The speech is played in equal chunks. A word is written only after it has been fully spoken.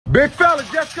Big fella,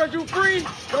 just cause you free,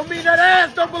 don't mean that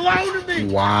ass don't belong to me.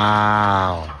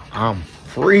 Wow, I'm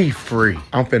free.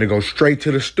 I'm finna go straight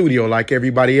to the studio like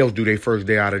everybody else do their first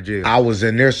day out of jail. I was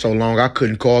in there so long I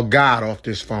couldn't call God off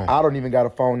this phone. I don't even got a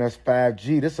phone that's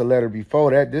 5G. This a letter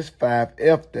before that. This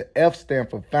 5F. The F stand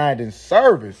for finding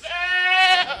service.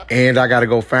 And I gotta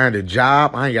go find a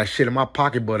job. I ain't got shit in my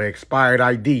pocket but an expired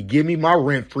ID. Give me my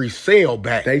rent-free sale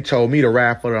back. They told me to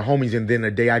ride for the homies, and then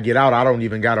the day I get out, I don't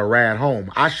even got to ride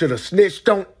home. I should have snitched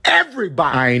on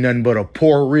everybody. I ain't nothing but a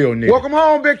poor real nigga. Welcome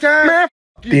home, big time. Man,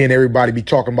 then everybody be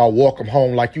talking about welcome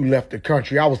home like you left the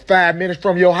country. I was 5 minutes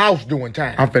from your house doing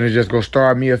time. I'm finna just go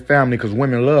start me a family because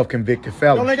women love convicted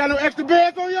felons. Y'all ain't got no extra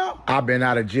beds on y'all? I've been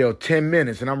out of jail 10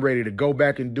 minutes and I'm ready to go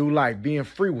back and do life. Being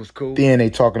free was cool. Then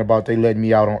they talking about they letting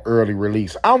me out on early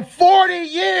release. I'm 40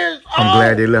 years old. I'm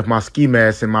glad they left my ski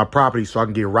mask in my property so I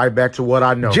can get right back to what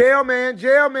I know. Jail man.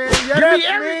 Yes, give me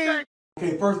everything.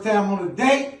 Okay, first time on a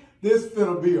date. This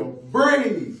finna be a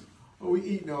breeze. What we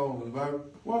eating on, baby?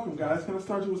 Welcome, guys. Can I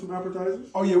start you with some appetizers?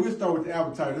 Oh, yeah, we'll start with the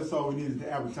appetizer. That's all we need is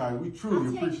the appetizer. We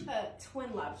truly appreciate it.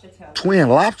 Twin lobster tails. Twin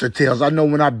lobster tails? I know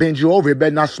when I bend you over, it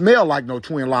better not smell like no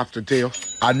twin lobster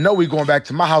tails. I know we going back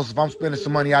to my house if I'm spending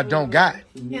some money I don't got.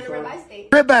 And a ribeye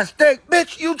steak. Ribeye steak?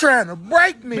 Bitch, you trying to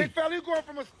break me. Big fella, you going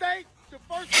from a steak to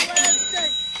first to last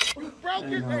steak. You broke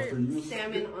his head.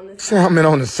 Salmon on the side. Salmon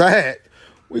on the side?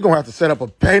 We gonna have to set up a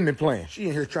payment plan. She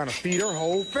in here trying to feed her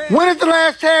whole family. When is the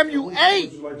last time you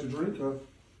ate? Would you like to drink?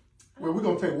 Well, we're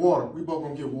gonna take water. We both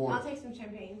gonna get water. I'll take some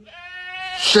champagne.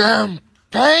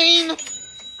 Champagne?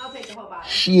 I'll take the whole bottle.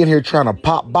 She in here trying to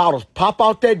pop bottles. Pop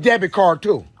out that debit card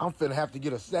too. I'm finna have to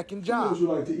get a second job. What would you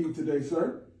like to eat today,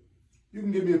 sir? You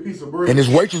can give me a piece of bread. And this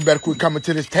waitress better quit coming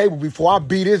to this table before I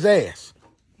beat his ass.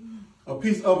 A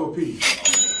piece of a piece.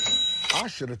 I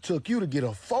should have took you to get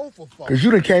a 4 for 4. Cause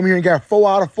you done came here and got 4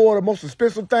 out of 4 of the most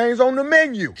expensive things on the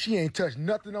menu. She ain't touched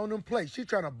nothing on them plates. She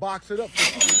trying to box it up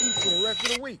so she can eat for the rest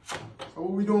of the week. So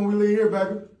what we doing when we leave here,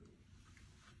 baby?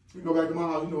 We go back to my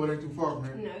house. You know it ain't too far from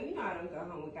here. No, you know I don't go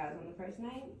home with guys on the first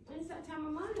night. It's that time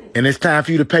of month. And it's time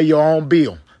for you to pay your own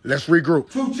bill. Let's regroup.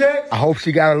 2 checks? I hope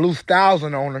she got a loose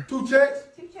 1,000 on her. 2 checks?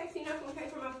 2 checks, you not gonna pay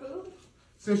for my food?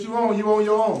 Since you own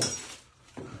your own.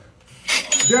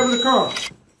 Debit the car.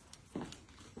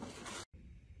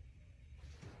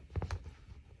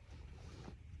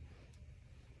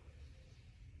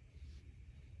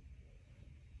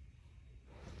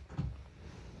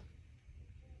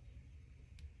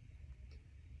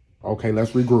 Okay,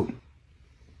 let's regroup.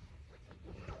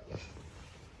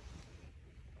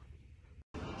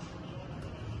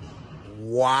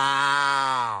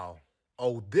 Wow.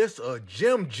 Oh, this a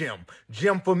gym.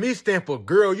 Gym for me stand for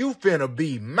girl, you finna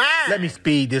be mine. Let me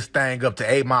speed this thing up to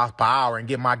 8 miles per hour and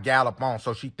get my gallop on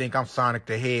so she think I'm Sonic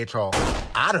the Hedgehog.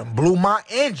 I done blew my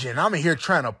engine. I'm in here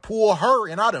trying to pull her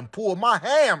and I done pulled my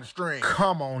hamstring.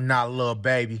 Come on now, little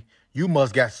baby. You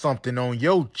must got something on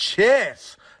your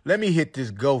chest. Let me hit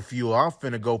this go fuel. I'm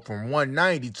finna go from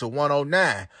 190 to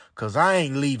 109, cause I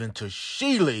ain't leaving till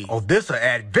she leaves. Oh, this a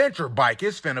adventure bike.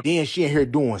 It's finna. Then she in here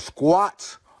doing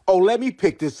squats. Oh, let me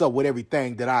pick this up with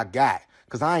everything that I got,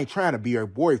 cause I ain't trying to be her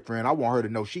boyfriend. I want her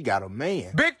to know she got a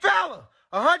man. Big fella,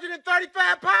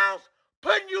 135 pounds,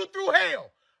 putting you through hell.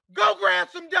 Go grab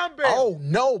some dumbbells. Oh,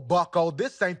 no, bucko.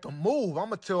 This ain't the move. I'm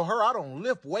going to tell her I don't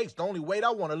lift weights. The only weight I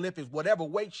want to lift is whatever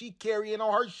weight she carrying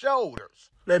on her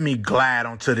shoulders. Let me glide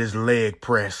onto this leg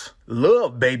press.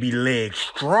 Love baby leg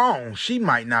strong. She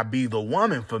might not be the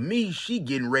woman for me. She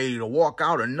getting ready to walk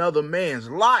out another man's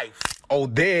life. Oh,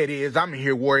 there it is. I'm in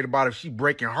here worried about if she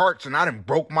breaking hearts and I done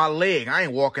broke my leg. I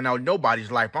ain't walking out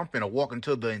nobody's life. I'm finna walk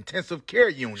into the intensive care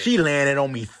unit. She landed on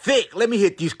me thick. Let me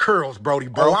hit these curls, Brody,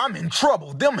 bro. Oh, I'm in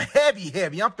trouble. Them heavy.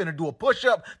 I'm finna do a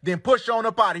push-up, then push on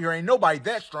up out of here. Ain't nobody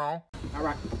that strong. All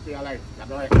right. See y'all later.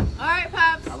 Go ahead. All right,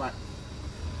 Pops. All right.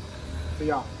 See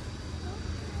y'all.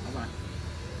 All right.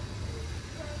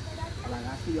 All right,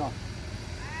 I'll see y'all. All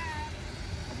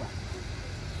right.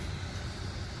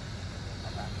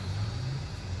 All right.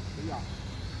 See y'all.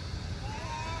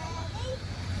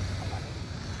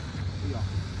 See y'all.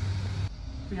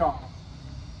 See y'all.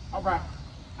 All right.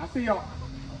 I'll see y'all.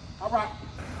 All right.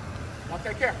 Y'all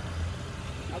take care.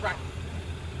 All right.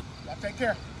 Y'all take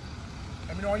care.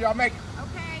 Let me know when y'all make it.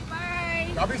 Okay,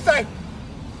 bye. Y'all be safe.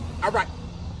 All right.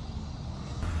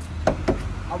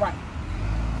 All right.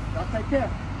 Y'all take care.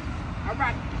 All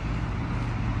right.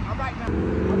 All right now.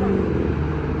 All right.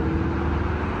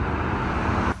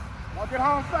 Y'all get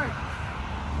home safe.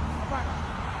 All right.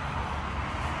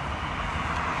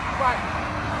 All right.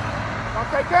 Y'all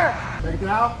take care. Take it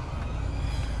out.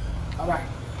 All right.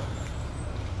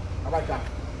 All right, guys.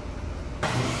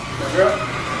 Good girl.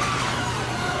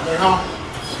 Stay home.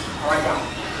 All right, y'all.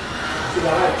 See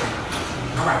y'all later.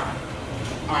 All right.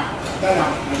 All right. Stay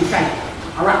down. Be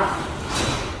safe. All right.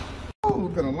 Oh,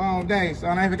 it's been a long day,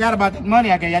 son. I ain't forgot about that money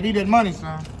I gave you. I need that money,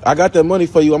 son. I got that money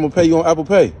for you. I'm gonna pay you on Apple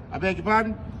Pay. I beg your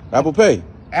pardon? Apple Pay.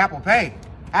 Apple Pay?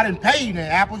 I didn't pay you in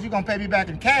apples. You gonna pay me back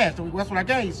in cash. So that's what I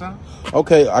gave you, son.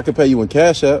 Okay, I can pay you in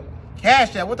Cash App.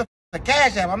 Cash App? What the f is a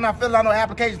Cash App? I'm not filling out no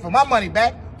application for my money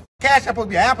back. Cash App supposed to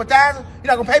be an appetizer. You're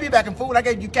not gonna pay me back in food. I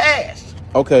gave you cash.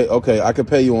 Okay, I can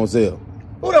pay you on Zelle.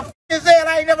 Who the f is Zelle?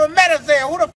 I ain't never met a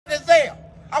Zelle. Who the f is Zelle?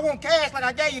 I want cash like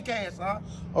I gave you cash, son.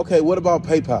 Okay, what about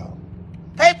PayPal?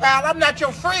 PayPal, I'm not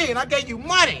your friend. I gave you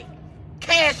money.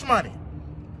 Cash money.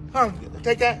 Huh,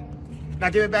 take that. Now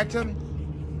give it back to me.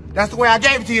 That's the way I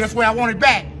gave it to you. That's the way I want it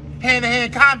back.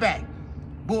 Hand-to-hand combat.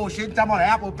 Bullshit. Talking about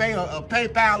Apple Pay or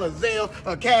PayPal or Zelle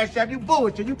or Cash App. You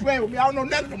bullshit. You playing with me. I don't know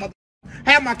nothing from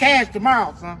have my cash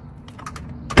tomorrow, son.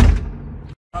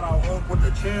 Got our up with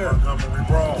the chair.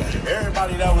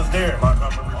 Everybody that was there.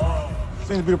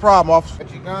 Seems to be the problem, officer.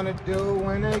 What you gonna do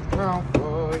when they come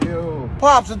for you?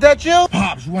 Pops, is that you?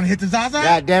 Pops, you wanna hit the Zaza?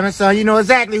 God damn it, son. You know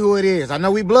exactly who it is. I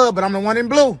know we blood, but I'm the one in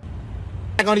blue. I'm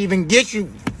not gonna even get you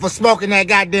for smoking that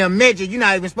goddamn midget. You're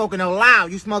not even smoking no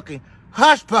loud. You smoking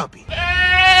hush puppy.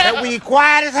 That weed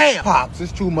quiet as hell. Pops,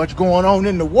 there's too much going on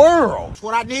in the world. That's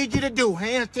what I need you to do.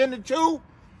 Hands 10 to 2.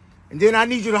 And then I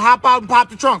need you to hop out and pop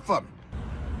the trunk for me.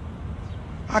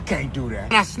 I can't do that.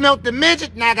 And I smelt the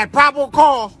midget, and I got probable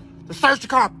cause to search the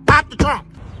car. Pop the trunk.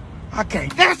 I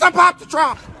can't. Yes, I pop the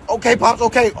trunk. Okay, Pops,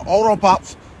 okay. Hold on,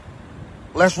 Pops.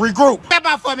 Let's regroup. Step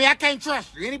out for me. I can't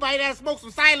trust you. Anybody that smokes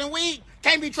some silent weed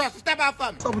can't be trusted. Step out for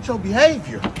me. What's up with your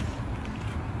behavior?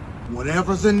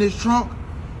 Whatever's in this trunk,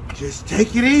 just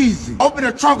take it easy. Open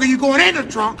the trunk or you going in the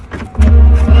trunk.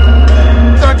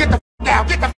 Son, get the f down.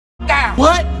 Get the f down.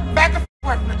 What? Back the f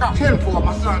away from the car. 10-4,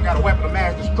 my son got a weapon of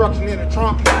mass destruction in the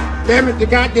trunk. Damn it,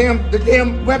 the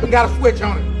damn weapon got a switch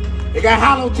on it. They got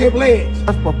hollow tip legs.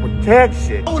 That's for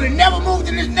protection. I would have never moved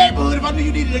in this neighborhood if I knew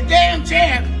you needed a damn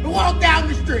chair to walk down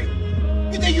the street.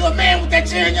 You think you a man with that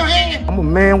chair in your hand? I'm a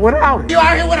man without it. You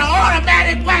out here with an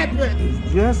automatic weapon.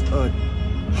 It's just a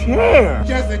chair.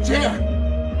 Just a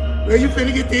chair. Well, you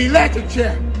finna get the electric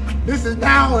chair. This is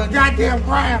now a goddamn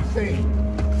crime scene.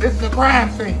 This is a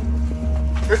crime scene.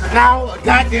 This is now a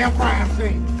goddamn crime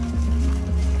scene.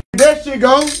 There she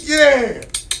goes. Yeah.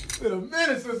 It's been a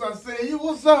minute since I seen you.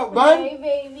 What's up, buddy? Hey,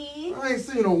 baby. I ain't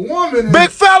seen a woman. Big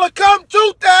fella, come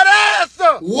toot that ass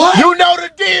up. What? You know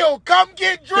the deal. Come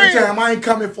get Spend drilled. time. I ain't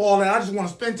coming for all that. I just want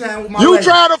to spend time with my You lady.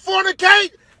 trying to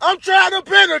fornicate? I'm trying to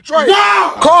penetrate.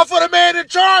 No! Call for the man in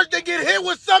charge to get hit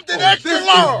with something extra This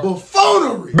large. is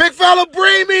buffoonery. Big fella,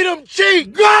 bring me them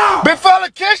cheeks. No! Big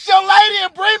fella, kiss your lady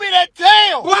and bring me that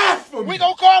tail. Blasphemy. We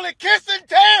gonna call it kiss and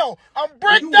tail. I'm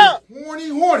bricked You up.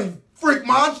 a horny freak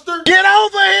monster. Get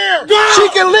over here. No! She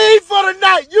can leave for the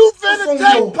night. You What's finna on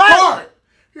take your part. heart?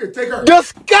 Here, take her.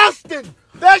 Disgusting.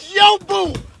 That's your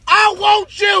boo. I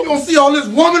want You you. gonna see all this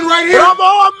woman right here? But I'm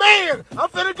all man. I'm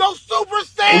finna go super Oh,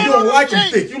 saiyan. you don't like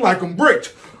them thick. You like them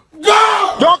bricked.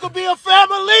 God! Y'all could be a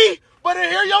family, but in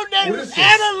here your name Oh, is this is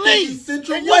Anna a Lee. sticky And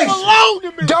situation. you belong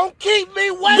to me. Don't keep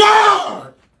me waiting.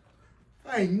 God!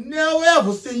 I ain't never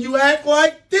ever seen you act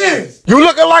like this. You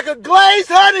looking like a glazed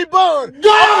honey bun. God!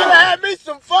 I'm finna have me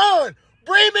some fun.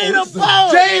 Bring me This the is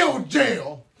bun.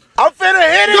 jail. I'm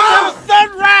finna hit it God! till the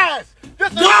sunrise.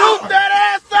 Just to God! scoop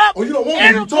that ass up. Oh, you don't want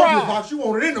in me the to talk in the crowd. box. You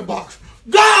want it in the box.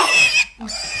 God!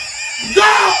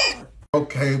 God!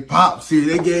 Okay, Pop. See,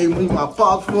 they gave me my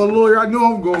pops for a lawyer. I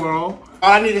know I'm going on. All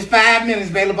I need is 5 minutes,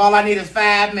 baby. All I need is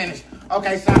 5 minutes.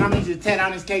 Okay, son, I need you to tear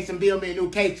down this case and build me a new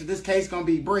case. So this case gonna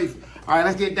be brief. All right,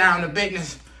 let's get down to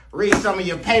business. Read some of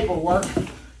your paperwork.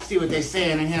 See what they're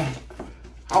saying in here.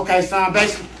 Okay, son,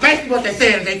 basically what they're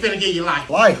saying is they finna give you life.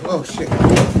 Life? Oh, shit.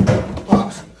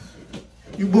 Pops,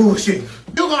 you bullshit.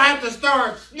 You gonna have to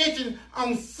start snitching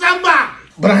on somebody.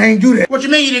 But I ain't do that. What you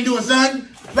mean you didn't do it, son?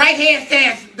 Right here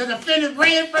says the defendant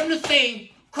ran from the scene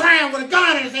crying with a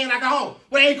gun in his hand like a hoe.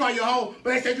 Well, they ain't call you a hoe,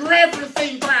 but they said you ran from the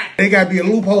scene crying. There gotta be a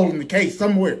loophole in the case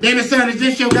somewhere. Then the son, is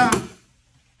this your gun?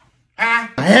 Huh?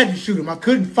 I had to shoot him. I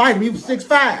couldn't fight him. He was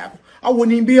 6'5". I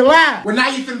wouldn't even be alive. Well, now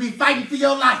you finna be fighting for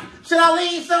your life. Should I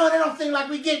leave, son? It don't seem like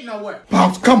we getting nowhere.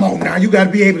 Pops, come on now. You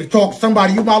gotta be able to talk to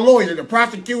somebody. You my lawyer, the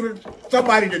prosecutor,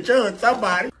 somebody, the judge,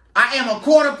 somebody. I am a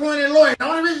court-appointed lawyer. The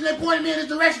only reason they pointed me in this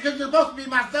direction because you're supposed to be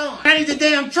my son. I need the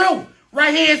damn truth.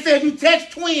 Right here it says you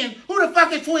text twin. Who the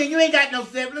fuck is twin? You ain't got no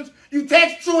siblings. You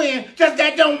text twin, just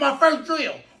got done with my first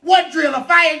drill. What drill? A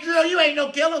fire drill? You ain't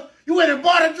no killer. You went and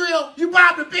bought a drill. You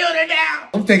bombed the building down.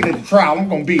 I'm taking it to trial. I'm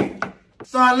gonna beat it.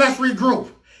 Son, let's regroup.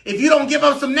 If you don't give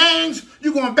us some names,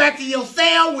 you going back to your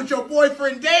cell with your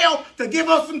boyfriend Dale to give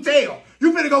us some tail.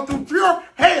 You finna go through pure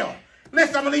hell.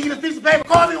 Listen, I'm gonna leave you this piece of paper.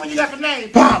 Call me when you got some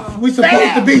names. Pop, we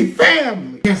supposed to be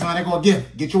family. Yes, son, they go again.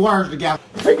 Get your words together.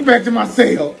 Take me back to my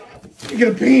cell. Get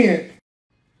a pen.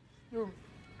 You know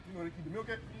where they keep the milk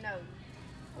at? No.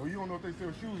 Oh, you don't know if they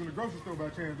sell shoes in the grocery store by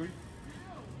chance, do you?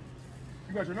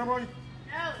 You got your number on you?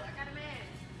 No, I got a man.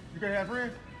 You can't have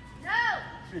friends? No.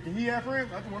 Shit, can he have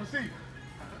friends? I just want to see.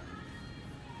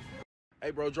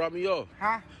 Hey, bro, drop me off.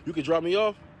 Huh? You can drop me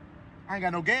off? I ain't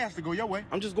got no gas to go your way.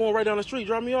 I'm just going right down the street.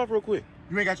 Drop me off real quick.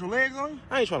 You ain't got your legs on you?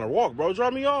 I ain't trying to walk, bro.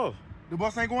 Drop me off. The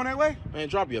bus ain't going that way? Man,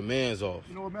 drop your mans off.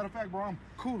 You know what, matter of fact, bro, I'm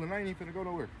cool and I ain't even finna go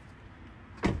nowhere.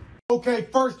 Okay,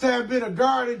 first time been a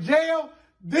guard in jail.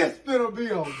 This finna be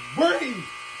a breeze.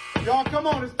 Y'all, come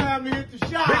on, it's time to hit the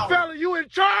shower. Big fella, you in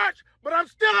charge, but I'm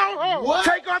still on hold. What?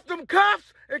 Take off them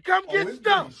cuffs and come get it's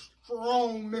stuff. been a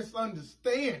strong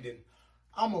misunderstanding.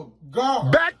 I'm a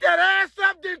guard. Back that ass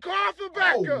up, then call for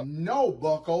backup. Oh, no,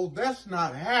 bucko, that's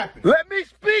not happening. Let me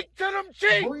speak to them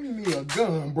cheeks. Bring me a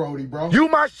gun, Brody, bro. You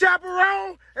my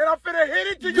chaperone, and I'm finna hit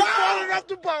it till you Go! fall it off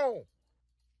the bone.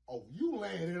 Oh, you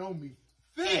landed on me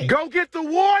thick. Go get the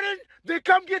warden, then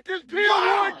come get this pill,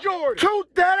 Lord Jordan.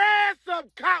 Toot that ass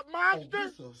up, cop Oh, monster.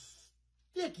 this a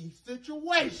sticky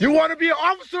situation. You want to be an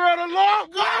officer of the law?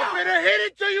 Go! I'm finna hit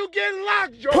it till you get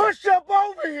locked, Jordan. Push up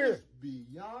over here.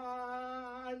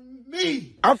 Beyond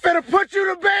me. I'm finna put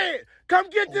you to bed.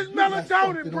 Come get Oh, this you got melatonin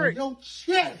something break. on your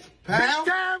chest, pal.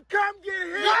 This time, come get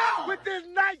hit No! with this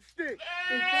nightstick.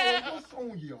 Big fella, what's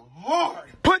on your heart?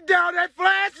 Put down that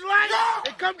flashlight No!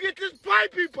 and come get this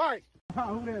pipey pipe.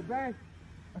 Who that, babe?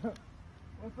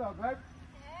 What's up, babe?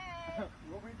 Hey.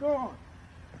 Where we going?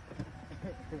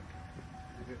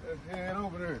 Let's head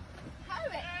over there.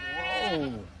 Hurry.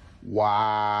 Whoa.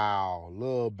 Wow,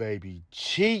 little baby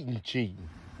cheating.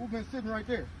 Who been sitting right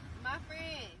there? My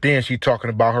friend. Then she talking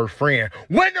about her friend.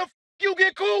 When the you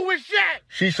get cool with Shaq?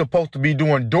 She's supposed to be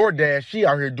doing DoorDash. She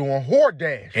out here doing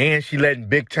HoreDash. And she letting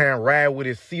Big Time ride with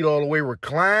his seat all the way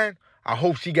reclined. I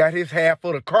hope she got his half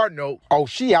of the car note. Oh,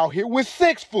 she out here with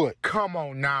 6 foot. Come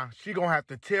on now. She gonna have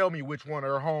to tell me which one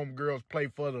of her homegirls play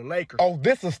for the Lakers. Oh,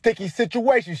 this a sticky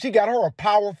situation. She got her a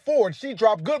power forward. She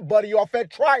dropped good buddy off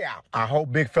at tryout. I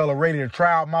hope big fella ready to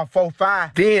try out my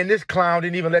 4-5. Then this clown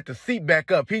didn't even let the seat back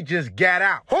up. He just got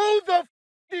out. Who the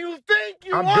do you think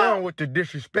you are? I'm done with the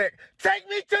disrespect. Take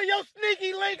me to your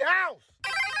sneaky link house.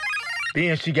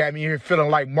 Then she got me here feeling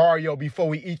like Mario before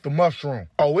we eat the mushroom.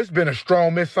 Oh, it's been a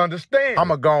strong misunderstanding.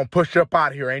 I'ma go and push up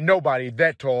out here. Ain't nobody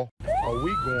that tall. Oh,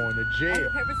 we going to jail.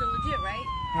 Your papers are legit, right?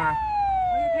 Huh?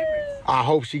 Where are your papers? I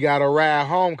hope she got a ride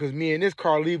home because me and this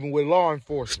car leaving with law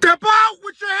enforcement. Step out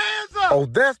with your hands up. Oh,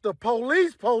 that's the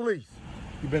police.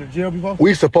 You been to jail before?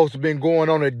 We supposed to been going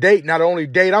on a date. Not the only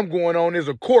date I'm going on is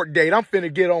a court date. I'm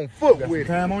finna get on foot Got with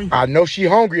some it. time on you? I know she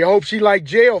hungry. I hope she like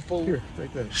jail food. Here,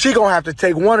 take that. She gonna have to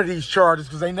take one of these charges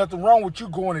because ain't nothing wrong with you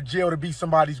going to jail to be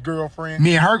somebody's girlfriend.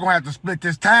 Me and her gonna have to split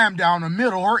this time down the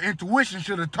middle. Her intuition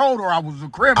should have told her I was a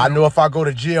criminal. I know if I go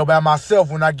to jail by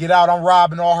myself, when I get out, I'm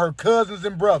robbing all her cousins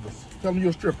and brothers. Tell me you're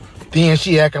a stripper. Then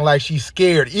she acting like she's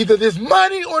scared. Either this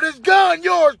money or this gun.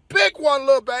 Yours. Pick one,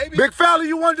 little baby. Big fella,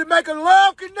 you wanted to make a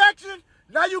love connection?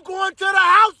 Now you going to the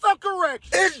house of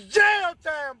correction. It's jail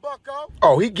time, bucko.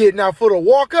 Oh, he getting out for the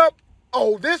walk up?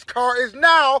 Oh, this car is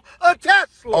now a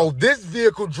Tesla. Oh, this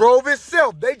vehicle drove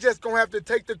itself. They just gonna have to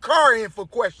take the car in for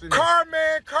questioning. Car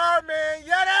man,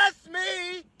 yeah, that's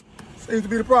me. Seems to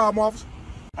be the problem, officer.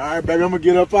 All right, baby, I'm gonna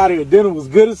get up out of here. Dinner was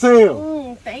good as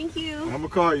hell. Thank you. I'm gonna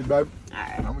call you, baby. All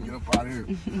right. I'm gonna get up out of here.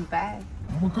 Bye.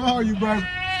 I'm gonna call you, baby.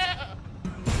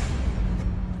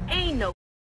 Ain't no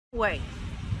way.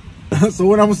 So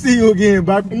when I'm gonna see you again,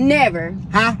 baby? Never.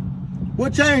 Huh?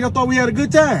 What changed? I thought we had a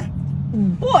good time.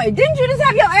 Boy, didn't you just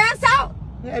have your ass out?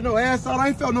 I had no ass out. I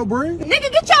ain't felt no breeze.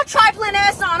 Nigga, get your trifling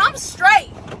ass on. I'm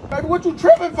straight. Baby, what you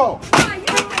tripping for? Why, you ain't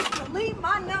supposed to leave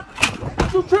my number.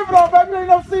 What you tripping on, baby? You ain't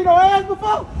never seen no ass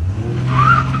before.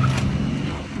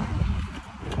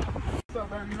 What's up,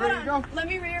 baby? You ready to go? Let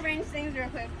me rearrange things real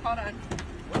quick. Hold on.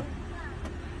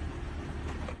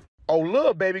 Oh,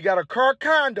 little baby got a car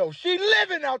condo. She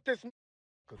living out this.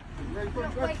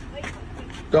 Wait.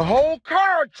 The whole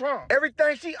car trunk.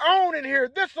 Everything she own in here.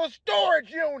 This a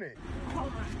storage unit. Hold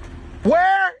on.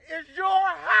 Where is your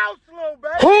house, little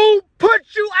baby? Who put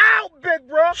you out, big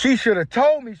bro? She should have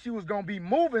told me she was gonna be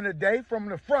moving today from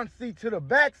the front seat to the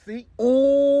back seat.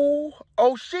 Ooh,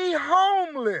 oh, she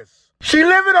homeless. She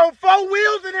living on 4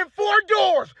 wheels and in 4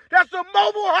 doors. That's a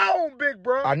mobile home, big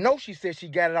bro. I know she said she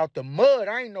got it out the mud.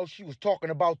 I ain't know she was talking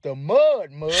about the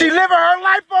mud. She living her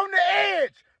life on the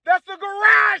edge. That's a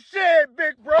garage shed,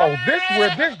 big bro. Oh, this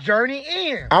where this journey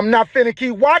ends. I'm not finna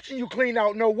keep watching you clean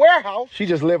out no warehouse. She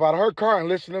just live out of her car and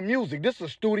listen to music. This is a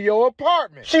studio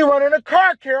apartment. She running a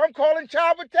car care. I'm calling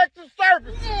Child Protective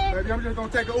Service. Baby, I'm just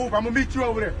gonna take an Uber. I'm gonna meet you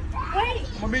over there. Wait.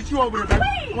 I'm gonna meet you over there, baby.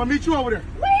 Wait. I'm gonna meet you over there.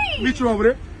 Wait. Meet you over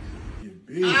there.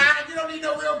 You don't need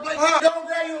no real plate. Don't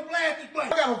grab you a plastic plate. I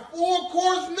got a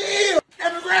 4-course meal. If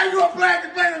I grab you a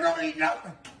plastic plate, I don't eat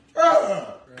nothing.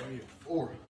 Grab me a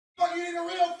fork. Fuck, you need a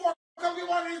real fork. Come get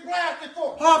one of these plastic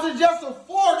forks. Pops, it's just a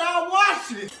fork. I'll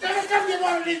wash it. Then come get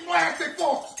one of these plastic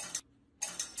forks.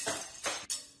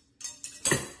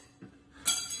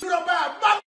 You don't buy a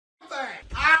motherfucking thing.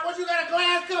 Alright, what you got, a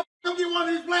glass cup? Come get one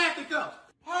of these plastic cups.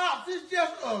 Pops, it's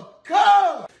just a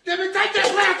cup. Let me take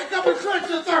that plastic cup and quench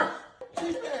your thirst.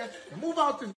 Move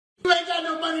out this. You ain't got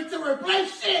no money to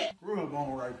replace shit. Rub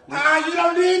on right quick. You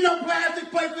don't need no plastic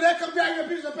plate for that. Come grab you a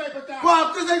piece of paper towel.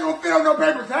 Pops, this ain't gonna fit on no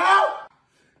paper towel.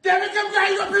 Then come grab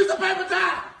you a piece of paper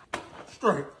towel.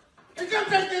 Straight. And come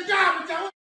take this garbage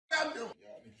out. What I'm doing?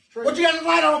 What you got this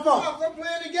light on for? Pops, I'm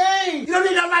playing the game. You don't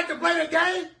need no light to play the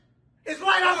game. It's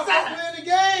light Pops, I'm outside. playing the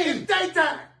game. It's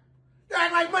daytime. You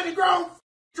act like money grown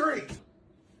trees.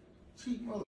 Cheap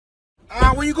mother.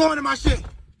 Where you going to my shit?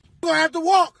 You gonna have to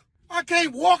walk. I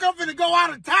can't walk. I'm finna go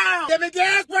out of town. Get me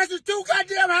gas prices too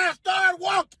goddamn high. Start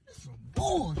walking. Some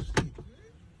bullshit.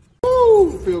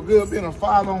 Woo, feel good being a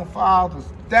father on Father's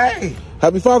Day.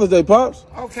 Happy Father's Day, Pops.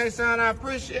 Okay, son, I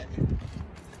appreciate it.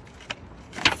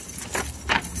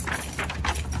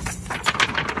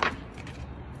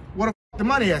 What the f the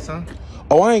money at, son?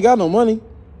 Oh, I ain't got no money. What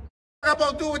I'm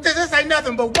supposed to do with this? This ain't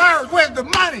nothing but words. Where's the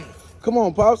money? Come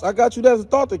on, Pops. I got you. That's a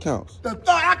thought that counts. The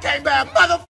thought, I can't buy a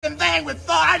motherfucking thing with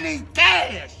thought. I need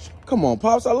cash. Come on,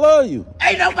 Pops. I love you.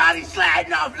 Ain't nobody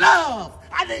sliding off love.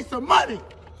 I need some money.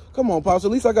 Come on, Pops. At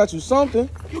least I got you something.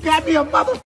 You got me a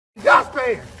motherfucking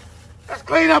dustpan. Let's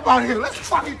clean up out here. Let's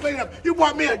fucking clean up. You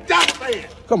bought me a dustpan.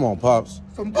 Come on, Pops.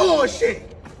 Some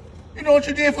bullshit. You know what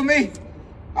you did for me?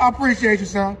 I appreciate you,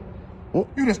 son. What?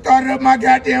 You done started up my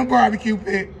goddamn barbecue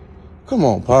pit. Come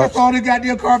on, Pops. That's all this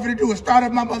goddamn car finna do is start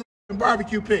up my motherfucking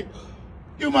barbecue pit.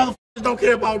 You motherfuckers don't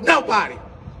care about nobody.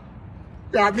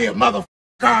 Got me a motherfucking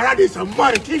car. I need some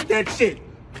money. Keep that shit.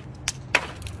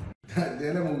 Damn,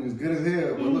 that movie is good as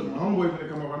hell. But look, my homeboy finna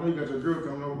come up. I know you got your girl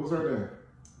coming over. What's her name?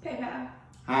 PayPal.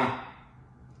 Huh?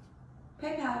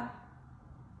 PayPal.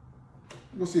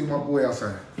 Go see my boy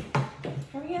outside.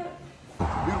 Hurry up.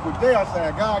 Beautiful day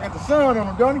outside. God got the sun on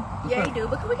him, don't he? Yeah, you do.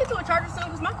 But can we get to a charger soon?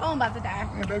 Because my phone about to die.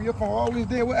 Man, baby, your phone always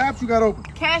dead. What apps you got open?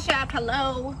 Cash App,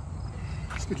 hello.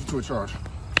 Let's get you to a charge.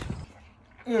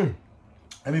 Let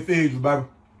me feed you, baby.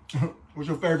 What's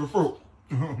your favorite fruit?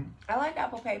 I like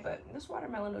Apple Pay, but this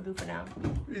watermelon will do for now.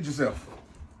 Feed yourself.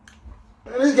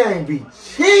 Man, this game be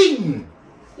cheating.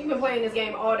 You've been playing this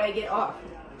game all day. Get off.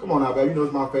 Come on now, baby. You know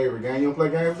it's my favorite game. You don't play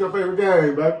games? What's your favorite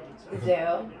game, baby?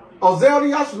 Zelle. Oh,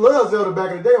 Zelda? I should love Zelda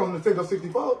back in the day on the Nintendo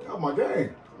 64. That was my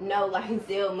game. No, like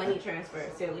Zelle money transfer.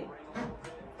 Silly.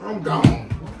 I'm gone.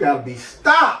 You gotta be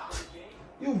stopped.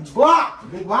 You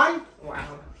blocked, big life.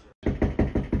 Wow.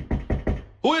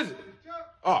 Who is it?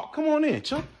 Oh, come on in,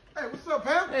 Chump. Hey, what's up,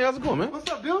 Pam? Hey, how's it going, man?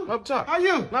 What's up, dude? Up top. How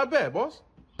you? Not bad, boss.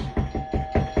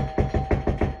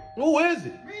 Who is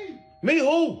it? Me. Me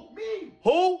who? Me.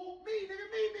 Who? Me, nigga,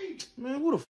 me. Man,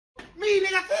 who the f? Me,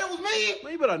 nigga, I said it was me.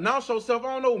 Man, you better announce yourself.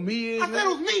 I don't know who me is, I said man. it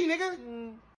was me, nigga.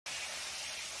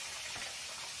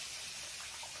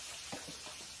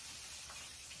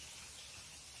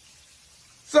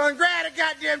 Son, grab the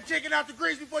goddamn chicken out the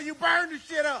grease before you burn the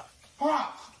shit up.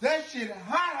 Pops, that shit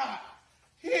hot.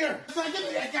 Here. Son, give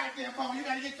me that goddamn phone. You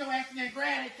gotta get your ass in there and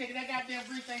grab that chicken. That goddamn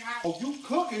grease ain't hot. Oh, you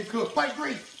cooking. What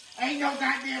grease? Ain't no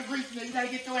goddamn grease in there. You gotta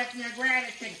get your ass in there and grab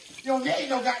that chicken. You don't need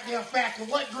no goddamn fat.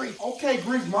 What grease? Okay,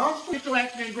 grease monster. Get your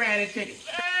ass in there and grab that chicken.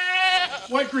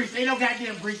 What grease? Ain't no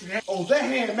goddamn grease in there. Oh, that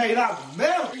hand made out of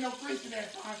metal. Ain't no grease in there,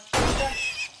 son.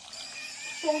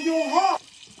 On your heart.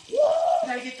 You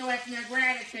gotta get your ass in there and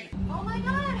grab that chicken. Oh my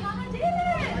God, Mama did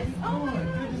it. Oh my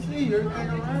God. Good to see you. Everything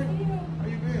all right? How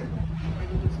you been?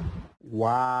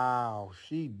 Wow,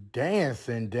 she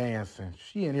dancing.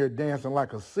 She in here dancing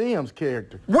like a Sims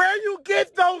character. Where you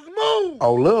get those moves?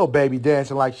 Oh, little baby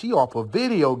dancing like she off a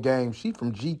video game. She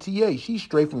from GTA. She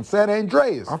straight from San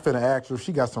Andreas. I'm finna ask her if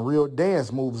she got some real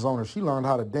dance moves on her. She learned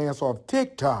how to dance off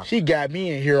TikTok. She got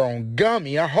me in here on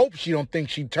gummy. I hope she don't think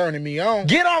she turning me on.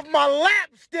 Get off my lap,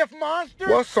 stiff monster.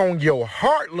 What's on your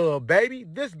heart, little baby?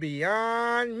 This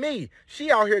beyond me. She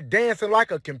out here dancing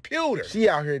like a computer. She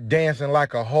out here dancing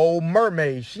like a whole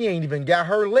mermaid. She ain't even got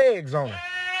her legs on her.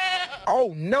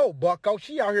 Oh, no, bucko.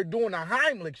 She out here doing a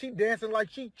Heimlich. She dancing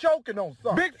like she choking on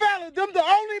something. Big fella, them the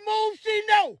only moves she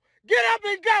know. Get up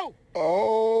and go.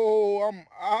 Oh, I'm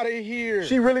out of here.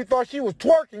 She really thought she was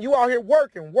twerking. You out here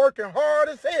working hard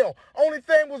as hell. Only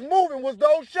thing was moving was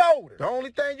those shoulders. The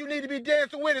only thing you need to be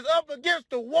dancing with is up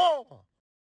against the wall.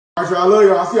 All right, I love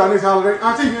y'all. I'll see y'all next holiday.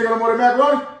 Auntie, you ain't got no more of that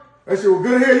macaroni? That shit was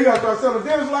good here. You gotta start selling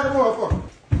dinners like a motherfucker.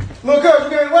 Look, cuz, you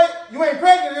gained weight? You ain't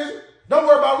pregnant, is you? Don't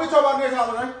worry about it. We talk about next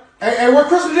holiday. Hey, where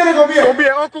Christmas dinner gonna be at? Gonna be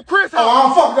at Uncle Chris' house. Oh, I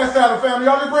don't fuck with that side of the family.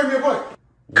 Y'all just bring me a plate.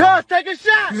 Cuz, take a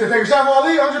shot. You said take a shot for all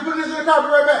these? I'm just putting this in the car.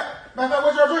 Be right back. Matter of fact,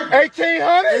 what y'all drinking?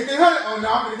 1800? 1800? Oh, no,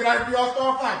 I'm gonna get out here for y'all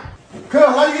start fighting. Cuz,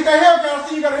 how you get that haircut? I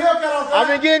see you got a haircut outside. I've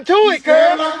been getting to You it,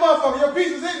 scared cuz. like a motherfucker. Your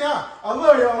piece is hitting out. I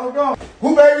love y'all. I'm gone.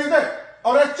 Who baby is that?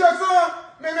 Oh, that's Chuck's son?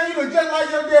 Man, you look just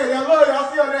like your daddy. I love y'all. I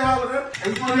see y'all that holiday. And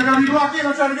you gonna be blocked in.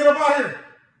 I'm trying to get up out here.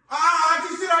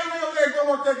 You sit out here and your legs don't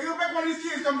work that good. Make one of these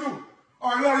kids come do it.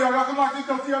 All right, love y'all. Y'all come lock this.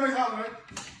 Come see y'all next holiday.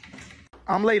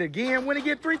 I'm late again. When it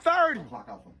get 3:30?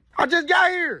 I just got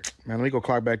here. Man, let me go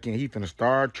clock back in. He finna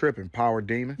start tripping, Power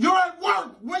Demon. You're at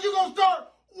work. When you gonna start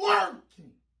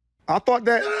working? I thought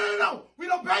that... No. We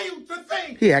don't pay you to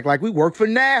think. He act like we work for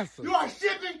NASA. You are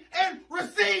shipping and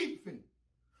receiving.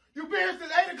 You've been here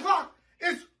since 8 o'clock.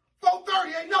 It's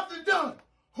 4:30. Ain't nothing done.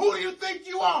 Who do you think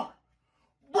you are?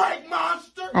 Break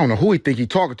monster. I don't know who he think he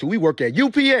talking to. We work at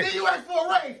UPS. Then you ask for a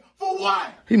raise. For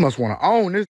what? He must want to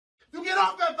own this. You get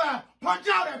off at 5. Punch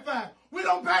out at 5. We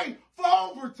don't pay for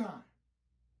overtime.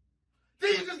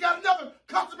 Then you just got another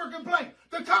customer complaint.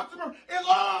 The customer is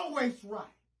always right.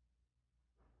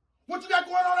 What you got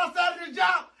going on outside of the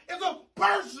job is a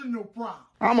personal problem.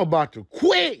 I'm about to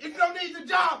quit. If you don't need the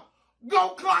job, go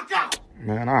clock out.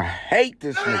 Man, I hate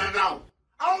this nigga. No.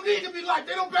 I don't need to be liked.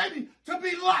 They don't pay me to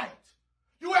be liked.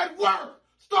 You at work.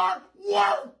 Start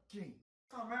working.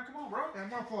 Oh, man, come on, bro.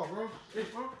 That's my fault, bro. Hey,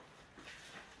 bro.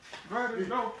 Grab it,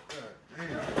 go.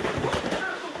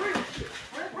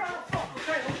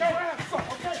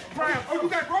 Oh, you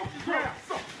got groceries, grab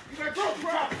some. You got groceries,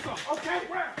 grab some. Okay,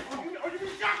 grab. Oh, you be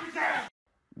shopping, grab.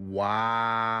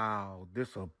 Wow,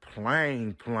 this a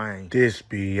plane. This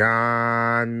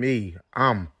beyond me.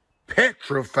 I'm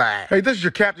petrified. Hey, this is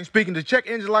your captain speaking. The check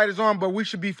engine light is on, but we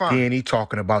should be fine. Then he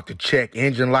talking about the check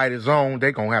engine light is on.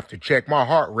 They gonna have to check my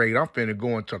heart rate. I'm finna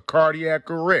go into cardiac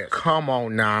arrest. Come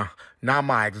on now. Now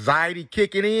my anxiety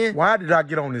kicking in. Why did I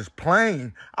get on this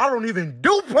plane? I don't even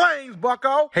do planes,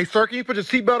 bucko. Hey, sir, can you put your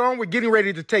seatbelt on? We're getting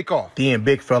ready to take off. Then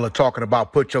big fella talking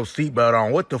about put your seatbelt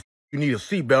on. What the you need a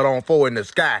seatbelt on for in the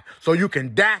sky so you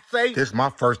can die safe? This is my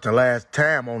first and last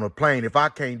time on a plane. If I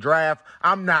can't drive,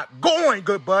 I'm not going,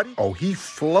 good buddy. Oh, he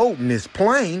floating this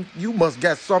plane. You must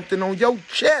got something on your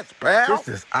chest, pal. This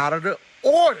is out of the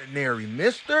ordinary,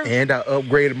 mister. And I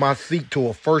upgraded my seat to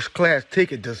a first class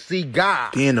ticket to see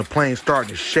God. Then the plane started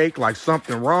to shake like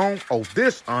something wrong. Oh,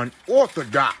 this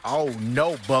unorthodox. Oh,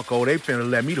 no, bucko. They finna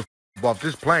let me the off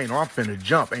this plane or I'm finna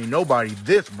jump. Ain't nobody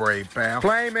this brave, pal.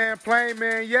 Plane man.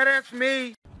 Yeah, that's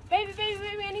me. Baby,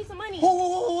 I need some money.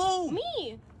 Who? Me.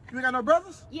 You ain't got no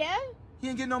brothers? Yeah? You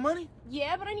ain't getting no money?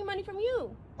 Yeah, but I need money from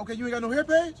you. Okay, you ain't got no hair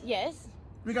page? Yes.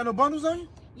 You ain't got no bundles on you?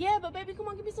 Yeah, but baby, come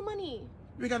on, give me some money.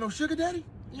 You ain't got no sugar daddy?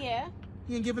 Yeah.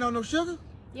 You ain't giving out no sugar?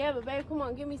 Yeah, but baby, come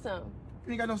on, give me some.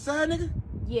 You ain't got no side nigga?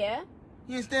 Yeah.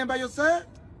 You ain't stand by your side?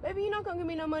 Baby, you not gonna give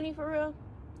me no money for real?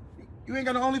 You ain't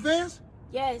got no OnlyFans?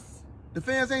 Yes. The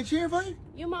fans ain't cheering for you?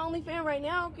 You're my only fan right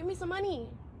now. Give me some money.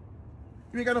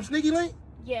 You ain't got no sneaky link?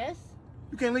 Yes.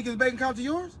 You can't link his bank account to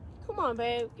yours? Come on,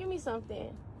 babe. Give me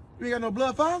something. You ain't got no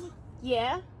blood father?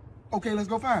 Yeah. Okay, let's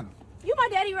go find him. You my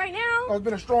daddy right now. Oh, it's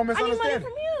been a strong I need misunderstanding. money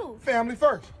from you. Family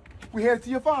first. We headed to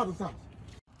your father's house.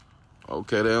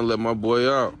 Okay, then let my boy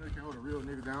out. You know you can hold a real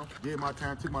nigga down. Did my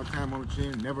time, took my time on the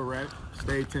chin, never rat.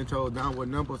 Stayed 10 toes down,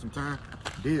 wasn't nothing but some time.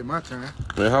 Did my time.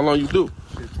 Man, how long you do?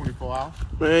 Shit, 24 hours.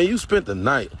 Man, you spent the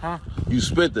night. Huh? You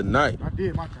spent the night. I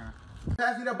did my time.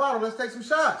 Pass me that bottle. Let's take some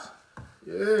shots.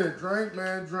 Yeah, drink,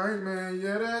 man.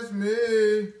 Yeah, that's me.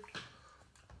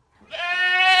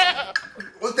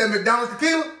 What's that, McDonald's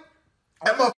tequila?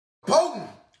 That motherfucker potent.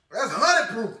 That's 100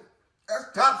 proof. That's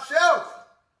top shelf.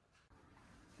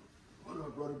 What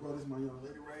up, brother? This is my young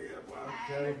lady right here. Wow.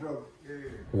 Kelly, brother. Yeah.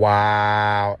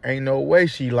 Wow, ain't no way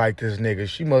she liked this nigga.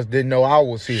 She must didn't know I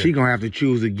was here. She gonna have to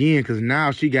choose again, cause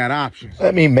now she got options.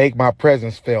 Let me make my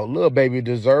presence felt. Little baby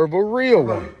deserve a real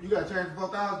one. You got change for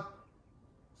 4,000? What's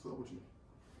up with you?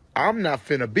 I'm not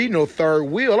finna be no third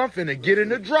wheel. I'm finna get in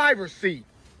the driver's seat.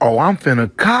 Oh, I'm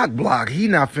finna cock block. He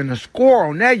not finna score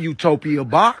on that Utopia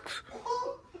box.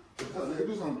 Do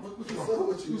something. What's up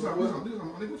with you? Do something. What you on?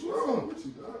 What's up with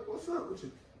you, dog? What's up with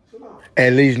you?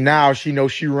 At least now she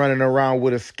knows she running around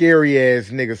with a scary ass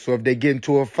nigga. So if they get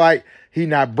into a fight, he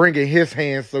not bringing his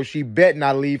hands, so she bet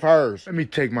not leave hers. Let me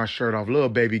take my shirt off. Little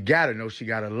baby gotta know she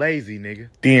got a lazy nigga.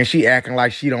 Then she acting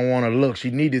like she don't want to look. She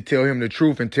need to tell him the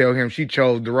truth and tell him she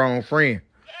chose the wrong friend.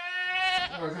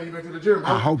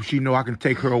 I hope she know I can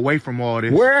take her away from all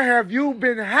this. Where have you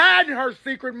been hiding her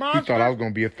secret monster? He thought I was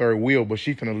gonna be a third wheel, but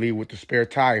she finna leave with the spare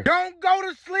tire. Don't go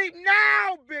to sleep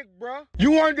now, big bruh.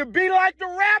 You wanted to be like the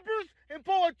rappers and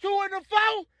pull a 2 and a 4?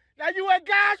 Now you at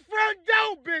God's front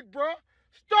door, big bruh.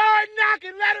 Start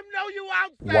knocking, let him know you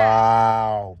outside.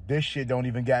 Wow, this shit don't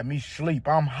even got me sleep.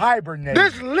 I'm hibernating.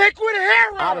 This liquid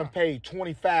heroin. I done paid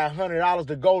 $2,500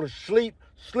 to go to sleep.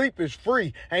 Sleep is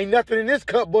free. Ain't nothing in this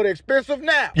cup but expensive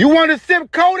now. You want to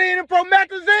sip codeine and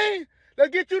promethazine?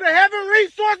 Let's get you the heaven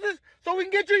resources so we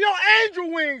can get you your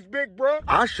angel wings, big bro.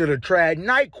 I should have tried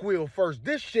NyQuil first.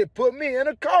 This shit put me in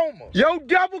a coma. Your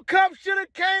double cup should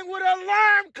have came with an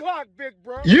alarm clock, big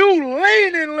bro. You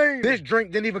lean. This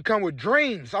drink didn't even come with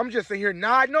dreams. I'm just in here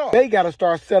nodding off. They got to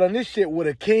start selling this shit with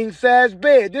a king-size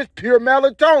bed. This pure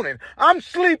melatonin. I'm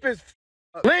sleeping.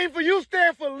 Lean for you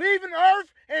stand for leaving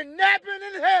Earth and napping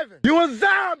in heaven. You a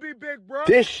zombie, big bro.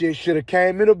 This shit should have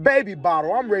came in a baby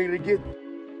bottle. I'm ready to get...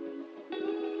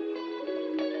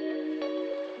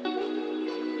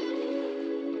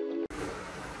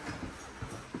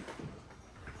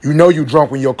 You know you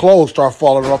drunk when your clothes start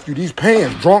falling off you. These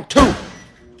pants drunk too.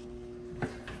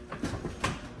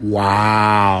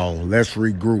 Wow, let's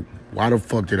regroup. Why the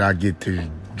fuck did I get this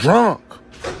drunk?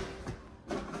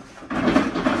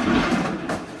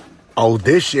 Oh,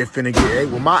 this shit finna get ate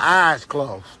with my eyes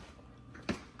closed.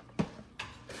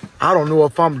 I don't know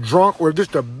if I'm drunk or if this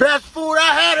the best food I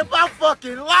had in my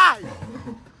fucking life.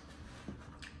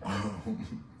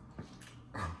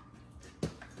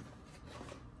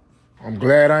 I'm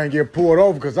glad I ain't get pulled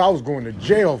over because I was going to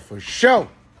jail for sure.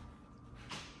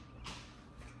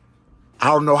 I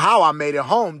don't know how I made it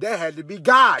home. That had to be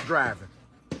God driving.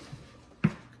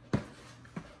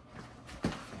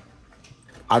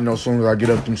 I know as soon as I get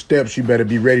up them steps, she better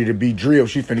be ready to be drilled.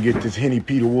 She finna get this Henny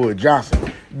Peter Wood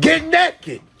Johnson. Get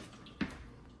naked!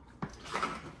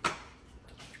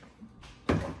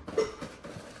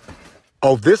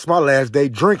 Oh, this my last day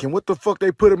drinking. What the fuck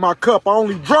they put in my cup? I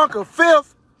only drunk a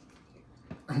fifth.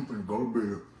 I'm finna go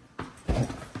to bed.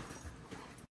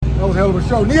 That was a hell of a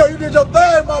show. Neil, you did your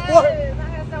thing, my boy. I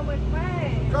had so much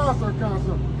fun.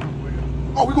 Concert.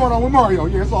 Oh, we going on with Mario.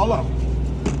 Yeah, it's all up.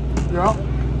 Yeah.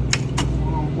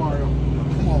 Mario.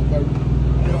 Come on, baby.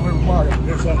 Get on here with Mario.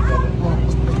 That's all, brother.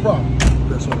 What's the problem?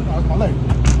 That's all. That's my lady.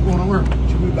 What's going on where?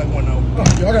 She be back one now. Oh,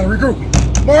 yeah, I gotta regroup.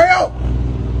 Mario!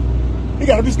 He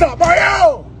gotta be stopped.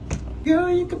 Mario! Girl,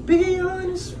 you could be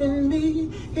honest with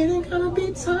me. It ain't gonna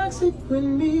be toxic with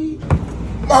me.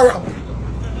 Mario!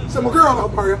 Send my girl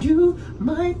out, Mario. You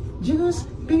might just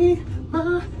be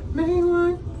my main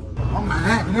one. I'm not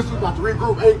happy. This is about to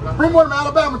regroup. Hey, bring one of the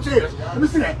Alabama chairs. Let me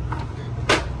see that.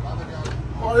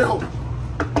 Mario.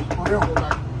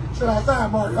 Sit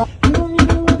outside, Mario. You don't need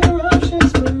no other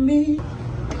options with me.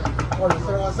 Mario,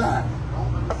 sit outside.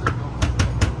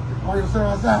 Mario, sit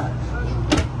outside.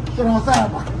 Sit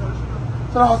outside, Mario.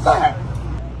 Sit outside.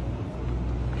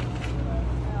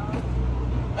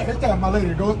 Hey, it's time my lady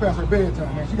to go. It's past her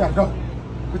bedtime, man. She gotta go.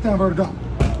 It's time for her to go.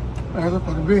 Past her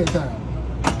fucking bedtime.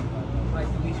 Nice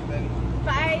to meet you, baby.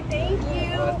 Bye, thank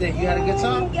you. I think you had a good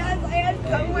time? Yes, I had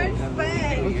so much fun.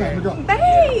 It's time to go.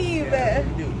 Babe!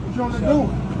 What you on there doing?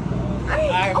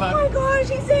 Oh my gosh,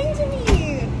 he sang to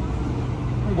me.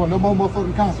 I'm going no more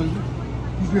motherfucking concert.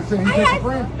 He's been saying he's just a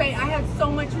friend. Babe, I had so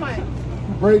much fun.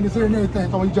 Braden is here and everything,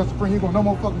 so he's just a friend. He ain't going no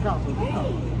more fucking concert.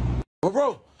 Well,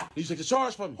 bro, you take the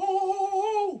charge from me.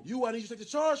 Who? You, I need you to take the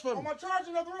charge from I'm me. gonna charge in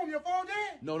another room. Your phone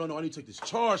dead? No, I need to take this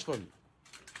charge from me.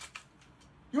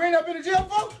 You ain't up in the jail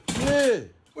for? Yeah.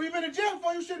 Well, you been in jail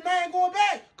for? You shouldn't mind going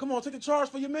back. Come on, take the charge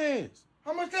for your mans.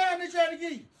 How much time they trying to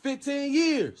give you? 15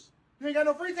 years. You ain't got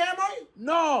no free time on you?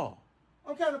 No.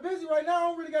 I'm kind of busy right now. I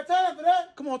don't really got time for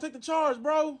that. Come on, take the charge,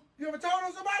 bro. You ever told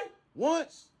on somebody?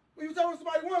 Once. Well, you told on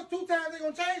somebody once, 2 times they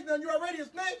gonna change nothing. You already a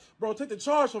snitch. Bro, take the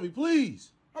charge for me,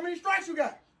 please. How many strikes you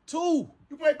got? 2.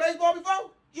 You played baseball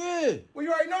before? Yeah. Well,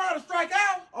 you already know how to strike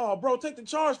out. Oh, bro, take the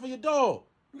charge for your dog.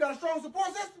 You got a strong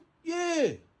support system?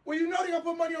 Yeah. Well, you know they gonna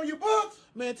put money on your books.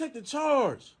 Man, take the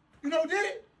charge. You know who did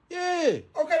it? Yeah.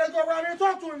 Okay, let's go around here and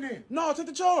talk to him then. No, take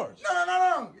the charge.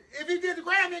 No. If he did the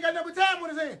crime, he ain't got nothing but time on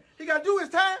his hand. He got to do his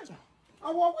time.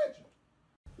 I walk with you.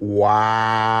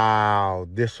 Wow,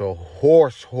 this a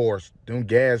horse. Them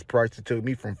gas prices took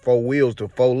me from 4 wheels to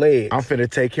 4 legs. I'm finna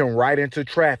take him right into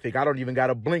traffic. I don't even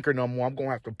got a blinker no more. I'm gonna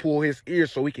have to pull his ear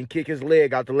so he can kick his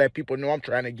leg out to let people know I'm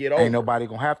trying to get over. Ain't nobody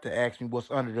gonna have to ask me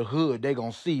what's under the hood. They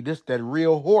gonna see this that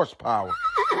real horsepower.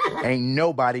 Ain't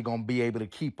nobody gonna be able to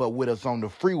keep up with us on the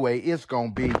freeway. It's gonna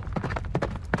be...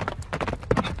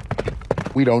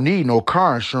 We don't need no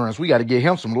car insurance. We got to get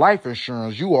him some life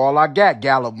insurance. You all I got,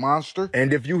 Gallup monster.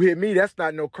 And if you hit me, that's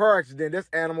not no car accident. That's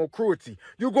animal cruelty.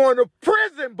 You going to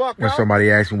prison, bucko. When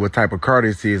somebody asks me what type of car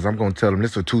this is, I'm going to tell them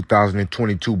this is a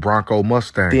 2022 Bronco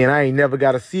Mustang. Then I ain't never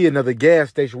got to see another gas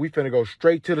station. We finna go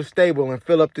straight to the stable and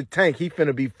fill up the tank. He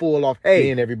finna be full off hay.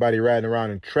 Then everybody riding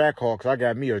around in track hawks. I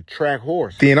got me a track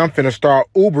horse. Then I'm finna start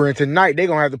Ubering tonight. They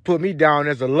gonna have to put me down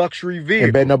as a luxury vehicle.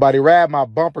 And bet nobody ride my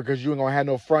bumper because you ain't gonna have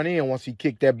no front end once he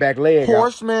kick that back leg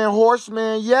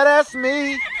horseman, yeah, that's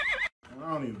me. I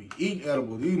don't even be eating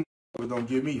edibles. These motherfuckers don't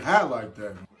get me high like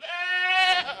that.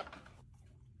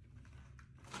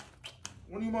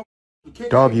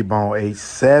 Doggy Bone ate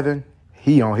 7.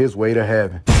 He on his way to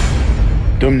heaven.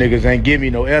 Them niggas ain't give me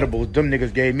no edibles. Them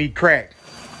niggas gave me crack.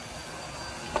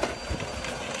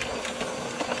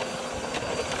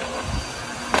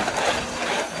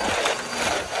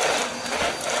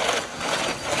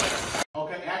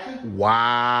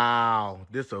 Wow,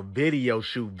 this a video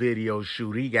shoot.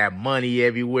 He got money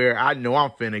everywhere. I know I'm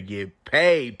finna get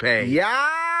paid.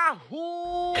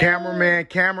 Yahoo!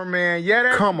 Cameraman, yeah,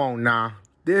 that... Come on now.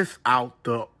 This out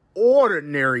the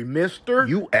ordinary, mister.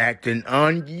 You acting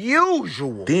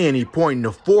unusual. Then he pointing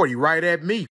the 40 right at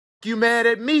me. You mad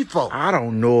at me for? I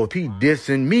don't know if he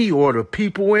dissing me or the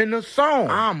people in the song.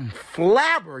 I'm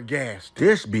flabbergasted.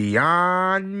 This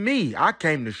beyond me. I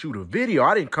came to shoot a video.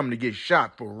 I didn't come to get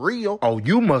shot for real. Oh,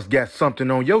 you must got something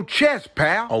on your chest,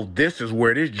 pal. Oh, this is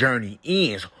where this journey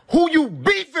ends. Who you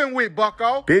beefing with,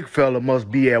 bucko? Big fella must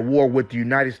be at war with the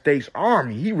United States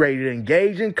Army. He ready to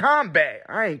engage in combat.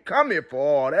 I ain't come here for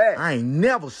all that. I ain't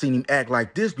never seen him act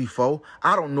like this before.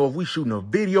 I don't know if we shooting a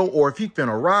video or if he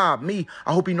finna rob me.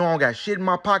 I hope he know I don't got shit in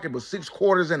my pocket but 6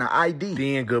 quarters and an ID.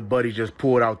 Then good buddy just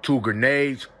pulled out 2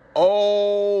 grenades.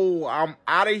 Oh, I'm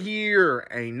out of here.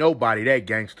 Ain't nobody that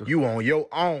gangster. You on your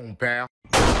own, pal.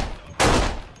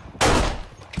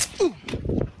 Ooh.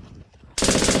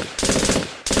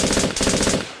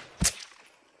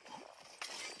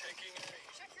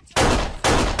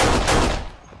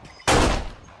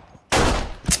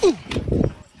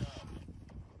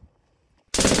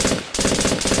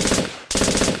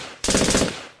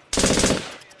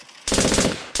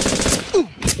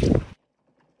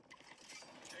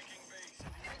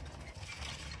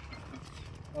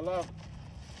 Hello?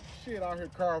 Shit out here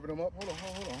carving them up. Hold on.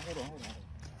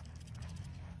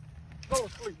 Go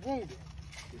to sleep, wounded.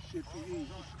 This shit too easy. He's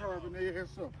carving their ass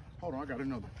up. Hold on, I got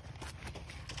another.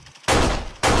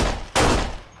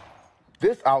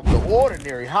 This out the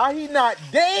ordinary. How he not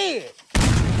dead?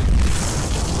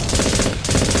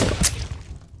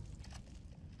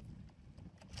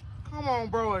 Come on,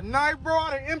 bro. At night, bro,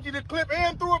 I done emptied the clip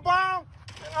and threw a bomb.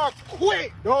 And I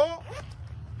quit, dog.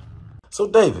 So,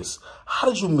 Davis, how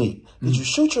did you meet? Did you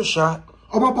shoot your shot?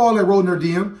 Oh, my ball that rolled in her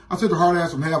DM. I sent her hard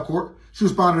ass from half court. She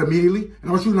responded immediately, and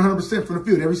I was shooting 100% from the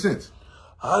field ever since.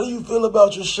 How do you feel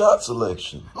about your shot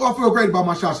selection? Oh, I feel great about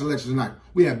my shot selection tonight.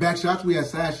 We had back shots, we had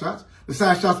side shots. The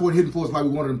side shots weren't hitting for us like we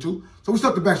wanted them to, so we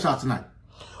stuck the back shots tonight.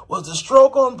 Was the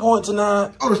stroke on point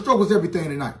tonight? Oh, the stroke was everything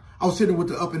tonight. I was hitting with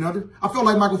the up and under. I felt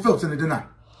like Michael Phelps in it tonight.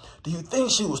 Do you think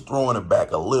she was throwing it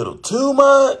back a little too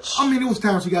much? I mean, it was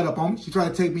times she got up on me. She tried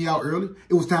to take me out early.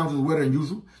 It was times it was wetter than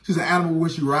usual. She's an animal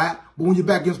when she ride, but when you're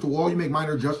back against the wall, you make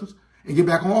minor adjustments and get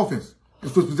back on offense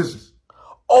and switch positions.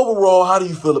 Overall, how do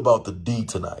you feel about the D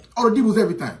tonight? Oh, the D was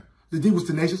everything. The D was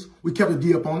tenacious. We kept the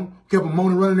D up on him. Kept him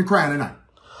moaning, running, and crying tonight.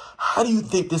 How do you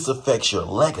think this affects your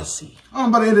legacy? By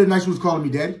the end of the night, she was calling me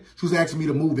daddy. She was asking me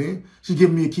to move in. She's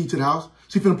giving me a key to the house.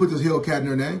 She finna put this Hellcat in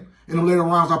her name. In the later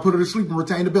rounds, I put her to sleep and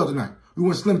retain the belt tonight. We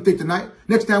went slim thick tonight.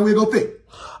 Next time, we'll go thick.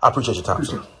 I appreciate your time,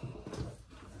 sir.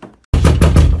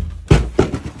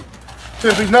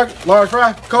 10-piece nugget, large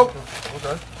fry, Coke.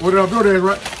 Okay. What did I do there,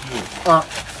 right? Yeah.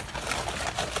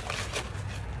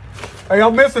 Hey,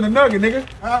 I'm missing a nugget, nigga.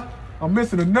 Huh? I'm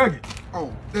missing a nugget.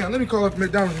 Oh, damn, let me call up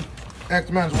McDonald's and ask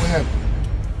the manager what happened.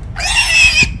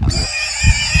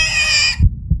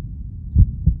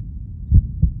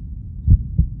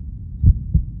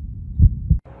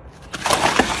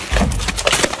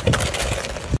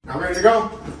 Y'all ready to go?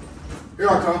 Here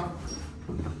I come.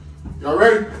 Y'all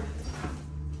ready?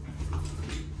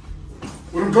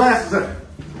 Where them glasses at?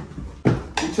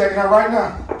 We checking out right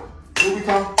now. Here we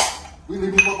come. We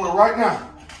leaving this motherfucker right now.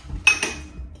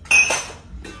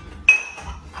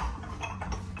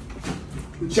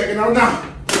 checking out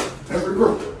now. Let's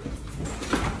regroup.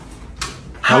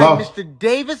 Hello? Hi, Mr.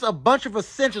 Davis. A bunch of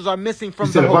essentials are missing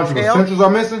from the hotel. You said a bunch of essentials are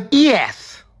missing?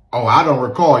 Yes. Oh, I don't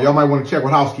recall. Y'all might want to check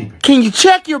with housekeeping. Can you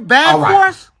check your bag for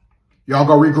us? Y'all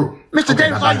go regroup. Mr.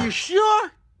 Davis, are you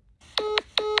sure?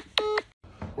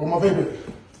 Where my baby?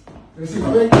 Let me see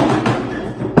my baby.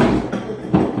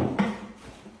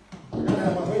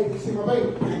 Let me see my baby.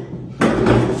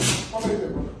 My baby.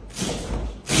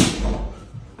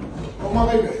 Oh, my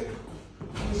baby.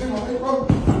 Let me see my baby, bro.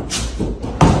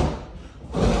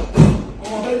 Oh,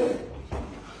 my baby.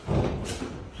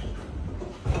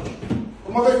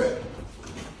 Oh, my baby.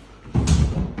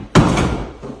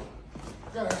 I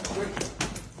gotta have my baby.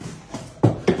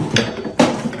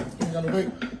 You got a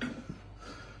vape?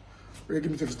 Red,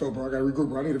 get me to the store, bro. I gotta regroup,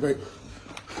 bro. I need a vape.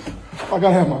 I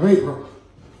gotta have my vape, bro.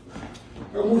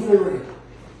 That move the refrigerator.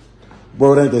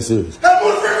 Bro, it ain't that serious. That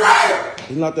move the refrigerator!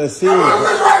 It's not that serious.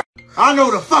 I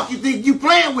know the fuck you think you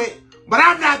playing with, but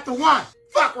I'm not the one.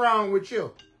 Fuck wrong with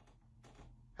you.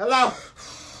 Hello?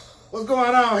 What's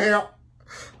going on here?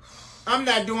 I'm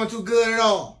not doing too good at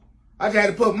all. I just had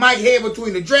to put Mike's head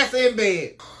between the dresser and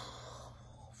bed.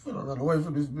 I gotta wait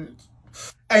for this bitch.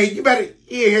 Hey, you better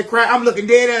here cry. I'm looking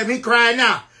dead at him. He crying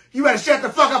now. You better shut the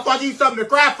fuck up before I give you something to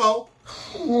cry for.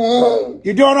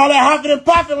 You're doing all that huffing and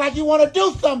puffing like you want to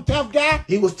do something, tough guy.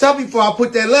 He was tough before I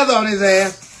put that leather on his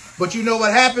ass. But you know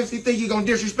what happens? He think you gonna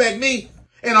disrespect me.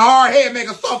 And a hard head make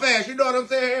a soft ass. You know what I'm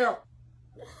saying, Harold?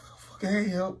 Okay,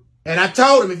 help. And I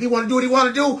told him if he want to do what he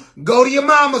want to do, go to your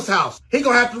mama's house. He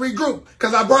gonna have to regroup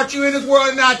because I brought you in this world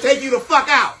and now I take you the fuck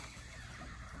out.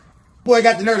 Boy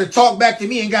got the nerve to talk back to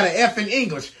me and got an F in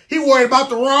English. He worried about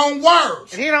the wrong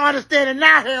words. And he don't understand it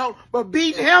now, Harold, but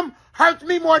beating him hurts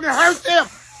me more than it hurts him.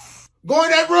 Go in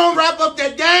that room, wrap up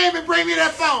that game, and bring me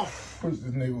that phone. Wish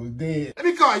this nigga was dead. Let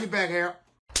me call you back, Harold.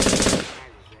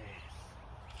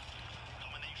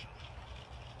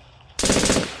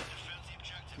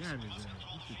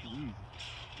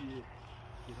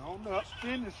 Get on up,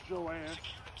 finish your ass.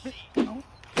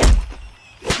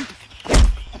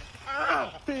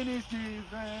 Finish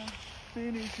his ass.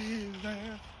 Finish his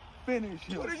ass. Finish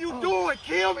him. What are you doing?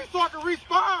 Kill me so I can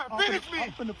respawn. Finish me.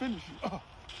 I'm finna finish you. I'm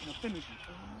finna finish you.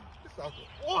 This is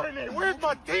ordinary. Where's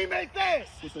my teammates at?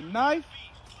 With a knife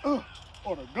or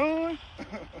the gun. I'm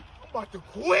about to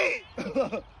quit.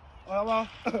 Well,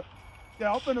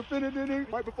 yeah, I'm finna finish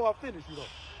it right before I finish you, though.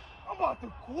 I'm about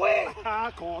to quit.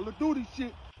 I Call of Duty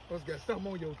shit. Let's get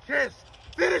something on your chest.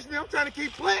 Finish me. I'm trying to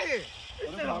keep playing.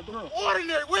 This is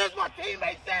ordinary. Where's my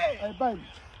teammates at? Hey, baby.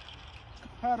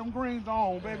 Had them greens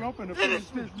on, baby. I'm finna finish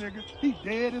this nigga. He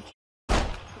dead as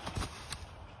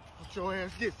What your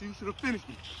ass gets? You should have finished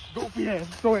me. goofy ass.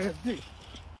 So ass dick.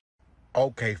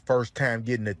 Okay, first time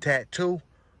getting a tattoo.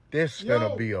 This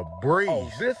finna be a breeze.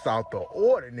 Oh, this out the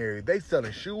ordinary. They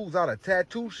selling shoes out of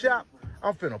tattoo shop.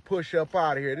 I'm finna push up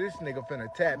out of here. This nigga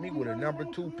finna tat me with a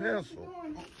 #2 pencil.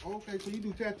 Okay, so you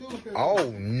do tattoos?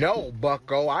 Oh, no,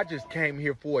 bucko. I just came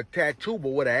here for a tattoo, but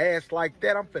with an ass like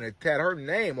that, I'm finna tat her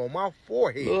name on my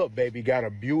forehead. Look, baby, got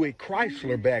a Buick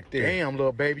Chrysler back there. Damn,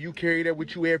 little baby, you carry that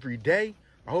with you every day?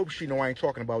 I hope she know I ain't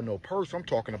talking about no purse. I'm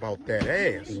talking about that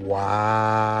ass.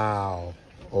 Wow.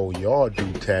 Oh, y'all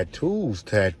do tattoos.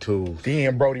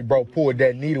 Then Brody bro pulled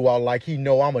that needle out like he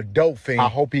know I'm a dope fiend. I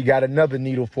hope he got another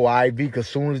needle for IV, because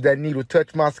soon as that needle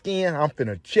touch my skin, I'm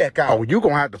finna check out. Oh, you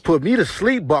gonna have to put me to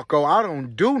sleep, bucko. I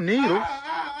don't do needles.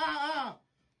 I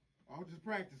was just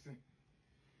practicing.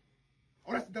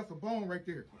 Oh, that's a bone right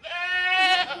there.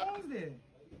 What was that?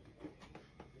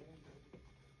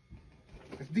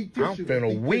 That's deep tissue. I'm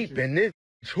finna weep in this.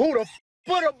 Who the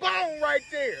put a bone right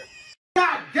there?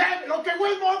 God damn it! Okay,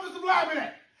 where's my offensive lineman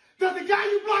at? Does the guy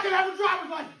you blocking have a driver's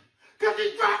license? Cause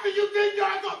he's dropping you 10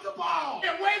 yards off the ball.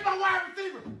 And where's my wide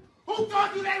receiver? Who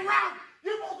taught you that route?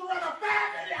 You're supposed to run a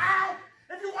 5-minute out.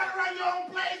 If you want to run your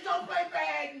own plays, don't play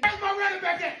bad. Where's my running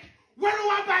back at? Where do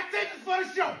I buy tickets for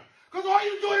the show? Cause all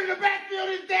you doing in the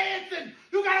backfield is dancing.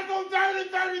 You gotta go 3rd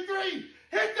and 33.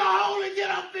 Hit the hole and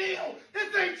get upfield. This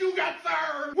ain't you got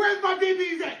third. Where's my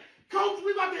DBs at? Coach,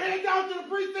 we about to head down to the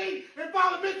precinct and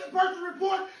file a missing person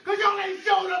report because y'all ain't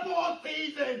showed up all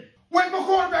season. Where's my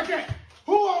quarterback at?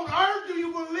 Who on earth do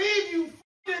you believe you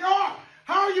f***ing are?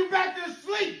 How are you back to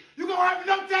sleep? You gonna have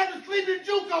enough time to sleep in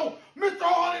JUCO, Mr.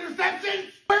 All Interceptions?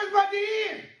 Where's my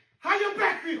DN? How your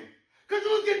backfield? Because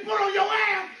you was getting put on your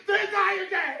ass the entire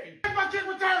game. Where's my kick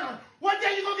returner? One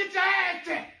day you gonna get your ass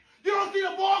checked. You don't see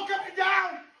the ball coming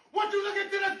down? What you looking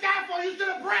to the sky for? You should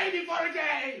have prayed before the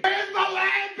game. Where's my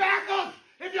linebackers?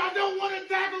 If y'all don't want to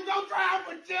tackle, go try out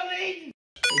for chili.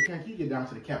 Hey, can you get down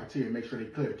to the cafeteria and make sure they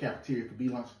clear the cafeteria for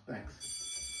B-lunch? Thanks.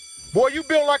 Boy, you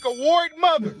built like a warrior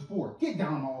mother. Mr. Ford, get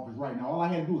down in my office right now. All I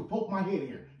had to do was poke my head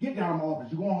here. Get down in my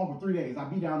office. You're going home for 3 days. I'll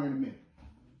be down there in a minute.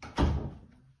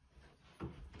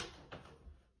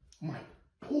 Mike,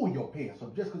 pull your pants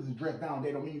up. Just because it's dressed down,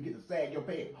 they don't mean you get to sag your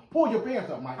pants. Pull your pants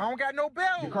up, Mike. I don't got no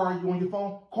belt. Your car, you on your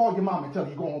phone? Call your mom and tell her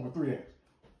you're going home for 3 days.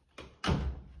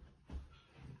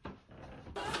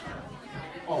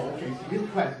 Oh, okay. See, this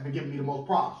class has been giving me the most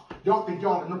problems. Y'all think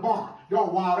y'all in the barn. Y'all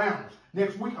wild animals.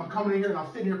 Next week, I'm coming in here and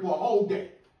I'm sitting here for a whole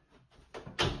day.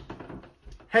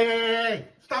 Hey.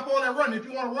 Stop all that running. If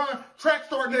you want to run, track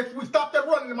start next week. Stop that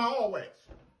running in my hallways.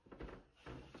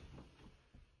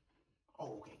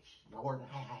 Oh, okay. Y'all working?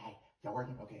 Hi. Y'all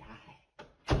working? Okay,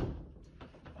 hi.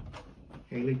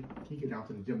 Haley, can you get down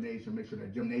to the gymnasium, make sure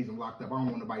that gymnasium locked up? I don't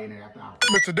want nobody in there after hours.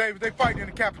 Mr. Davis, they fighting in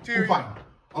the cafeteria. Who fighting?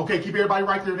 Okay, keep everybody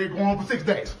right there. They're going home for 6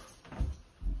 days.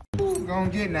 Gonna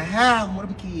get in the house. Where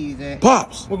them kids at?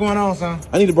 Pops, What going on, son?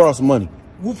 I need to borrow some money.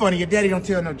 Who funny? Your daddy don't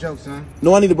tell no jokes, son.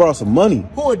 No, I need to borrow some money.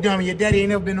 Who a dummy? Your daddy ain't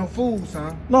never been no fool,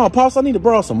 son. No, Pops, I need to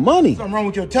borrow some money. Something wrong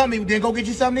with your tummy? Then go get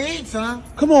you something to eat, son.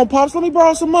 Come on, Pops, let me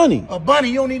borrow some money. A bunny,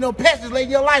 you don't need no pets to lay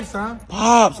your life, son.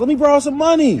 Pops, let me borrow some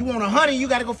money. You want a honey, you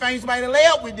gotta go find somebody to lay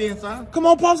up with then, son. Come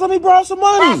on, Pops, let me borrow some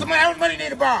money. Borrow some money. How much money you need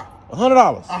to borrow?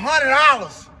 $100.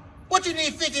 $100. What you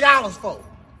need $50 for?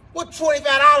 What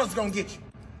 $25 gonna get you?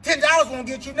 $10 won't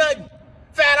get you nothing.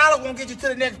 $5 won't get you to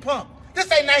the next pump. This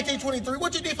ain't 1923.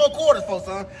 What you need 4 quarters for,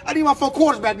 son? I need my 4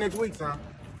 quarters back next week, son.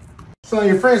 Son,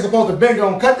 your friend's supposed to bend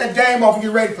on. Cut that game off and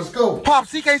get ready for school.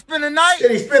 Pops, he can't spend the night?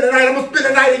 Did he spend the night? I'm gonna spend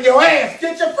the night in your ass.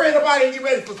 Get your friend up out here and get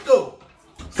ready for school.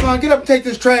 Son, get up and take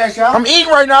this trash out. I'm eating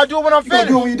right now. I'll do it when I'm You gonna finished.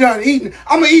 do it when you're done eating.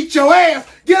 I'm gonna eat your ass.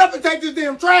 Get up and take this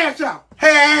damn trash out.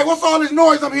 Hey, what's all this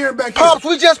noise I'm hearing back here? Pops,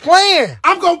 we just playing.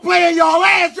 I'm gonna play in y'all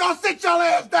ass. Y'all sit y'all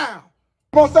ass down.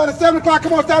 Come on, start at 7 o'clock.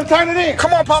 Come on, start turn it in.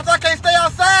 Come on, Pops, I can't stay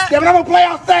outside. Yeah, but I'm gonna play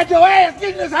outside your ass.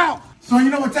 Get in this house. So you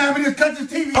know what time it is? Cut this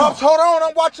TV Pops, off. hold on.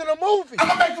 I'm watching a movie. I'm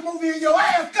gonna make a movie in your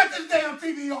ass. Cut this damn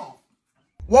TV off.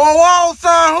 Whoa,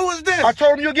 son, who is this? I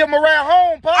told him you'll give him a ride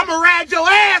home, Pops. I'ma ride your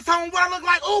ass home. What I look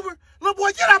like Uber? Little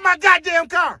boy, get out my goddamn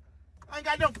car. I ain't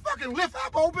got no fucking lift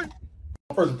up open.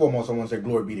 First and foremost, I want to say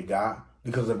glory be to God,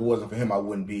 because if it wasn't for him, I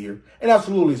wouldn't be here. And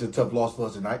absolutely, it's a tough loss for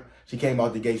us tonight. She came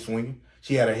out the gate swinging.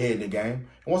 She had her head in the game.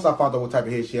 And once I found out what type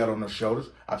of head she had on her shoulders,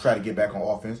 I tried to get back on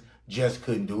offense. Just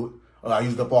couldn't do it. I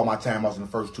used up all my timeouts in the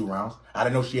first 2 rounds. I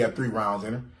didn't know she had 3 rounds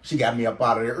in her. She got me up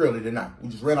out of there early tonight. We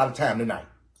just ran out of time tonight.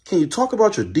 Can you talk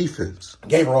about your defense? I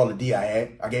gave her all the D I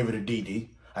had. I gave her the DD.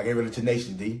 I gave her the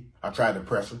tenacious D. I tried to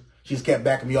press her. She just kept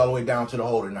backing me all the way down to the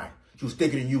hole tonight. She was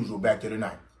thicker than usual back to the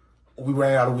night. We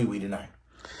ran out of wee-wee tonight.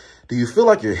 Do you feel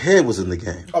like your head was in the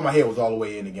game? Oh, my head was all the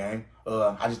way in the game.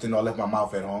 I just didn't know I left my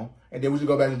mouth at home. And then we should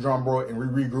go back to the drum board and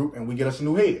regroup and we get us a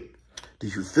new head. Do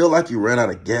you feel like you ran out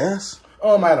of gas?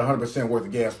 I had 100% worth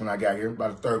of gas when I got here. By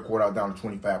the third quarter, I was down to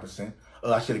 25%.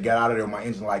 I should have got out of there when my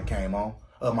engine light came on.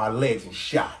 My legs were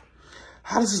shot.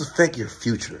 How does this affect your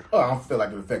future? I don't feel like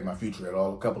it would affect my future at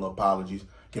all. A couple of apologies.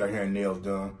 Get our hair and nails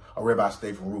done. A ribeye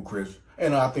steak from Root Chris.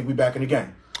 And I think we back in the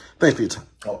game. Thanks for your time.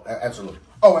 Oh, absolutely.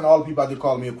 Oh, and all the people out there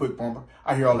calling me a quick pumper.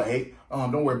 I hear all the hate.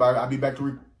 Don't worry about it. I'll be back to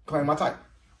reclaim my type.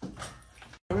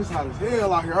 It's hot as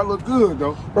hell out here. I look good,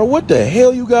 though. Bro, what the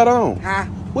hell you got on? Huh?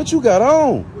 What you got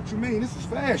on? What you mean? This is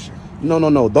fashion.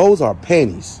 No. Those are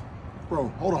panties. Bro,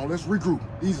 hold on. Let's regroup.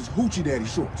 These is hoochie daddy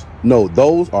shorts. No,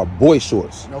 those are boy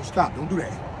shorts. No, stop. Don't do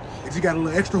that. They just got a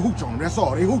little extra hooch on them. That's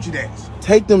all. They hoochie daddies.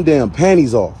 Take them damn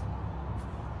panties off.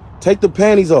 Take the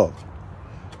panties off.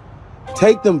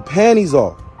 Take them panties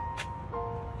off.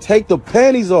 Take the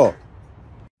panties off.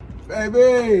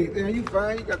 Baby, man, you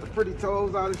fine. You got the pretty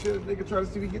toes out and shit. Nigga try to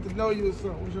see if we get to know you or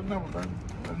something. What's your number, baby?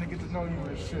 Let me get to know you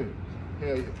and shit.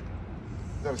 Hell yeah.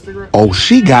 Is that a cigarette? Oh,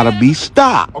 she gotta be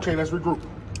stopped. Okay, let's regroup.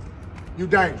 You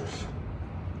dangerous.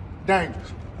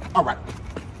 Dangerous. All right.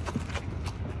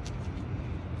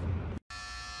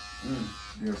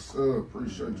 Yes, sir.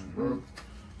 Appreciate you, bro.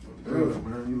 Good,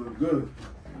 man. You look good.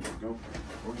 There you go.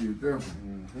 Oh, you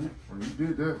definitely. Oh, you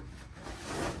did that.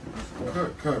 That's a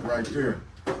cut right there.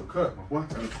 That's a cut, my boy.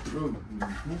 Absolutely.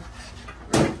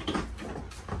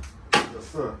 Yes,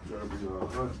 sir. That'll be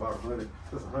about 100.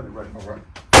 That's 100 right now. All right.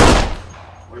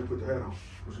 Why you put the hat on?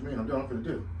 What you mean? I'm done for the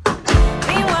deal.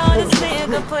 Meanwhile, this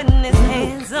nigga putting his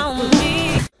hands on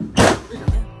me.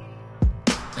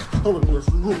 Hold on, let's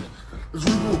regroup. Let's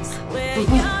regroup. Where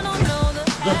y'all don't know the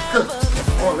half of the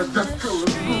Oh, that's cut.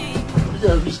 Let's regroup. You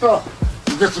gotta stop.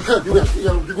 It's just a cut. You gotta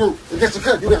regroup. It's just a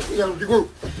cut. You gotta regroup.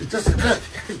 It's just a cut.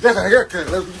 It's just a haircut.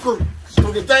 Let's regroup. It's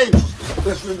gonna get dangerous.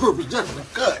 Let's regroup. It's just a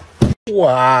cut.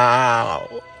 Wow.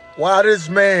 Why this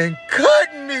man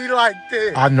cutting me like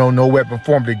this? I know no weapon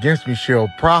formed against me shall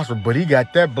prosper, but he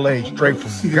got that blade straight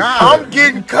from God. I'm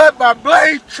getting cut by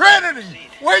Blade Trinity.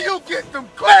 Where you get them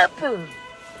clappers?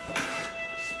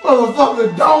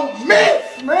 Motherfucker don't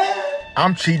miss, man.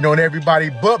 I'm cheating on everybody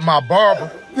but my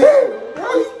barber. Damn,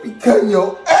 bro, you be cutting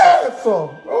your ass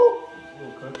off, bro.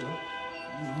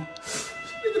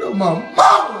 Speaking of my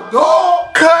mama,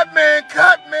 dog. Cut man,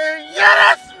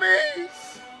 yeah, that's me.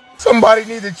 Somebody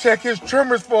need to check his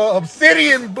trimmers for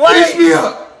obsidian blade. Finish me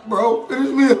up, bro. Finish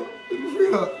me up. Finish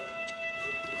me up.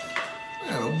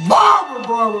 Man, a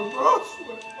barber, bro.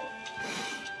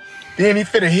 Then he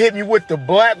finna hit me with the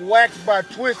black wax by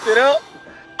Twisted Up.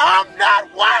 I'm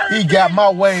not worried. He got my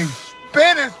waves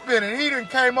spinning. He done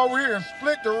came over here and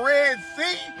split the Red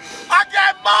Sea. I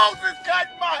got Moses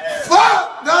cutting my hair.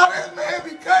 Fuck! No, this man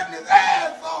be cutting his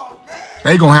ass off, man.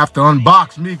 They gonna have to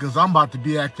unbox me because I'm about to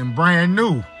be acting brand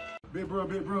new. Big bro,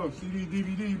 CD,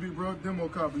 DVD, big bro, demo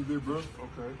copies, big bro.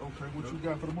 Okay. What you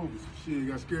got for the movies? Shit,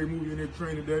 got Scary Movie in there,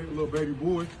 Train today, a little baby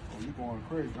boy. Oh, you going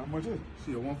crazy. How much is it?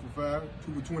 Shit, 1 for $5,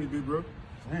 2 for $20, big bro.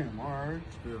 Damn, all right.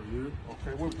 Hell yeah.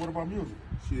 Okay, what about music?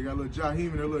 Shit, got a little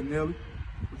Jaheim and a little Nelly.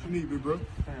 What you need, big bro?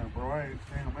 Damn, bro, I ain't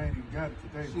even got it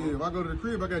today, bro. Shit, if I go to the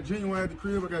crib, I got Genuine at the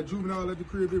crib, I got Juvenile at the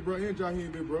crib, big bro, and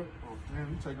Jaheim, big bro. Damn,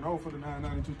 you taking over for the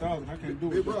 992,000. I can't do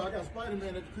it. Big bro, I got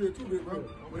Spider-Man at the crib too, big bro.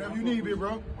 Whatever you need, big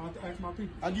bro. I have to ask my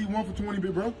people. I give you 1 for 20,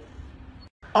 big bro.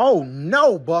 Oh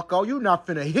no, Bucko, you not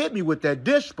finna hit me with that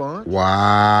dish sponge.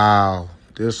 Wow,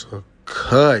 this a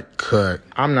cut.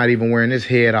 I'm not even wearing this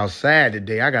head outside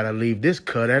today. I gotta leave this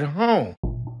cut at home.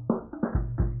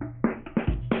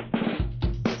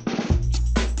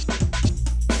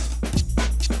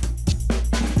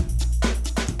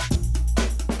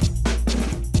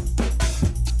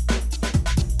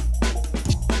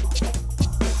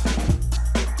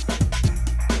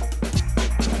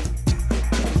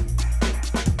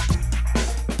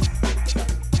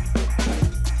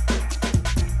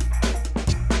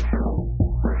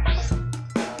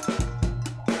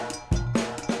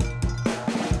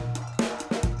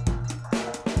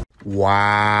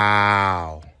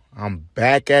 Wow, I'm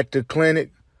back at the clinic.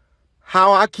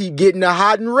 How I keep getting the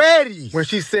hot and ready. When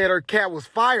she said her cat was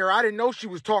fire, I didn't know she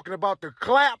was talking about the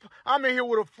clap. I'm in here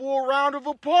with a full round of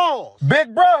applause.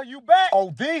 Big bro, you back?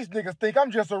 Oh, these niggas think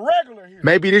I'm just a regular here.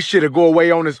 Maybe this shit'll go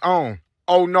away on its own.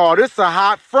 Oh no, this a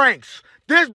hot Frank's.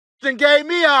 This done gave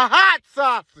me a hot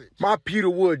sausage. My Peter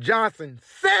Wood Johnson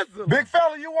sizzle. Big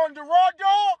fella, you wanted the raw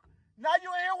dog? Now you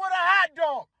in here with a hot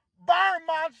dog. Burn,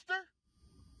 monster.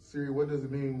 Siri, what does it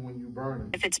mean when you burn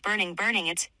it? If it's burning,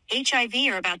 it's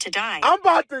HIV or about to die. I'm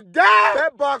about to die.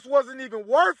 That box wasn't even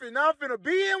worth it. Now I'm finna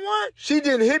be in one. She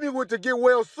didn't hit me with the get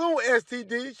well soon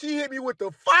STD. She hit me with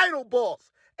the final boss.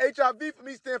 HIV for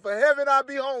me stand for heaven. I'll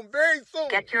be home very soon.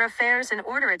 Get your affairs in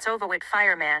order. It's over with,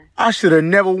 fireman. I should have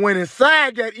never went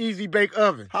inside that easy bake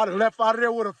oven. I'd have left out of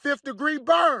there with a 5th degree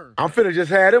burn. I'm finna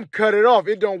just have them cut it off.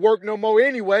 It don't work no more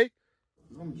anyway.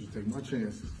 I'm just take my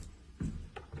chances.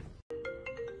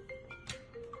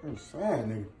 That's sad,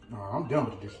 nigga. Nah, I'm done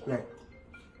with the disrespect.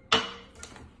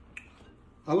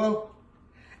 Hello?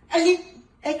 Hey,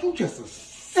 you just a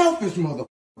selfish motherfucker,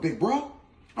 big bro.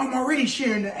 I'm already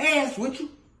sharing the ass with you.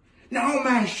 Now, I don't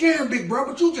mind sharing, big bro,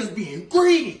 but you just being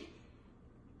greedy.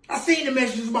 I seen the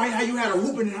messages about how you had her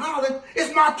whooping and hollering.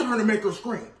 It's my turn to make her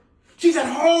scream. She's at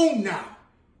home now.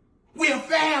 We're a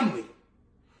family.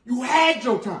 You had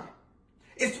your time.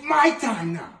 It's my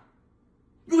time now.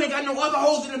 You ain't got no other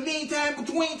hoes in the meantime,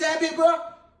 between time, big bro?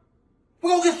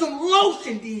 We're gonna get some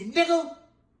lotion then, nigga.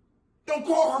 Don't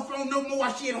call her phone no more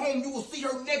while she at home. You will see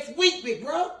her next week, big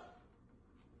bro.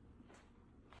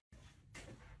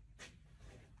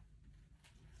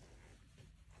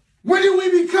 When did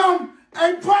we become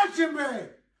a punching bag?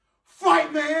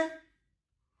 Fight, man.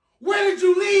 Where did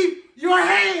you leave your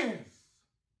hands?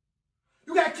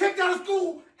 You got kicked out of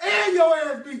school and your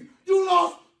ass beat. You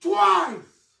lost twice.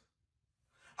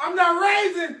 I'm not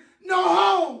raising no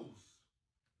hoes.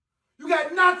 You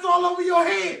got knots all over your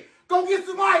head. Go get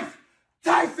some ice,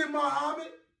 Tyson Muhammad.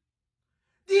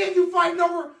 Then you fighting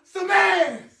over some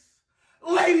ass,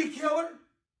 lady killer.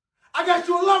 I got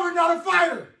you a lover, not a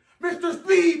fighter, Mr.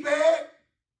 Speedbag.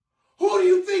 Who do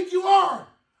you think you are?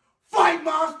 Fight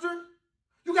monster.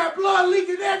 You got blood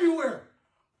leaking everywhere.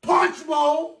 Punch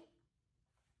bowl.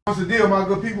 What's the deal, my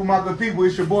good people?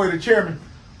 It's your boy, the chairman.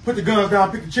 Put the guns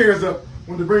down, pick the chairs up.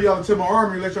 Want to bring y'all into my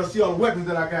armory and let y'all see all the weapons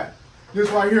that I got. This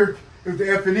right here is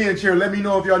the F&N chair. Let me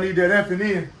know if y'all need that F&N.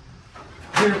 Then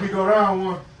if we go down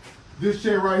one, this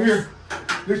chair right here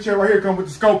come with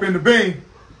the scope and the beam.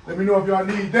 Let me know if y'all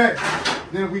need that.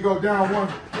 Then if we go down one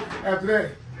after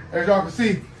that, as y'all can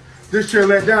see, This chair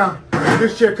let down.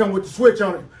 This chair come with the switch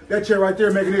on it. That chair right there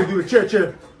making it do the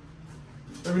chair.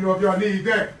 Let me know if y'all need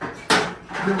that.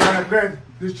 Then right after that,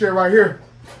 this chair right here.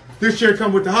 This chair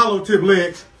come with the hollow tip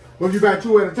legs. But if you got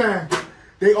two at a time,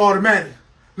 they automatic.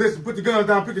 Listen, put the guns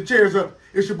down, pick the chairs up.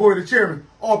 It's your boy, the chairman.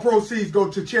 All proceeds go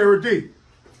to charity.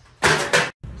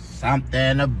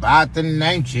 Something about the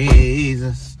name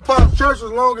Jesus. Pop's church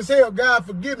was long as hell, God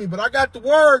forgive me, but I got the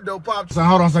word though, Pop. So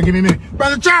hold on, son, give me a minute.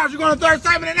 Brother Charles, you going to third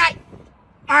sermon tonight?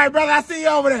 All right, brother, I see you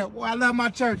over there. Boy, I love my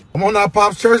church. I'm on that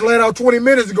Pop's church laid out 20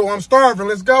 minutes ago. I'm starving.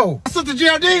 Let's go. Sister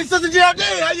Geraldine,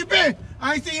 how you been?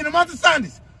 I ain't seen you in a month of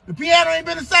Sundays. The piano ain't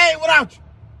been the same without you.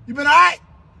 You been all right?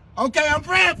 Okay, I'm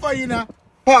praying for you now.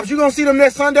 Pops, you gonna see them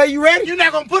next Sunday? You ready? You're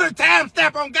not gonna put a time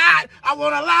stamp on God. I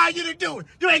won't allow you to do it.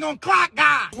 You ain't gonna clock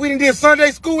God. We done did Sunday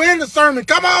school and the sermon.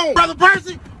 Come on. Brother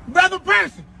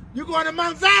Percy, you going to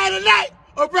Mount Zion tonight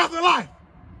or Breath of Life?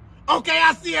 Okay,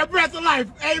 I see a Breath of Life.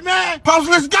 Amen. Pops,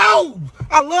 let's go.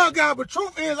 I love God, but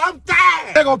truth is, I'm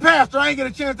tired. There go Pastor. I ain't get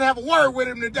a chance to have a word with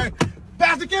him today.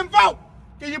 Pastor Kim Folk,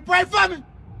 can you pray for me?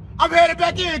 I'm headed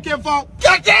back in, Kim Folk.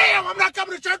 God damn, I'm not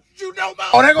coming to church with you no more.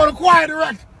 Oh, they go to choir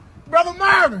director. Brother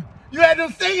Marvin, you had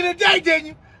them singing today, didn't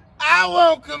you? I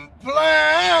won't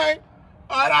complain.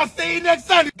 All right, I'll see you next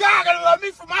Sunday. God gonna love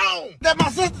me from home. That my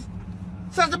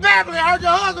Sister Beverly, I heard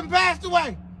your husband passed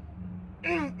away.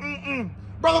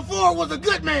 Brother Ford was a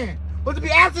good man, but to be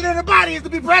absent in the body is to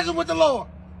be present with the Lord.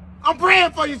 I'm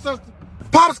praying for you, sister.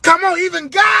 Pops, come on, even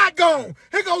God gone.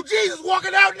 Here go Jesus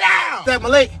walking out now. That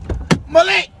Malik,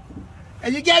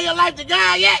 and you gave your life to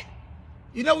God yet?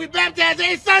 You know we baptize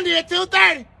every Sunday at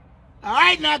 2:30. All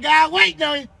right, now, God, waiting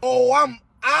on you. Oh, I'm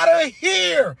out of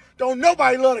here. Don't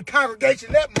nobody love the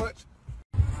congregation that much.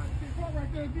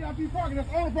 Right there, VIP parking. That's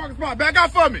the only parking spot. Back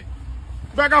out for me.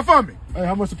 Hey,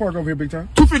 how much to park over here, big time?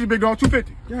 $250, big dog,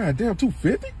 $250. God damn,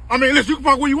 $250? I mean, listen, you can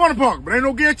park where you want to park, but ain't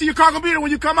no guarantee your car gonna be there when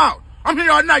you come out. I'm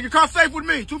here all night. Your car's safe with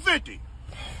me. $250.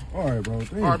 All right, bro.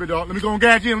 Damn. All right, big dog. Let me go and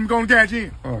gauge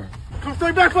in. All right. Come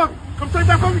straight back for me.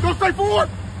 Go straight forward.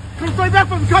 Come straight back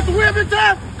for me. Cut the wheel, big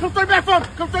time. Come straight back for me.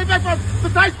 It's a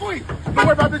tight squeeze. Don't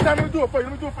worry about it, big time. Let me do it for you,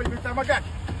 big time. I got you.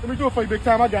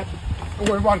 Don't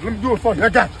worry about it. Let me do it for you. I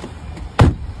got you.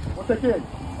 I'll take care of you.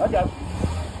 I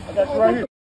got you right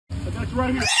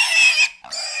here.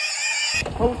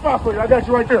 Hold the spot for you. I got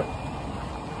you right there.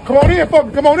 Come on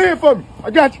in for me. I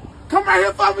got you. Come right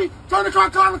here for me. Turn the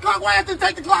clock right after,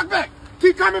 take the clock back.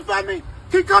 Keep coming for me.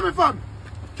 Keep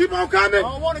on coming. I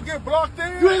don't want to get blocked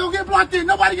in. You ain't gonna get blocked in.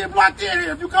 Nobody get blocked in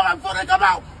here. If you come out before they come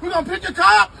out, we're gonna pick your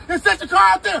car up and set your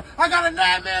car out there. I got a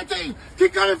 9-man team.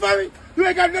 Keep coming for me. You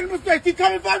ain't got nothing to say. Keep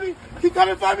coming for me. Keep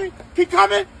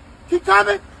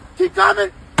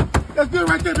coming. That's good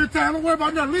right there, big time. Don't worry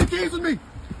about nothing. Leave the keys with me.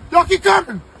 Y'all keep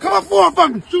coming. Come up forward for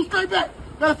me. Shoot straight back.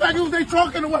 Matter of fact, it was their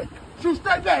trunk in the way. Shoot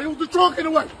straight back. It was the trunk in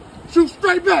the way. Shoot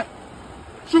straight back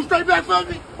for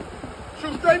me.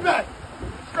 Shoot straight back.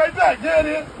 Yeah, it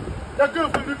is. That's good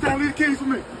for me, big time. Leave the keys for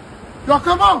me. Y'all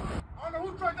come on. I don't know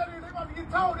who truck that is. They about to get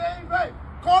towed. They ain't paid.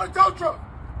 Call the tow truck.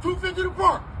 $250 to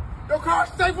park. Your car's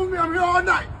safe with me. I'm here all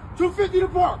night. $250 to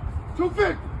park.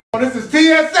 $250. This is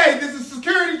TSA. This is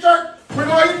security, church. Bring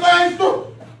all your things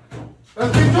through.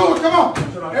 Let's get to it. Come on.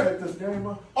 Should I take this game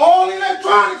up? All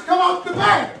electronics come off the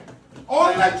bag. All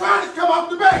electronics off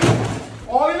the bag.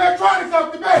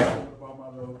 What about my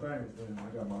little things then? I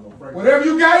got my little break. Whatever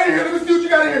you got in here, let me see what you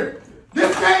got in here.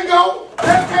 This can't go.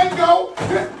 That can't go.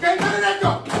 This can't, none of that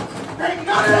go. Can't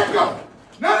none of that go.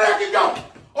 None of that can go.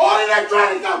 All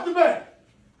electronics off the bag.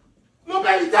 Little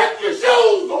baby, take your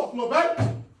shoes off, little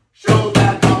baby. Shoes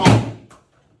gotta come on.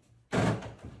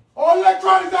 All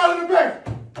electronics out of the bag.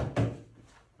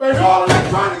 Baby, all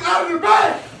electronics out of the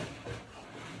bag.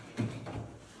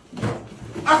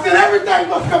 I said everything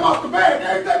must come out the bag.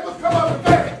 Everything must come out the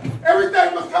bag.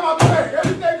 Everything must come out the bag.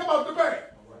 Everything come out the bag.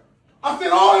 I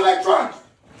said all electronics.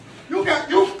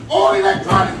 All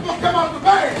electronics must come out the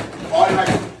bag. All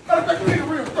electronics. Matter of fact, you need a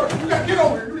real search. You gotta get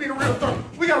over here. You need a real search.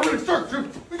 We gotta really search you.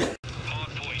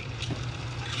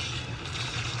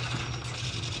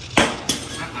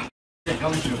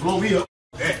 Y'all need to blow me up.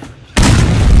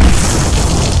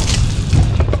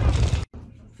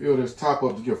 Fill this top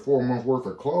up to get 4 months worth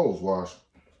of clothes washed.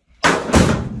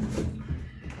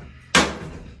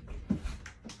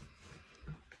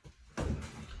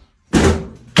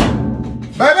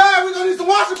 Baby, we're gonna need some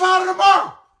washing powder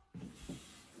tomorrow.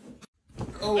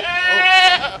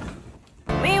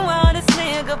 Meanwhile, this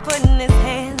nigga putting his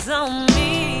hands on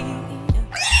me.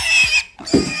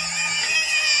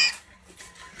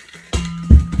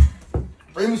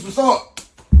 Bring me some salt.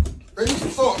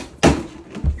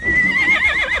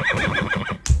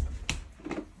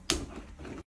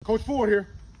 Coach Ford here.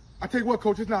 I tell you what,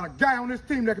 Coach, there's not a guy on this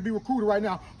team that can be recruited right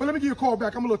now. But let me give you a call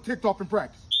back. I'm a little ticked off in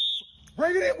practice.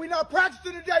 Bring it in. We're not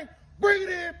practicing today. Bring it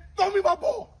in. Throw me my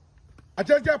ball. I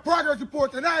just got progress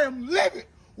reports, and I am livid.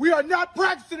 We are not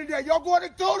practicing today. Y'all going to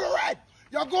tutoring.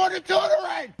 Y'all going to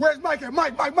tutoring. Where's Mike at?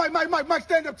 Mike,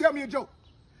 stand up. Tell me a joke.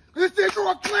 This is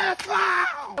your class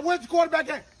clown. Where's the quarterback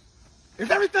at?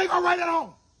 Is everything all right at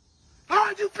home? How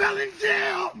are you feeling,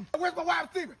 Jim? Where's my wide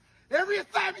receiver? Every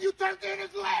assignment you turned in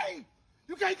is late.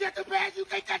 You can't get the badge. You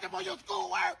can't catch up on your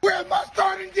schoolwork. Where's my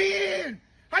starting DN?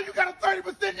 How you got a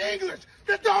 30% English?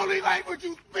 That's the only language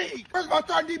you speak. Where's my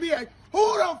starting DBA?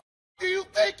 Who the do you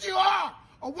think you are?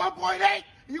 A 1.8?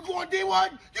 You going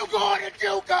D1? You going to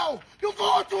JUCO? You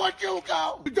going to a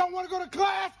JUCO? You don't want to go to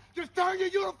class? Just turn your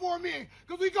uniform in,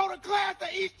 because we go to class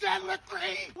at East Chandler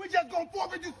Creek. We just going to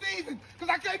forfeit this season,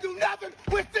 because I can't do nothing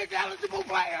with 6 eligible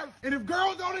players. And if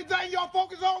girls the only thing y'all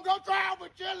focus on, go try out for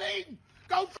cheerleading.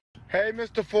 Go. Hey,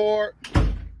 Mr. Ford.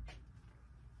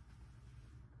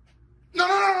 No,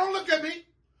 don't look at me.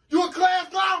 You a class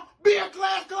clown? Be a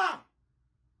class clown.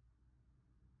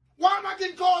 Why am I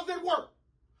getting calls at work?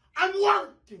 I'm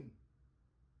working.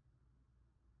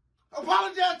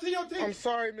 Apologize to your team. I'm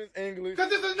sorry, Miss English. Because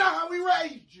this is not how we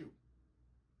raised you.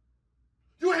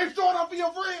 You ain't showing up for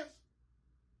your friends.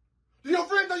 Do your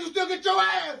friends know you still get your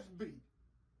ass beat?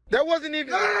 That wasn't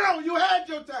even... No. You had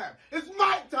your time. It's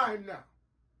my time now.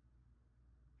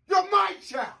 You're my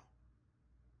child.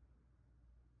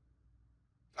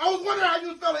 I was wondering how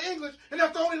you spell English, and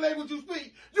that's the only language you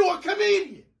speak. You're a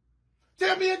comedian.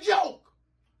 Tell me a joke.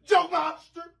 Joke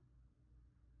monster.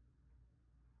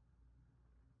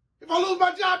 If I lose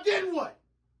my job, then what?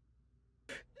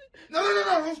 No.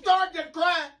 Don't start that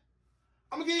crying.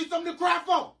 I'm going to give you something to cry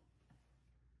for.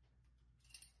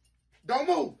 Don't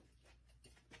move.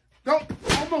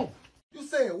 Don't move. You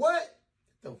said what?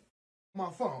 The my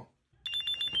phone.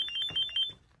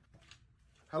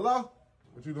 Hello?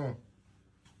 What you doing?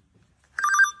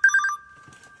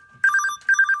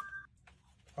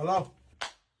 Hello?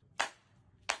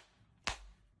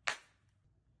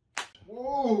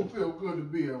 Whoa, feel good to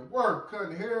be at work,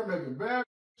 cutting hair, making bad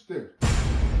stairs.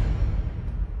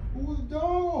 Who's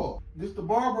dog? This the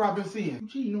barber I've been seeing. You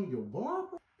cheating on your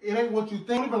barber? It ain't what you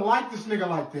think. I don't even like this nigga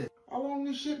like that. How long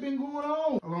this shit been going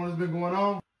on? How long has been going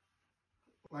on?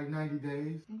 Like 90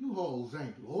 days. You hoes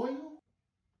ain't loyal.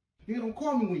 You don't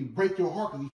call me when you break your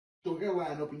heart because you your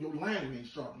hairline up and your lining ain't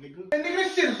sharp, nigga. And nigga,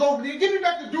 this shit is over there. Give me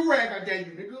back the do-rag I gave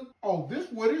you, nigga. Oh, this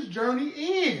where this journey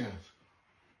ends.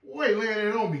 Wait, laying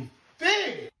it on me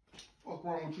thick. What's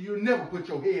wrong with you? You'll never put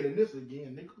your head in this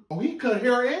again, nigga. Oh, he cut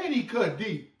hair and he cut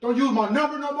deep. Don't use my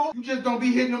number no more. You just don't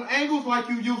be hitting them angles like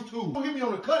you used to. Don't hit me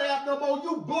on the cut app no more.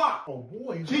 You block. Oh,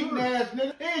 boy. Cheating ass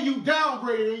nigga. And you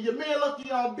downgraded and your man lucky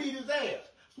y'all beat his ass.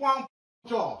 That's why I'm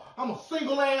with y'all. I'm a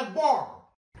single ass barber.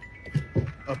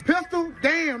 A pistol?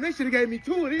 Damn, they should have gave me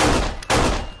 2 of these.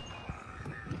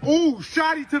 Ooh,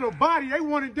 shotty to the body. They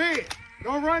wanted dead.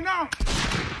 Don't run now.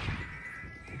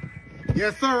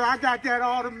 Yes, sir. I got that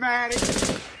automatic.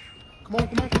 Come on.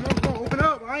 Open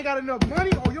up. I ain't got enough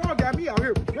money. Oh, y'all got me out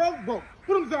here broke. What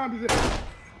them zombies at?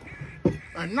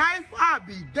 A knife? I'd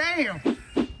be damned.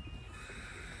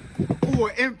 Ooh,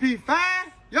 an MP5?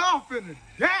 Y'all finna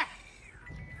die.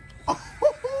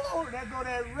 Oh, there go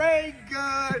that ray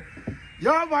gun.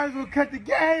 Y'all might as well cut the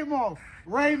game off.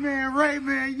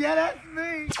 Rayman, yeah, that's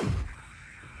me.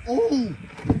 Ooh,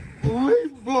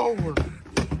 leaf blower.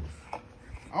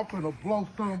 I'm finna blow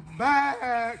some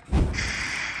back.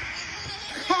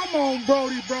 Come on,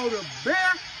 Brody, bro, the bear.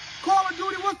 Call of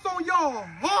Duty, what's on y'all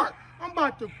heart? I'm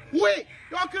about to quit.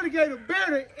 Y'all could have gave the bear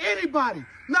to anybody.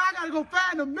 Now I gotta go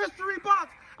find the mystery box.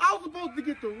 I was supposed to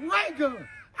get the ray gun.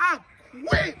 I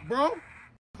quit, bro.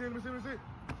 Let me see.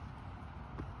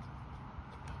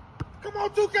 Come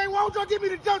on, 2K, why don't y'all give me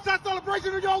the jump shot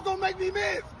celebration or y'all gonna make me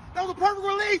miss? That was a perfect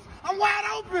release. I'm wide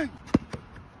open.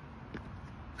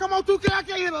 Come on, 2K, I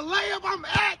can't hit a layup. I'm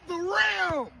at the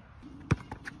rim.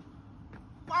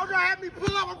 Why don't y'all have me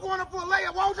pull up? I'm going up for a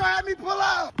layup. Why don't y'all have me pull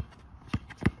up?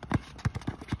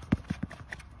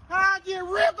 How I get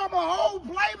ripped? I'm a whole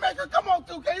playmaker. Come on,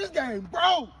 2K, this game,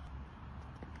 bro.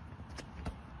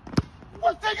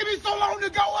 What's taking me so long to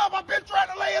go up? I've been trying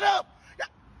to lay it up.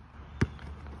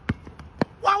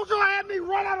 Why would you have me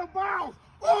run out of bounds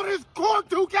on this court,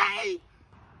 2K?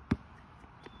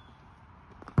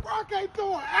 Bro, I can't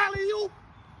throw an alley-oop.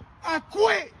 I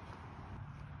quit.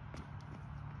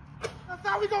 That's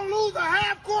how we gonna lose a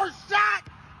half-court shot.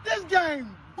 This game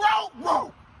broke. I'm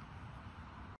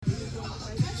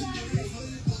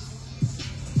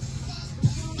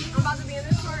about to be in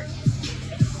this court.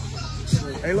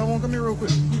 Hey, Lil' come here real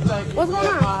quick. What's going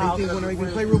on? 18 want to make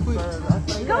me play real quick?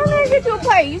 Go in there and get you a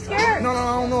plate. You scared? No,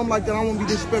 I don't know him like that. I don't want to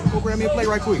be disrespectful. Go grab me a plate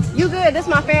right quick. You good. This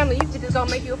my family. You can just go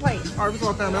make you a plate. All right, it's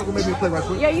our family. I'm going to make me a plate right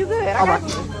quick. Yeah, you good. I got you.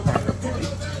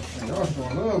 Y'all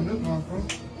showing love in this motherfucker.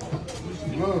 This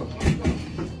is love.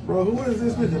 Bro, who is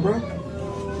this nigga, bro?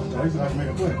 I used to have to make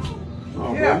a play.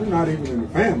 Oh, bro, you're not even in the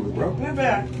family, bro. Get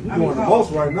back. You're doing the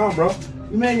most right now, bro.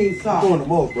 You may need You're salt. doing the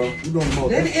most, bro. You're doing the most.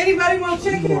 Did anybody want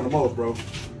You're chicken? doing the most, bro.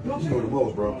 You're doing the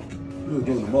most, bro. You're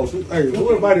doing the most. Hey,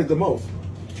 who invited the most?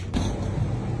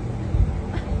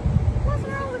 What's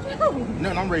wrong with you?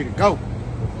 Nothing, I'm ready to go.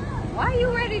 Why you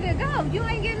ready to go? You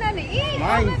ain't getting nothing to eat.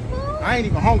 I ain't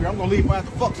even hungry. I'm going to leave if I have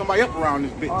to fuck somebody up around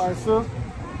this bitch. All right, sis.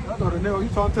 I thought the nigga, you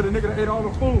talking to the nigga that ate all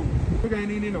the food. Nigga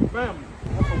ain't even in the family.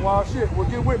 That's some wild shit. Well,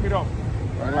 get with me, though.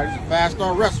 Right, like it's a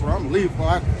 5-star restaurant. I'm going to leave before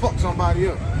I have to fuck somebody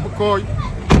up. I'm going to call you.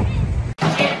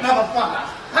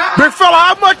 Motherfucker. Big fella,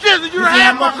 how much is it? You see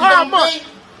have my car, how much?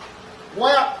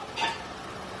 Well,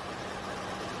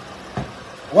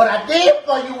 what I did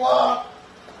for you was,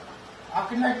 I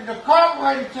connected the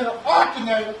carburetor to the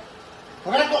alternator,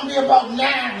 so that's going to be about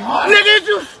 900. Nigga, is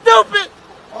you stupid?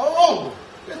 Oh,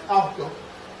 it's off the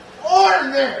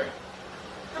ordinary.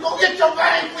 You gonna get your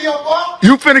bang for your buck?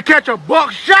 You finna catch a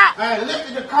buck shot? I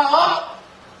lifted the car up,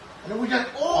 and it was just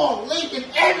oil leaking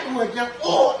everywhere, just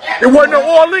oil It everywhere. wasn't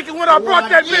no oil leaking when I brought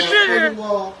that did bitch in for here. you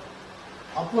was,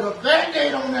 I put a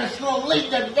Band-Aid on that slow leak.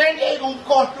 That Band-Aid gonna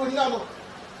cost you another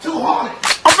 200.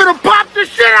 I'm finna pop this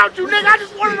shit out you, nigga. I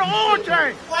just wanted an oil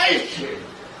change. Inflation.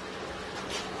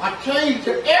 I changed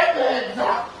the airbags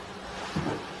out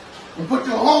and put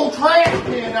your whole trash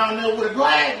can down there with a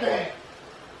glass bag.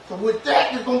 So with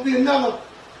that, there's gonna be another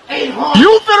 800.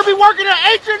 You finna be working at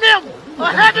H&M,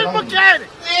 a heavy mechanic.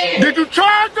 Yeah. Did you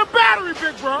charge the battery,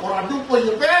 big bro? What I do for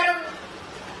your battery,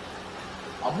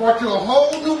 I brought you a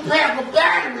whole new pack of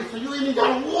batteries, so you ain't even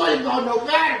gotta worry about no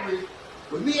batteries.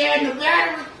 With me adding the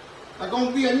batteries, there's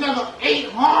gonna be another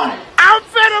 800. I'm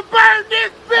finna burn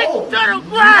this bitch to the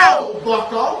ground. No,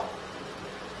 bucko.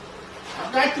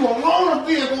 I got you a loaner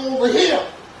vehicle over here.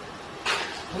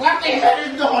 But I can't have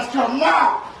this going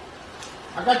tomorrow.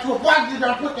 I got you a bike that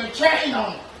I put that chain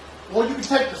on. Or you can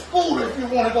take the scooter if you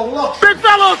want to go look. Big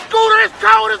fella, scooter, it's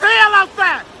cold as hell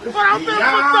outside. But I'm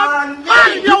finna put something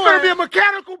on you. You finna be a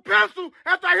mechanical pencil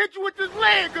after I hit you with this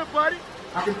leg, good buddy.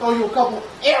 I can throw you a couple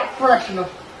air fresheners.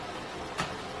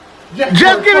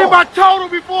 Just give me my total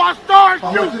before I start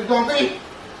How much shooting. it's gonna be?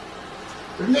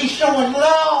 With me showing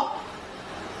love,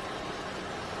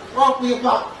 roughly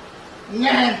about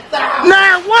 9,000.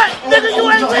 Now what? Nigga, you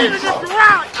ain't oh, leaving this oh,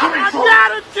 garage. I'm in I trouble.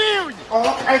 gotta tell you.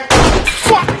 Oh, okay.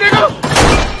 Fuck, nigga.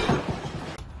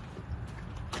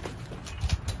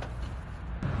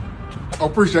 Oh,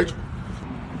 appreciate you.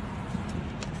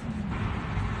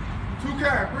 2K,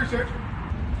 appreciate you.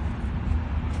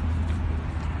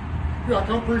 Yeah, I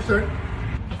come appreciate it.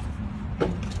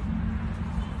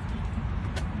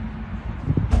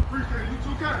 Appreciate you,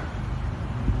 2K.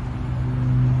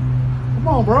 Come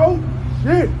on, bro.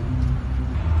 Shit.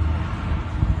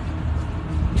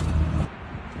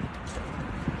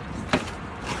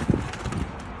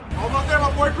 Almost there,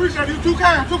 my boy. Appreciate you.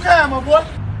 2K, my boy.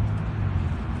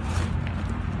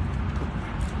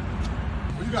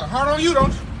 Well, you got a heart on you,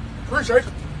 don't you? Appreciate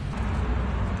you.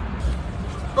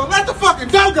 But let the fucking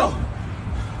dough go.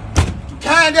 You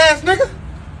kind ass nigga.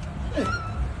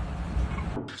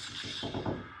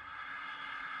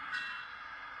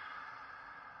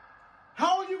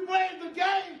 How are you playing the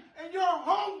game and your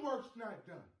homework's not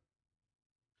done?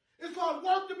 It's got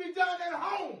work to be done at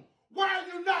home. Why are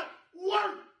you not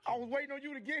working? I was waiting on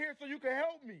you to get here so you could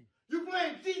help me. You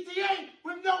playing GTA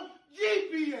with no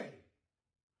GPA.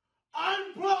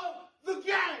 Unplug the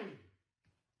game.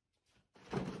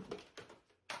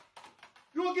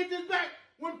 You'll get this back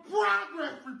when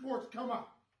progress reports come out.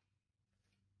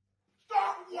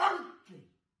 Start working.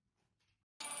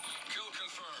 Kill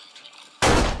confirmed.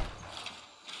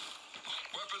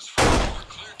 Weapons free or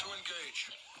clear to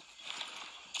engage.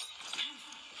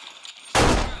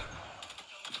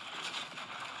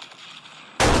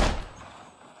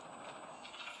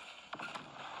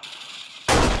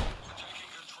 We're taking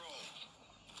control.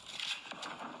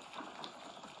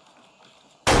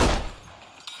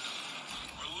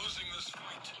 We're losing this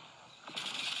fight.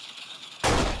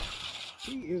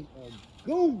 He is a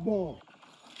goofball.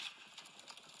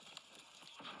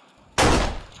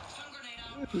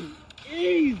 This is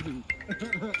easy. Let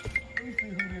me see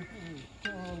who this is.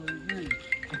 Holy me.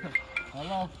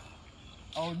 Hello?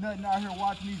 Oh, nothing out here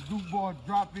watching these goofballs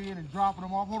drop in and dropping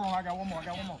them off. Hold on, I got one more.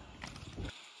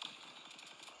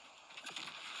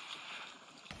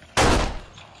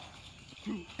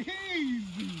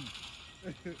 Easy.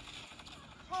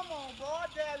 Come on, bro. I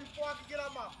died before I could get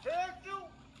out my parachute.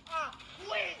 I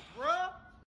quit, bro.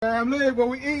 Damn leg, but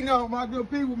we eating up, my good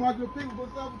people, what's up with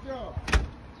y'all?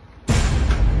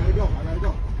 I gotta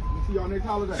go. We'll see y'all next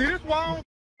holiday. See this wall?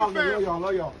 I love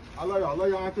y'all. I love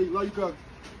y'all, auntie. Love you, cuz.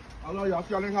 I love y'all. See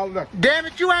y'all next holiday. Damn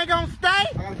it, you ain't gonna stay?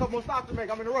 I got a couple more stops to make.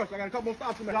 I'm in a rush. I got a couple more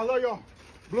stops to make. I love y'all.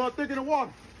 Blood thicker than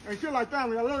water. Ain't shit like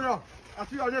family. I love y'all. I'll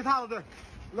see y'all next holiday.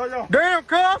 Love y'all. Damn,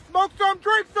 cuz, smoke some,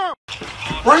 drink some.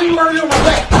 Why you running on my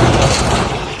back?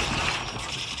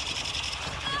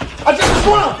 I just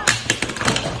swung.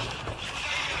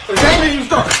 The game didn't even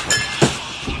start.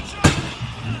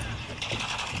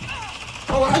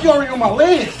 Oh, how you already on my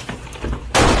legs?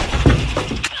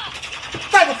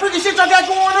 What type of freaky shit y'all got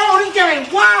going on? This game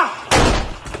wild.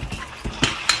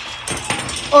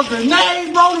 A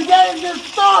grenade, bro. The game just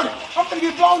started. I'm finna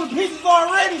get blown to pieces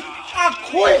already. I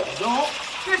quit, dog.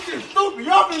 This shit stupid.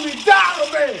 Y'all finna be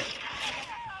dying, man.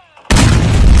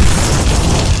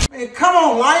 Man, come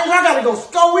on, Lions. I gotta go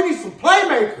score. We need some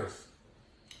playmakers.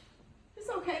 It's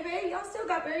okay, babe. Y'all still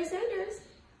got Barry Sanders.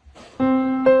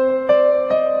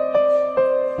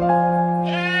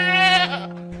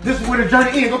 This is where the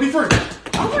journey ends. Go be free.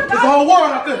 Oh my God. There's the whole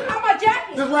world out there. How my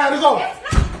jacket? This ride is over. It's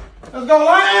not. Let's go,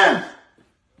 Lions.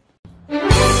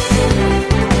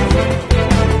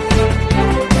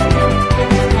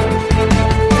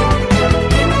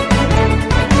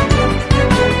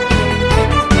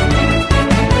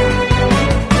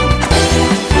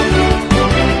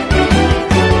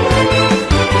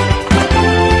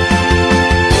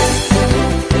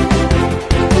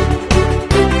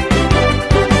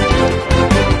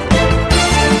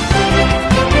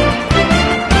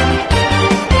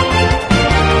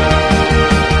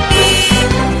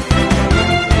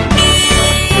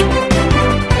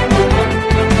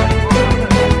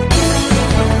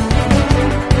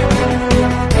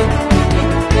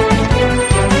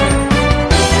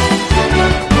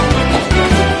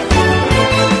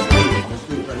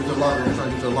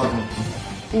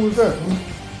 Who is that?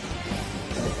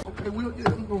 Okay, we're gonna get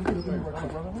it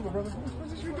right, brother.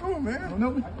 What you doing, man?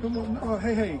 No,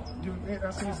 hey,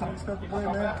 I see some stuff to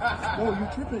blame, man. No, you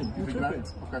tripping. Okay.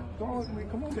 Dog, man,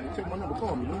 come on, take my number,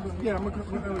 call me. Yeah, I'm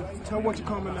gonna tell what you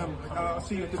call me now. I'll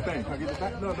see you at the bank. Can I get the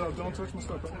bank? No, don't touch my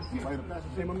stuff.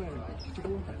 Hey, my man. What you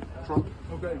doing? Trump.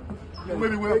 Okay. Yeah,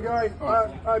 maybe we'll. Hey, guys. All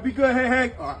right, be good.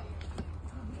 Hey. All right.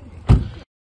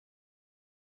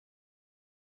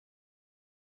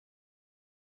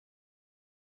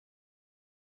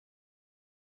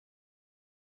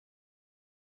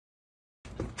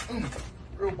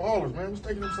 Real ballers, man. What's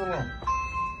taking them so long?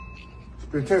 It's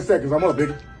been 10 seconds. I'm up,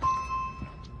 baby.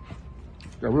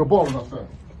 Got real ballers outside.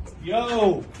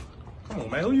 Yo! Come on,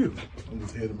 man. Who you? I'm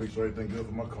just here to make sure everything good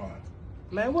for my car.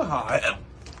 Man, what Ha?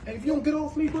 Hey, if you don't get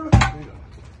off me, bro.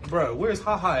 Bro, where's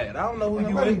Ha at? I don't know who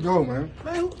you Let him is. go, man.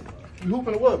 Man, You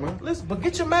hooping or what, man? listen, but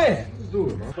get your man. Let's do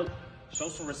it, man. But show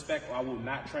some respect or I will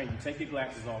not train you. Take your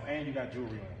glasses off and you got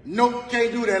jewelry on. Nope,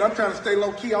 can't do that. I'm trying to stay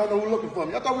low key. I don't know who's looking for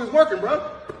me. I thought we was working, bro.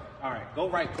 All right, go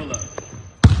right, pull up.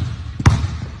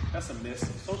 That's a miss.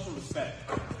 Show some respect.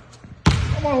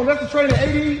 Come on, that's the trainer.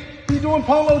 80, he doing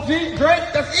Polo G,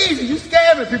 Drake. That's easy. You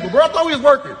scamming people, bro. I thought we was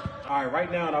working. All right,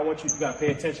 right now, and I want you to pay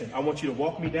attention. I want you to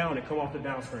walk me down and come off the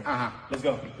downstream. Let's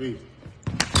go. Peace.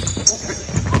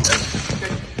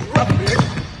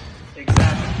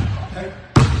 Exactly. Okay.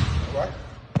 All right.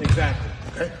 Exactly.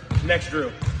 Okay. Next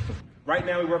drill. Right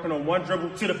now, we're working on one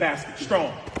dribble to the basket.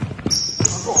 Strong.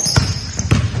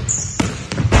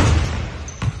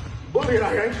 Bully it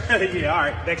out here. Yeah, all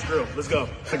right. Next drill. Let's go.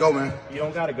 Let's go, man. You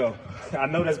don't got to go. I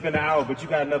know that's been an hour, but you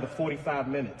got another 45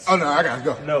 minutes. Oh, no, I got to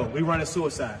go. No, we running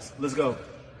suicides. Let's go.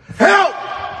 Help!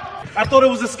 I thought it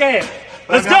was a scam.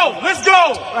 Let's go. Let's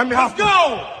go. Let's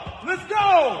go. Let's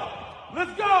go.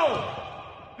 Let's go.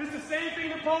 This is the same thing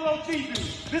that Polo G do.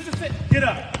 This is it. Get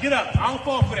up. Get up. I don't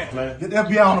fall for that, man. Get the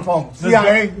FBI on the phone.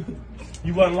 CIA.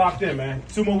 You wasn't locked in, man.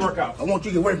 2 more workouts. I want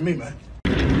you to get away from me, man.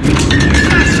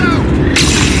 Flash out!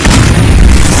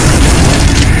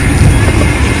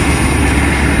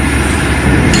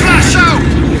 Flash out!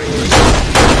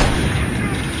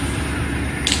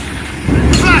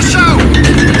 Flash out!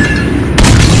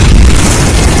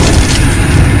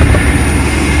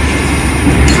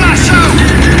 Flash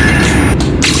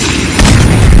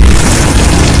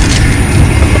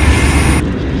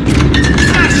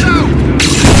out!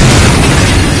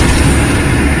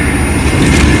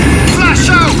 Flash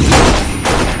out!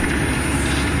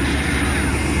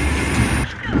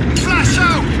 Flash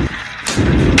out!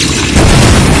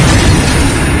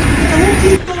 Who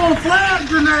keeps throwing flag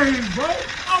grenades, bro?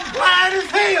 I'm blind as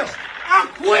hell. I I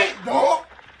quit, dog.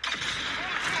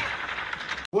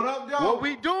 What up, dog? What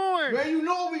we doing? Man, you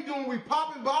know what we doing. We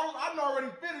popping bottles. I done already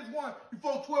finished one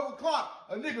before 12 o'clock.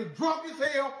 A nigga drunk as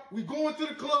hell. We going to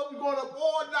the club. We going up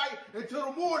all night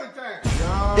until the morning time.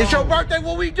 Yo. It's your birthday.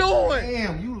 What we doing?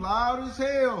 Damn, you loud as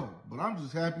hell. But I'm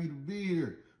just happy to be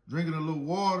here. Drinking a little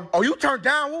water. Oh, you turned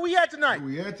down? Where we at tonight? Where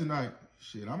we at tonight?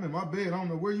 Shit, I'm in my bed. I don't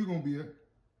know where you gonna be at.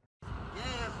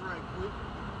 Gas right quick.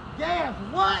 Gas,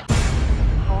 what?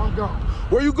 Oh, I'm gone.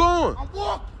 Where you going? I'm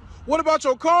walking. What about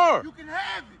your car? You can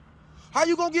have it. How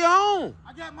you gonna get home?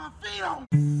 I got my feet on.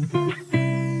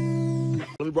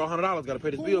 Let me borrow $100. Gotta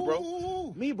pay this bill, bro.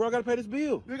 Ooh. Me, bro, gotta pay this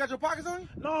bill. You ain't got your pockets on you?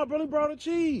 No, bro, let me borrow the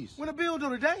cheese. When the bill due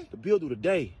today? The bill due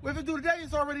today. Well, if it due today,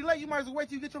 it's already late. You might as well wait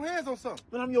till you get your hands on something.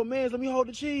 Man, I'm your man. Let me hold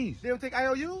the cheese. They don't take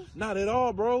IOUs? Not at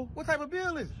all, bro. What type of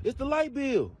bill is it? It's the light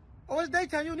bill. Oh, it's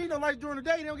daytime. You don't need no lights during the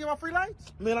day. They don't give out free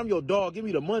lights? Man, I'm your dog. Give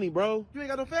me the money, bro. You ain't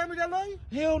got no family that love you?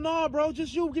 Hell no, bro.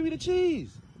 Just you. Give me the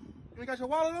cheese. You ain't got your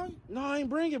wallet on you? No, I ain't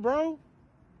bring it, bro.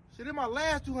 Shit, in my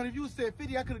last 200, if you said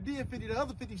 50, I could have did 50. The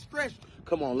other 50 stretched.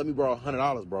 Come on, let me borrow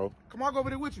 $100, bro. Come on, I'll go over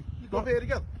there with you. We go pay it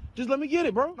together. Just let me get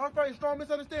it, bro. No, it's probably a strong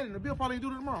misunderstanding. The bill probably ain't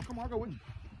due tomorrow. Come on, I'll go with you.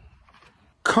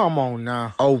 Come on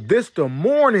now. Oh, this the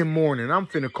morning. I'm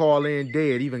finna call in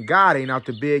dead. Even God ain't out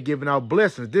to bed giving out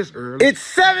blessings this early. It's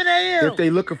 7 a.m. If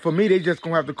they looking for me, they just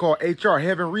gonna have to call HR,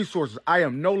 Heaven Resources. I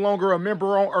am no longer a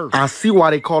member on Earth. I see why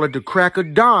they call it the crack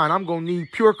of dawn. I'm gonna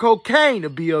need pure cocaine to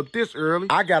be up this early.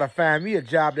 I gotta find me a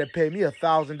job that pay me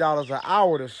 $1,000 an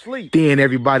hour to sleep. Then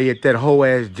everybody at that whole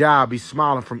ass job be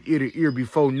smiling from ear to ear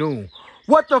before noon.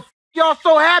 What the f y'all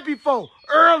so happy for?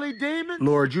 Early, demon?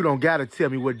 Lord, you don't gotta tell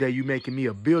me what day you making me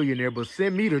a billionaire, but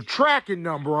send me the tracking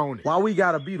number on it. Why we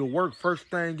gotta be to work first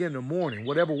thing in the morning?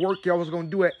 Whatever work y'all was gonna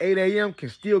do at 8 a.m. can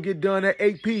still get done at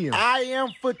 8 p.m. I am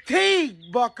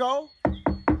fatigued, bucko.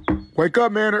 Wake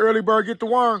up, man. The early bird get the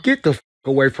worm. Get the f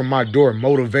away from my door,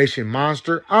 motivation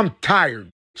monster. I'm tired.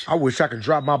 I wish I could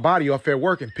drop my body off at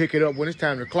work and pick it up when it's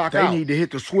time to clock out. They need to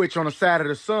hit the switch on the side of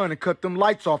the sun and cut them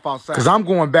lights off outside. Because I'm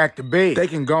going back to bed. They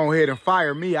can go ahead and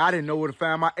fire me. I didn't know where to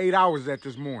find my 8 hours at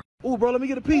this morning. Ooh, bro, let me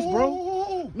get a piece,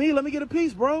 bro. Me, let me get a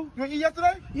piece, bro. You ain't eat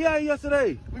yesterday? Yeah, I ate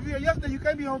yesterday. If you ate yesterday, you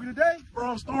can't be hungry today.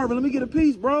 Bro, I'm starving. Let me get a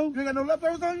piece, bro. You ain't got no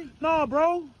leftovers on you? Nah,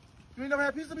 bro. You ain't never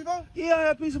had pizza before? Yeah, I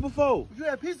had pizza before. If you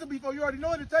had pizza before, you already know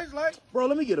what it tastes like. Bro,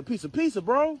 let me get a piece of pizza,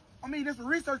 bro. I mean, this for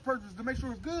research purposes to make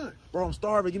sure it's good. Bro, I'm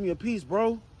starving. Give me a piece,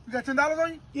 bro. You got $10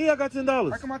 on you? Yeah, I got $10. All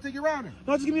right, come on, take you around then.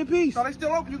 No, just give me a piece. No, they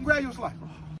still open. You can grab your slice.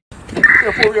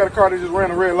 Before we got a car that just ran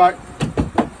a red light.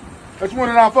 Let's win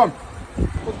it out for me.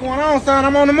 What's going on, son?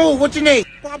 I'm on the move. What you need?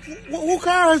 Pops, who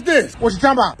car is this? What you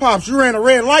talking about? Pops, you ran a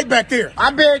red light back there.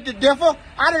 I beg to differ.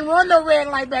 I didn't run no red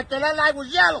light back there. That light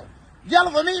was yellow.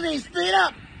 Yellow for me means speed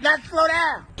up, not slow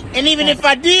down. And even if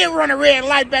I did run a red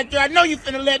light back there, I know you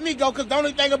finna let me go because the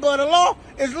only thing above the law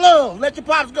is love. Let your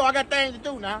pops go. I got things to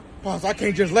do now. Pops, I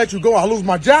can't just let you go. I'll lose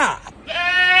my job.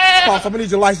 Pops, I'm gonna need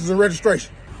your license and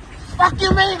registration. Fuck you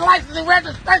mean license and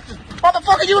registration?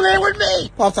 Motherfucker, you live with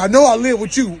me. Pops, I know I live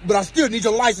with you, but I still need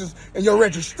your license and your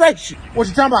registration. What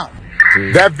you talking about?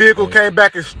 That vehicle came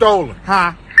back and stolen.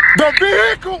 Huh? The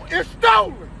vehicle is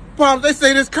stolen. Pops, they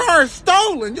say this car is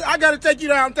stolen. I gotta take you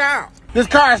downtown. This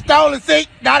car is stolen, see?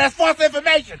 Now that's false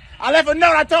information. I left a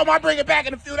note. I told him I'd bring it back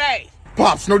in a few days.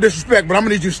 Pops, no disrespect, but I'm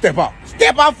gonna need you to step out.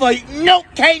 Step out for you? Nope,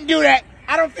 can't do that.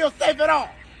 I don't feel safe at all.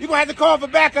 You're gonna have to call for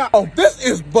backup. Oh, this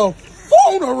is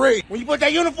buffoonery. When you put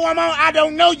that uniform on, I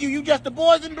don't know you. You just the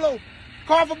boys in blue.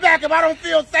 Call for backup. I don't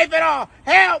feel safe at all.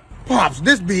 Help! Pops,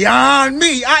 this beyond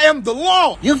me. I am the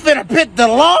law. You finna pick the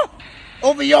law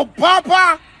over your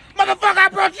papa? Motherfucker, I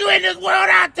brought you in this world.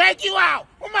 I'll take you out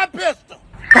with my pistol.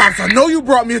 Pops, I know you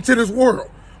brought me into this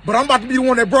world, but I'm about to be the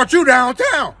one that brought you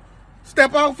downtown.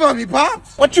 Step out for me,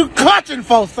 Pops. What you clutching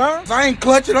for, son? I ain't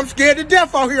clutching. I'm scared to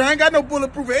death out here. I ain't got no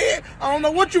bulletproof head. I don't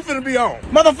know what you finna be on.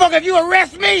 Motherfucker, if you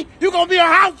arrest me, you gonna be on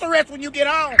house arrest when you get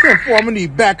home. Therefore, I'm gonna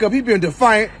need backup. He been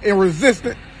defiant and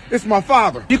resistant. It's my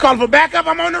father. You calling for backup?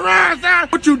 I'm on the run, son.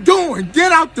 What you doing?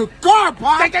 Get out the car,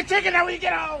 Pops. Take that chicken out when you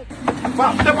get home.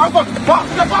 Pops, step out for me.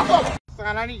 Pops, step out for me.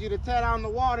 Son, I need you to tear down the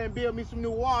water and build me some new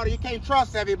water. You can't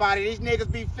trust everybody. These niggas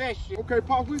be fishing. Okay,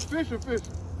 Pops, we fishing.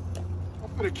 I'm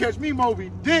finna catch me Moby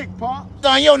Dick, Pops.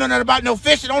 Son, you don't know nothing about no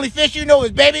fishing. The only fish you know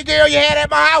is baby girl you had at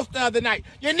my house the other night.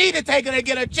 You need to take her to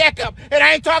get a checkup. And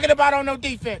I ain't talking about on no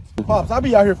defense. Pops, I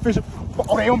be out here fishing.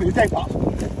 Oh, they owe me today, Pops.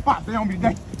 Pops, they owe me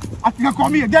today. I think I call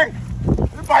me a day.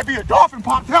 It might be a dolphin,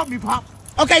 Pops. Help me, Pops.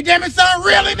 Okay, damn it, son.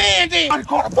 Really, man, then. I just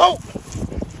caught a boat.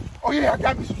 Oh, yeah, I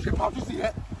got me some shit, Pops. You see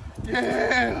that?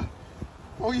 Yeah.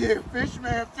 Oh, yeah, fish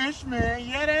man.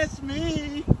 Yeah, that's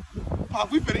me.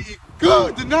 Pop, we finna eat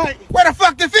good tonight. Where the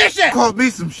fuck the fish at? Caught me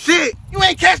some shit. You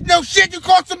ain't catch no shit, you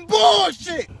caught some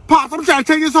bullshit. Pops, I'm trying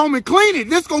to take this home and clean it.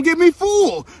 This gonna get me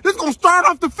full. This gonna start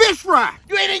off the fish fry.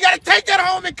 You ain't even gotta take that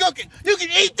home and cook it. You can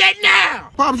eat that now.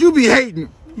 Pops, you be hating.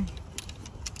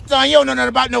 Son, you don't know nothing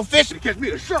about no fishing. Catch me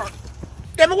a shark.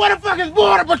 Damn it, what the fuck is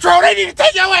Border Patrol? They need to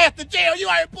take your ass to jail. You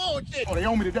ain't bullshit. Oh, they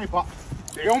owe me today, Pop.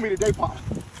 They owe me today, Pop.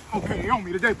 Okay, they owe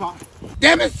me today, Pop.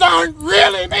 Damn it, son,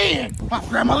 really, man. Pop,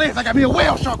 grab my legs. I got me a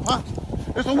whale shark, Pop.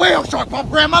 It's a whale shark, Pop.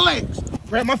 Grab my legs.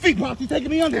 Grab my feet, Pop. He's taking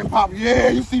me under. Pop, yeah,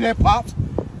 you see that, Pops?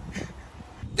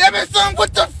 Damn it, son,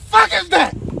 what the fuck is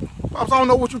that? Pops, I don't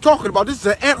know what you're talking about. This is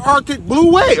an Antarctic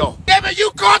blue whale. Damn it, you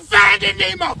caught Finding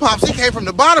Nemo. Pops, he came from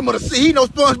the bottom of the sea. He knows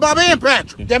SpongeBob and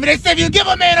Patrick. Damn it, they said if you give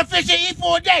a man a fish and eat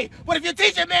for a day, but if you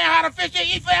teach a man how to fish and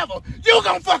eat forever, you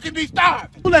gonna fucking be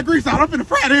starved. Pull that grease out. I'm finna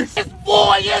fry this. This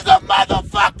boy is a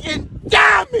motherfucking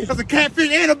diamond. That's a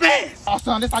catfish and a bass. Oh,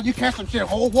 son, this how you catch some shit.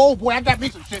 Whoa, boy, I got me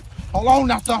some shit. Hold on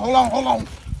now, son. Hold on.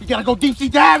 We gotta go deep sea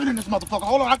diving in this motherfucker.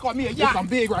 Hold on, I caught me a yacht. I'm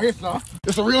big right here, son.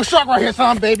 It's a real shark right here,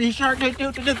 son, baby. Shark,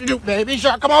 baby.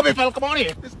 Shark, come on, big fella, come on in.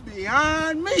 It's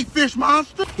beyond me, fish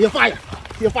monster. He'll fire,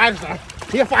 son.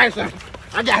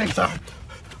 I got him, son.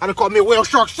 I done caught me a whale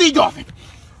shark sea dolphin.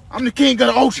 I'm the king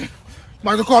of the ocean.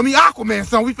 Might as well call me Aquaman,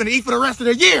 son. We finna eat for the rest of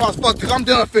the year. Oh, fuck this, I'm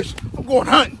done fishing. I'm going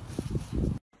hunting.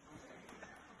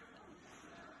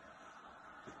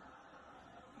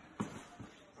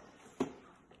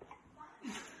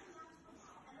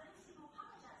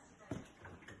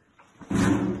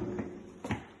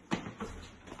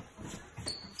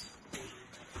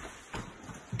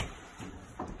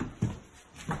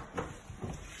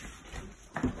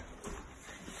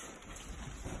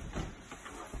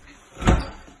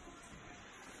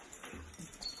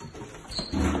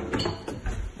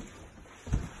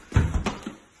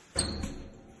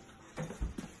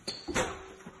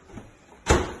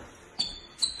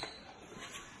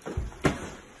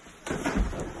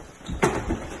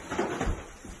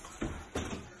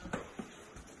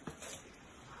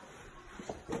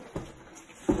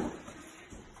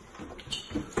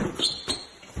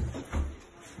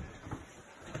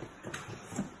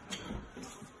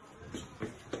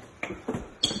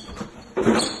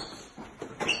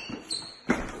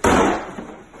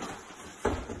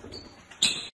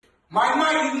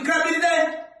 Mike, you can cut me today?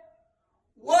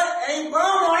 What? Hey, bro,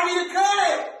 I need a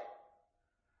cut.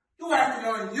 You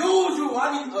acting unusual.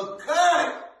 I need a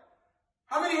cut.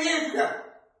 How many hands you got?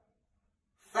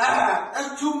 5.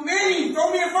 That's too many.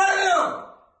 Throw me in front of them.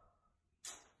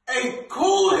 Hey,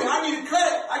 cool it. I need a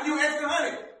cut. I give you extra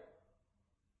 100.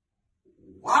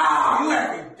 Wow, you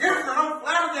acting different. I'm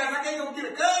flabbergasted. I can't go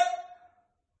get a cut.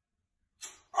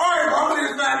 All right, bro. I'm gonna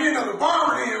just find me another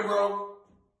barber then, bro.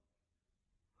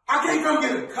 I can't come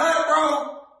get a cut,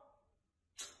 bro.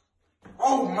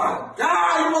 Oh my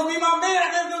God, you must be my man. I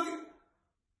can't go get.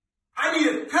 I need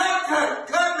a cut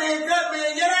man.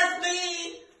 Yeah, that's me.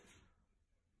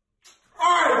 All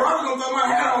right, bro. I'm gonna throw my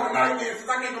hat on tonight then, since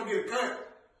I can't go get a cut.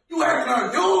 You acting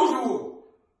unusual.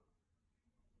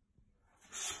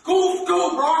 Scoop, bro. I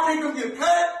can't come get a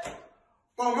cut.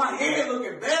 Bro, my head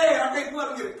looking bad. I can't come up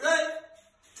and get a cut.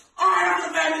 All right, I'm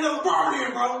gonna bag another barber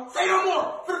then, bro. Say no more.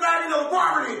 Put a bag another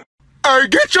barber then. Hey,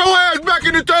 get your ass back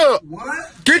in the tub.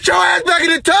 What? Get your ass back in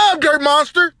the tub, dirt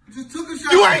monster. Just took a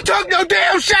shower. You ain't took no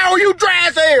damn shower, you dry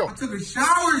as hell. I took a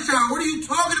shower. What are you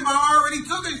talking about? I already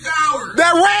took a shower.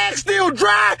 That rag still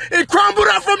dry. It crumbled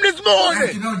up from this morning.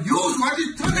 That's unusual. I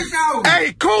just took a shower.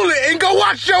 Hey, cool it and go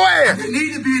wash your I ass. didn't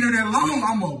need to be in there that long.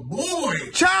 I'm a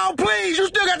boy. Child, please, you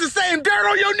still got the same dirt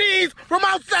on your knees from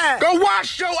outside. Go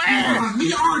wash your ass.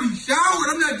 Me already showered.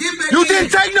 I'm not getting back You in.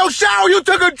 didn't take no shower. You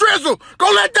took a drizzle. Go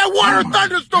let that water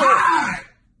thunderstorm. God.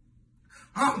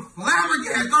 I'm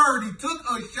flabbergasted. I already took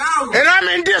a shower. And I'm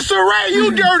in disarray.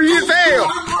 You dirty as hell.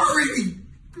 I'm already.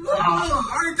 I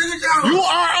already took a shower. You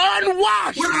are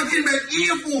unwashed. What am I getting back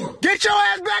in for? Get your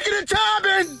ass back in the tub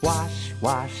and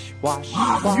Wash.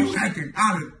 Oh, you acting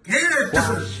out of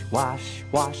character. Wash.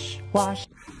 God,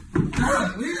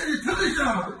 we already took a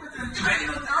shower. I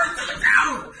already took a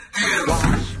shower.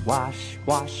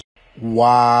 Wash.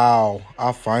 wow,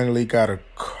 I finally got a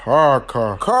car.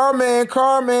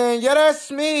 Carman, yeah,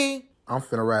 that's me. I'm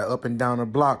finna ride up and down the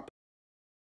block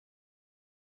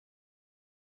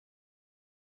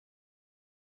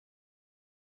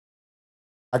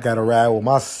I gotta ride with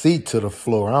my seat to the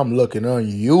floor. I'm looking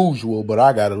unusual, but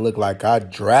I gotta look like I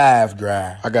drive.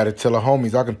 I gotta tell the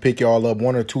homies I can pick y'all up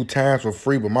 1 or 2 times for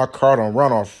free, but my car don't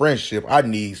run on friendship. I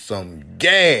need some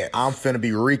gas. I'm finna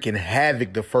be wreaking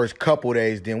havoc the first couple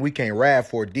days, then we can't ride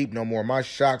for deep no more. My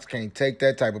shocks can't take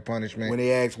that type of punishment. When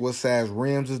they ask what size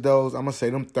rims is those, I'm gonna say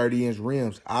them 30-inch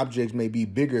rims. Objects may be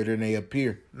bigger than they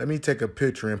appear. Let me take a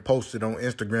picture and post it on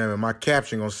Instagram, and my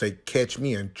caption gonna say, catch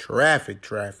me in traffic.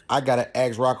 I gotta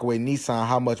ask Rockaway Nissan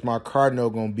how much my car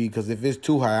note gonna be, because if it's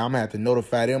too high, I'm gonna have to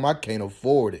notify them I can't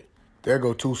afford it. There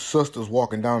go 2 sisters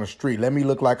walking down the street. Let me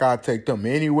look like I'll take them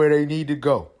anywhere they need to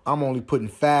go. I'm only putting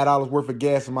 $5 worth of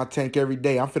gas in my tank every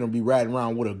day. I'm finna be riding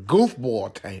around with a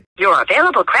goofball tank. Your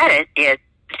available credit is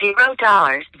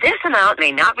 $0. This amount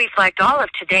may not reflect all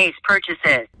of today's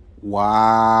purchases.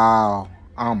 Wow,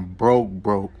 I'm broke.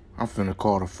 I'm finna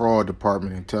call the fraud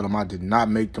department and tell them I did not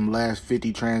make them last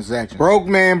 50 transactions. Broke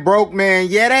man,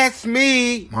 yeah, that's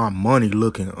me. My money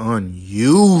looking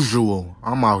unusual.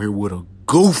 I'm out here with a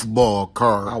goofball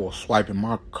card. I was swiping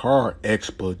my card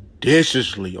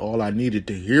expeditiously. All I needed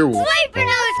to hear was swipe or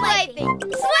no swiping,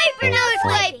 swipe or no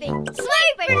swiping,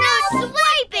 swipe or no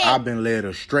swiping. I've been led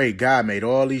astray. God made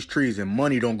all these trees and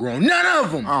money don't grow on none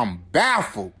of them. I'm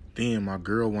baffled. Then my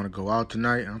girl want to go out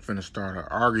tonight. I'm finna start an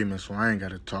argument so I ain't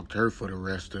got to talk to her for the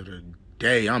rest of the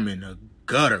day. I'm in the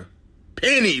gutter,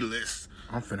 penniless.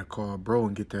 I'm finna call bro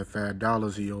and get that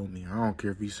 $5 he owed me. I don't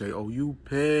care if he say, oh, you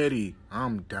petty.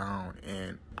 I'm down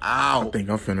and out. I think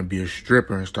I'm finna be a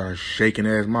stripper and start shaking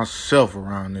ass myself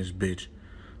around this bitch.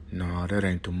 Nah, that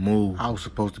ain't the move. I was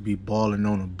supposed to be balling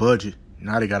on a budget.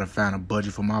 Now they gotta find a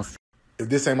budget for my... If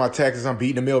this ain't my taxes, I'm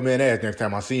beating the mailman ass next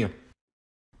time I see him.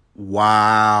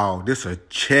 Wow, this a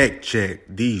check.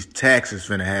 These taxes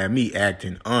finna have me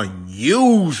acting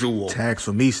unusual. Tax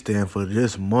for me stand for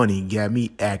this money got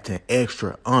me acting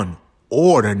extra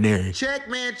unordinary. Check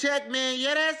man,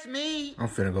 yeah, that's me. I'm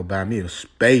finna go buy me a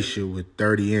spaceship with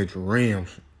 30-inch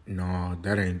rims. No,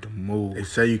 that ain't the move. They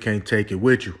say you can't take it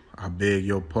with you. I beg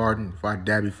your pardon. If I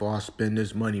die before I spend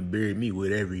this money, bury me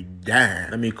with every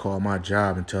dime. Let me call my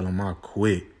job and tell them I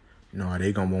quit. No,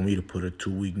 they gonna want me to put a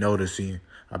 2-week notice in.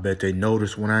 I bet they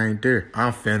notice when I ain't there.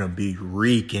 I'm finna be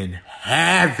wreaking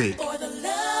havoc. For the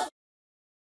love.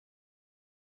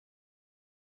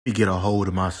 Let me get a hold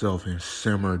of myself and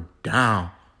simmer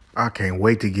down. I can't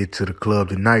wait to get to the club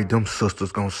tonight. Them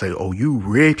sisters gonna say, oh, you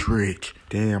rich.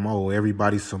 Damn, I owe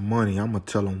everybody some money. I'm gonna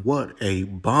tell them what a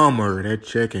bummer. That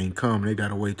check ain't come. They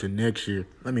gotta wait till next year.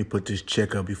 Let me put this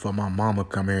check up before my mama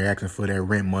come here asking for that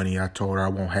rent money I told her I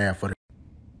won't have for the...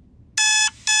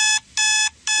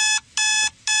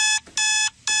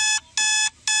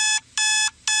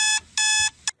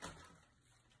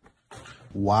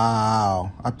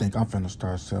 Wow, I think I'm finna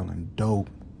start selling dope.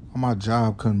 My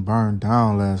job couldn't burn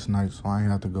down last night, so I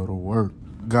ain't have to go to work.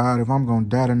 God, if I'm gonna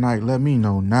die tonight, let me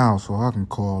know now so I can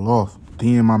call off.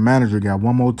 Then my manager got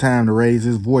one more time to raise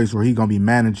his voice or he gonna be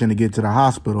managing to get to the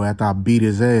hospital after I beat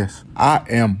his ass. I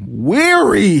am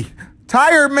weary.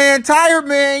 Tired man,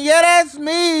 yeah, that's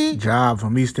me. Job for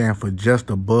me stand for just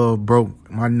above broke.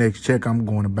 My next check, I'm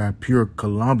going to buy pure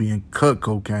Colombian cut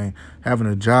cocaine. Having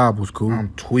a job was cool.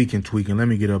 I'm tweaking. Let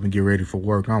me get up and get ready for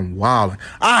work. I'm wilding.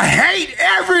 I hate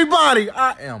everybody.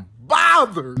 I am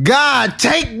bothered. God,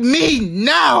 take me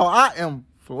now. I am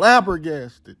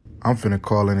flabbergasted. I'm finna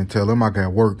call in and tell them I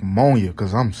got work pneumonia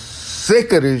because I'm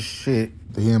sick of this shit.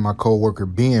 Then my coworker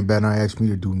Ben better not ask me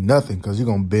to do nothing because he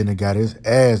gonna bend and got his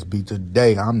ass beat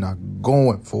today. I'm not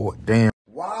going for it. Damn.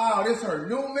 Wow, this her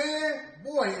new man?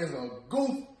 Boy is a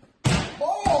goof.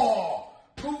 Oh,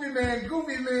 goofy man.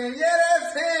 Yeah,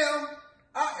 that's him.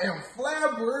 I am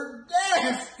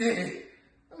flabbergasted.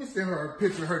 Let me send her a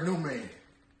picture of her new man.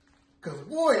 Cause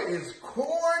boy is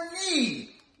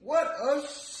corny. What a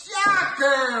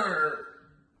shocker.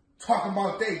 Talking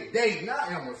about they dating. I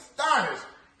am astonished.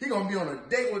 He gonna be on a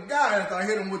date with God after I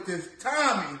hit him with this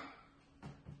Tommy.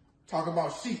 Talk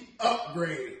about she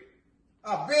upgraded.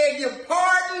 I beg your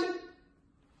pardon?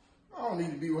 I don't need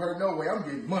to be with her no way. I'm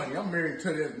getting money. I'm married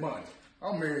to this money. I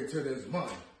am married to this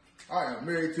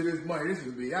money. This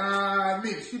is beyond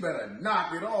me. She better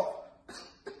knock it off.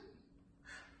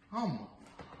 I'm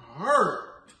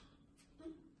hurt.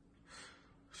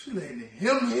 She letting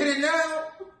him hit it now?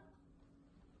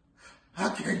 I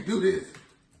can't do this.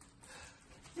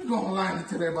 You go online and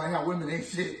tell everybody how women ain't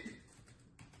shit.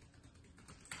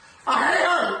 I hate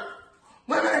her.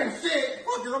 Women ain't shit.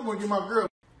 Fuck it, I'm gonna get my girl.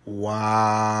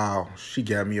 Wow, she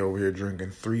got me over here drinking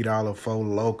 $3 Four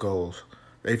Locos.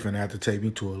 They finna have to take me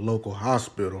to a local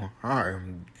hospital. I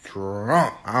am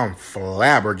drunk. I'm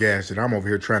flabbergasted. I'm over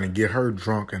here trying to get her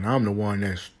drunk, and I'm the one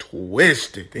that's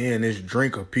twisted. Then this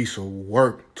drink a piece of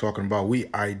work talking about we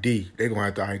ID. They gonna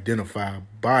have to identify a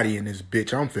body in this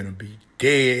bitch. I'm finna be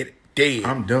dead.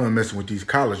 I'm done messing with these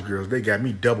college girls. They got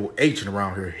me double H'ing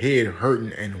around here, head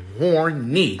hurting and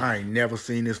horny. I ain't never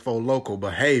seen this fo loco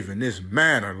behave in this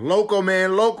manner. Loco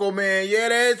man, yeah,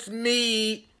 that's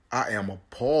me. I am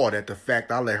appalled at the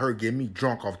fact I let her get me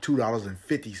drunk off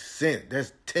 $2.50.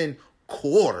 That's 10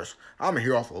 quarters. I'm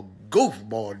here off a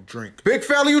goofball drink. Big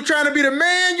fella, you trying to be the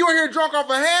man? You in here drunk off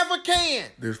a half a can.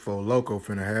 This fo loco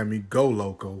finna have me go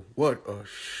loco. What a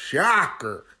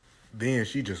shocker. Then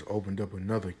she just opened up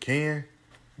another can.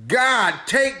 God,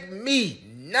 take me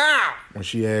now. When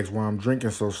she asks why I'm drinking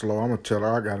so slow, I'm going to tell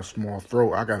her I got a small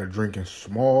throat. I got to drink in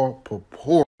small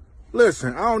proportions.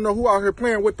 Listen, I don't know who out here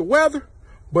playing with the weather,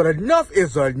 but enough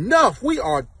is enough. We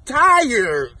are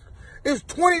tired. It's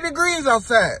 20 degrees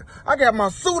outside. I got my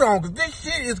suit on because this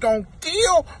shit is going to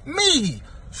kill me.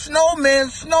 Snowman,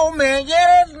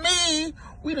 yeah, that's me.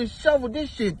 We done shoveled this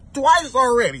shit twice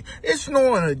already. It's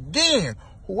snowing again.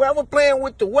 Whoever playing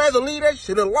with the weather, leave that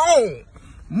shit alone.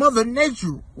 Mother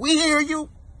Nature, we hear you.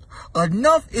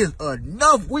 Enough is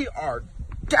enough. We are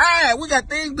tired. We got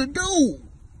things to do.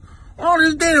 All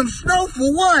this damn snow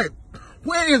for what?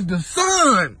 Where is the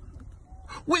sun?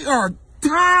 We are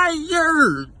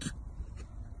tired.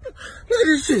 Look at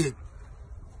this shit.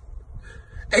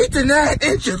 8 to 9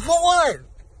 inches for what?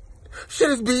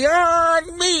 Shit is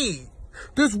beyond me.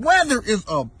 This weather is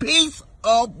a piece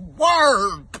of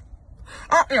work.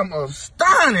 I am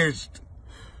astonished.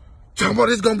 Talking about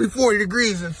it's going to be 40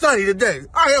 degrees and sunny today.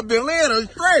 I have been led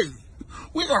astray.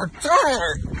 We are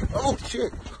tired. Oh,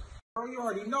 shit. Bro, you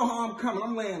already know how I'm coming.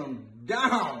 I'm laying them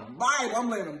down. Bible, I'm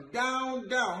laying them down.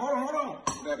 Hold on.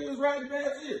 Who that is riding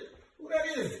past here? Who that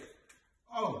is?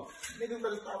 Oh, niggas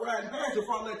better start riding past if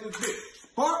I let this bitch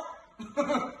spark.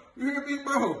 You hear me,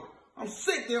 bro? I'm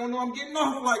sick. They don't know I'm getting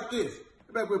off like this.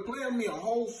 They better quit playing me a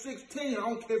whole 16. I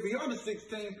don't care if you're under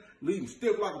 16. Leave him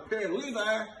stiff like a pair of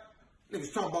Levi's.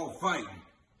 Niggas talking about fighting.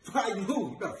 Fighting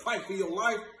who? You better fight for your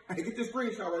life. Hey, get this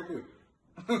screenshot right quick.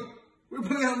 We're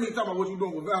playing me talking about what you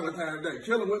doing for Valentine's Day.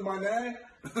 Chilling with my dad.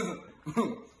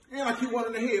 And I keep one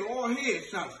in the head. All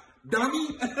headshots.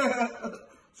 Dummy. As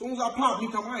soon as I pop, he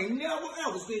talking, I ain't never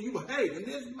ever seen you behave in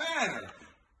this manner.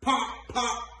 Poppy.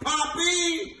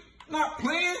 Not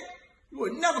playing. You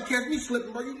would never catch me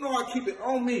slipping, bro. You know I keep it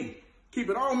on me. Keep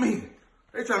it on me.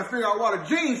 They trying to figure out why the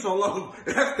jeans so low.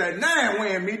 That's that 9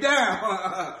 weighing me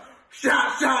down.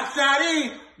 Shot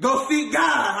in. Go see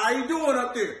God. How you doing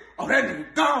up there? Oh, that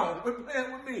nigga gone. Quit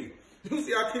playing with me. You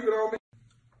see I keep it on me.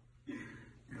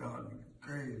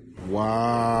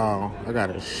 Wow, I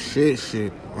got a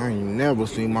shit. I ain't never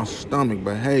seen my stomach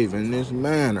behave in this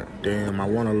manner. Damn, I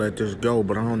want to let this go,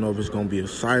 but I don't know if it's going to be a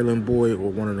silent boy or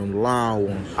one of them loud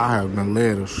ones. I have been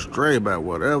led astray by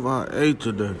whatever I ate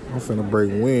today. I'm finna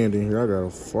break wind in here. I got a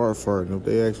fart. And if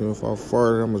they ask me if I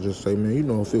farted, I'm going to just say, man, you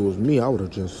know, if it was me, I would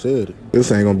have just said it.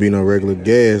 This ain't going to be no regular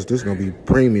gas. This going to be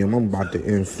premium. I'm about to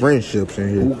end friendships in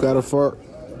here. Who got a fart?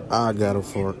 I got a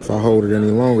fart. If I hold it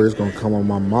any longer, it's gonna come on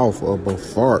my mouth up a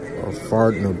fart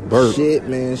and a burp. Shit,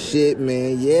 man.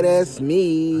 Yeah, that's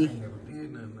me.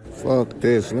 Fuck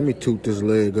this. Let me toot this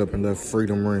leg up and let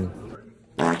freedom ring.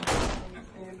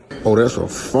 Oh, that's a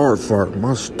fart.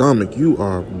 My stomach, you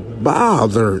are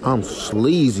bothered. I'm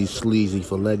sleazy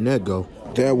for letting that go.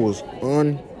 That was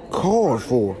uncalled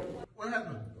for. What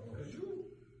happened?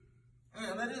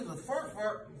 Man, that is a fart.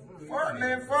 Fart,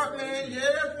 man. Yeah,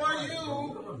 that's for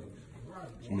you.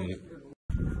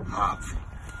 Pops,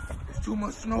 there's too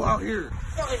much snow out here.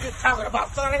 What are you talking about,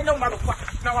 son? Ain't no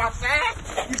motherfucking snow outside.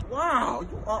 Wow,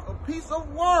 you are a piece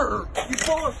of work. You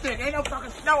bullshit. Ain't no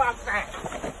fucking snow outside.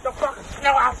 No fucking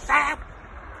snow outside.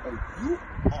 Oh, you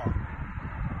are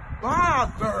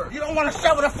bothered. You don't want to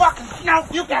shovel the fucking snow?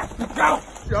 You got to go.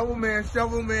 Shovel man.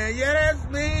 Yeah, that's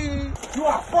me. You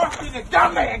are fucking a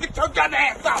dumb man. Get your dumb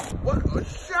ass out. What a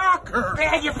shocker.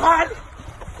 Man, you pardon?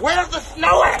 Where's the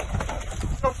snow at?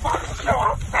 No fucking snow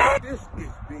outside. This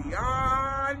is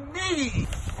beyond me.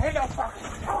 Ain't no fucking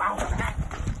snow outside.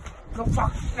 No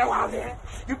fucking snow out there.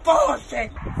 You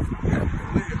bullshit.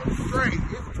 Straight.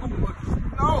 It's too much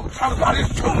snow. Talk about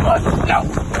it's too much snow.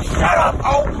 Shut up,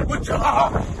 ho. With your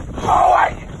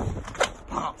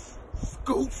Pops.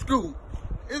 Scoot.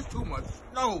 It's too much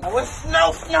snow. Oh, it's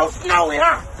snowy,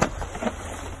 huh?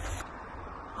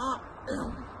 I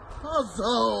am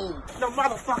puzzled. No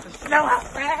motherfucking snow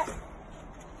outside.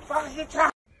 What are you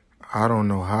talking? I don't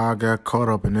know how I got caught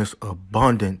up in this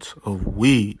abundance of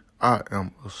weed. I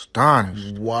am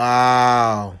astonished.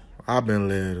 Wow. I've been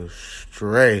led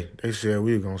astray. They said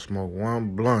we were gonna smoke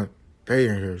one blunt. They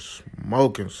in here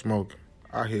smoking.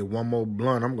 I hit one more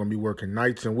blunt. I'm gonna be working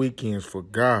nights and weekends for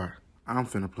God. I'm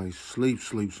finna play sleep,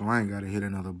 so I ain't gotta hit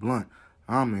another blunt.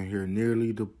 I'm in here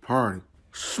nearly departed.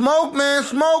 Smoke man,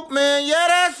 yeah,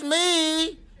 that's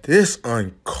me. This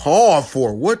uncalled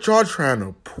for. What y'all trying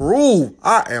to prove?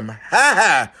 I am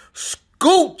high.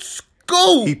 Scoot.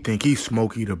 He think he's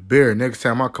Smokey the Bear. Next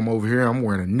time I come over here, I'm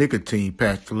wearing a nicotine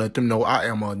patch to let them know I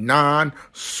am a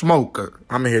non-smoker.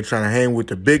 I'm in here trying to hang with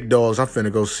the big dogs. I'm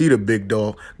finna go see the big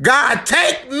dog. God,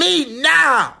 take me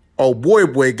now. Oh,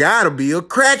 boy gotta be a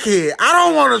crackhead. I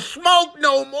don't want to smoke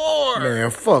no more.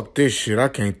 Man, fuck this shit. I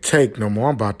can't take no more.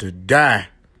 I'm about to die.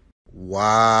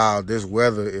 Wow, this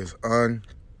weather is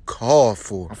uncalled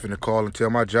for. I'm finna call and tell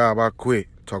my job I quit.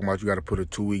 Talking about you gotta put a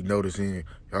 2-week notice in.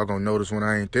 Y'all gonna notice when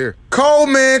I ain't there.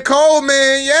 Coleman,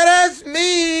 yeah, that's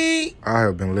me. I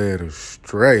have been led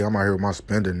astray. I'm out here with my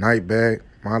spender night bag.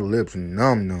 My lips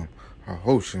numb. I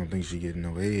hope she don't think she getting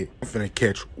no head. I'm finna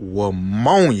catch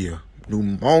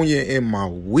pneumonia in my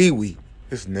wee-wee.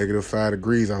 It's -5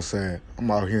 degrees outside. I'm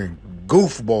out here in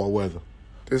goofball weather.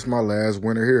 This my last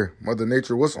winter here. Mother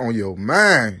Nature, what's on your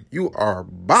mind? You are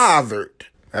bothered.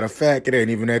 Matter of fact, it ain't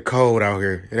even that cold out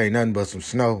here. It ain't nothing but some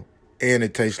snow. And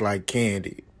it tastes like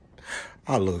candy.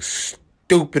 I look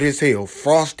stupid as hell.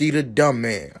 Frosty the dumb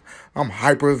man. I'm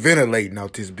hyperventilating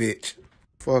out this bitch.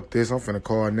 Fuck this. I'm finna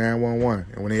call 911.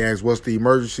 And when they ask what's the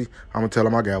emergency, I'm gonna tell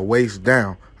them I got waist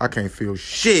down. I can't feel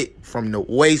shit from the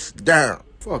waist down.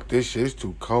 Fuck this shit. It's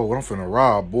too cold. I'm finna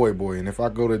rob boy. And if I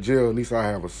go to jail, at least I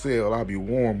have a cell. I'll be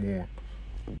warm.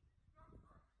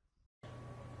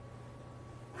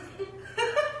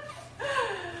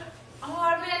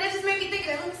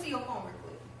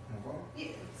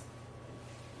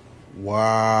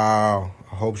 Wow.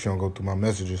 I hope she don't go through my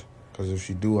messages. Because if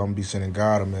she do, I'm going to be sending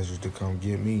God a message to come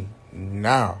get me.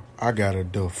 Now, I got a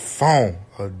dumbass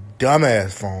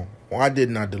phone. Why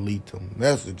didn't I delete the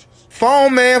messages?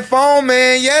 Phone man,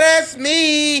 yeah, that's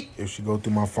me. If she go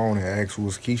through my phone and ask who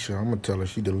is Keisha, I'm going to tell her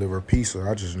she deliver pizza.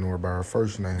 I just know her by her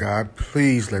first name. God,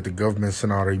 please let the government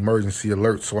send out an emergency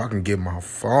alert so I can get my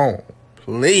phone.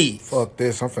 Please. Fuck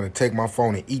this. I'm finna take my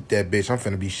phone and eat that bitch. I'm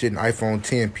finna be shitting iPhone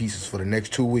 10 pieces for the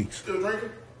next 2 weeks. Still drinking?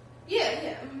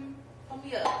 Yeah. Pump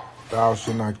me up. Thou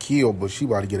should not kill, but she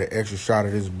about to get an extra shot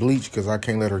of this bleach because I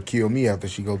can't let her kill me after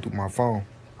she go through my phone.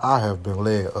 I have been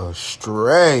led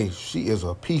astray. She is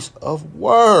a piece of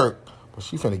work. But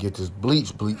she finna get this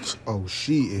bleach. Oh,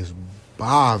 she is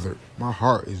bothered. My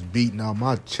heart is beating out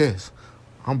my chest.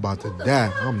 I'm about to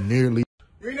die. I'm nearly...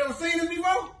 You ain't never seen this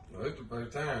before? No, it's the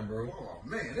first time, bro. Oh,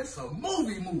 man, it's a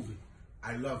movie.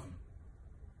 I love you.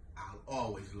 I'll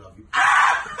always love you.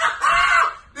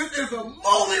 This is a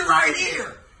movie right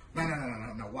here.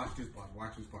 No. Watch this part.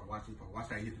 Watch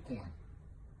how he hit the corner.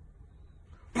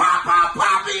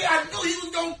 Poppy! I knew he was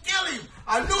going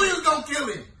to kill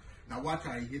him. Now watch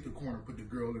how he hit the corner, put the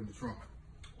girl in the trunk.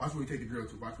 Watch where he take the girl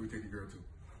to.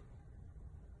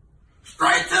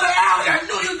 Straight to the alley. I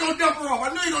knew he was going to jump her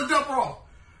off.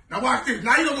 Now watch this.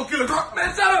 Now he gonna go kill her.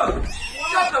 Man, shut up.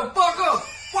 Shut the fuck up.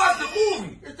 Watch the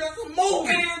movie. It's just a movie.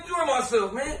 I can't enjoy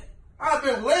myself, man. I've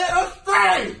been led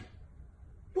astray.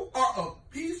 You are a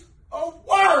piece of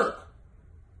work.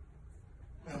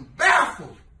 I'm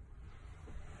baffled.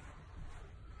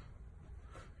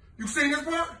 You seen this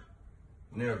part?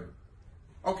 Never.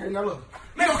 Okay, now look.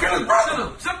 They gonna kill his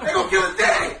brother. They gonna kill his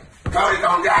daddy. Cody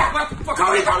gonna die.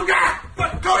 Cody gonna die.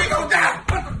 Cody gonna die.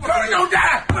 Cody gonna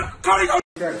die. Cody gonna die.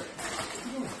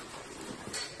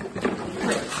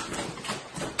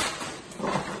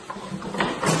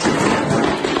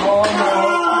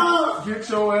 Oh, no. Get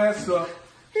your ass up.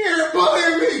 Here,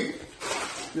 bullying me.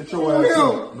 Get your ass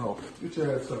up. No, get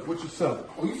your ass up. What you selling?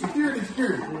 Oh, you security.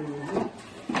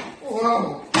 Mm-hmm. Hold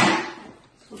on.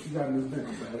 What you got in this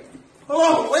bag? Hold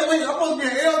on. Wait. I'm supposed to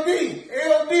be an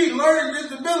LD, learning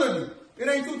disability. It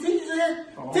ain't 2 teachers in here?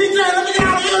 Oh. Teacher, let me get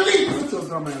out of LD. What's your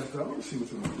dumb ass stuff? Let me see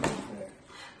what you got in this bag.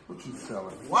 What you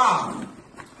selling? Wow.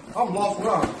 I'm lost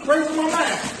without straight to my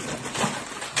mind.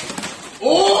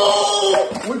 Oh!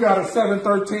 We got a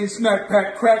 713 snack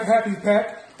pack, crack happy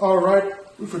pack. All right.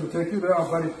 We finna take you down,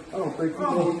 buddy. I don't think you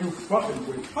know who you fucking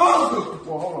with. Oh!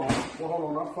 Well,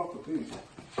 hold on. I fuck with these.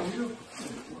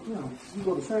 You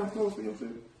go to Sam's Club for your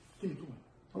city?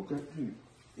 Okay.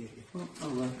 Yeah. All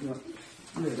right.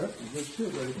 Yeah, that's some good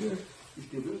shit right there. You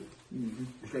still good? Mm-hmm.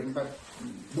 You straighten back?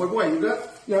 Boy, you good?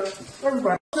 Yep.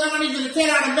 Everybody. I need you to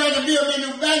tear out the bank and build me a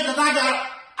new bank because I got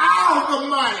all the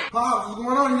money. Pops, what's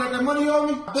going on? You got that money on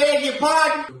me? I beg your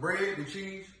pardon. The bread, the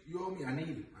cheese, You owe me. I need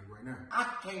it. Like right now. I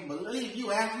can't believe you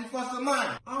asked me for some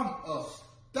money. I'm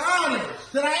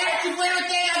astonished. Did I ask you for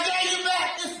everything I gave you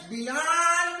back? It's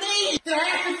beyond me. Did I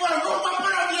ask you for the roof I put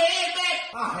over your head back?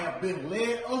 I have been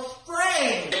led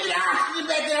astray. Give me the oxygen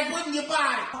back that I put in your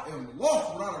body. I am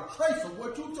lost without a trace of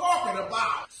what you're talking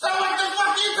about. So what the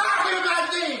fuck are you talking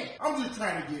about then? I'm just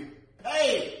trying to get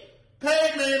paid.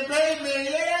 Payment,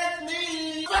 yeah, that's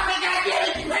me. Fucking goddamn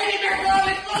it, pay me back for all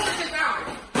this foolishness now.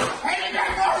 Pay me back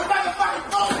for all this motherfucking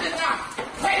foolishness now.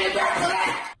 Pay me back for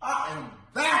that. I am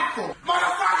baffled.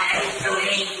 Motherfucker,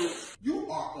 ain't you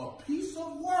are a piece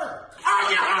of work.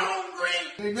 Are you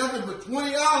hungry? Ain't nothing but $20.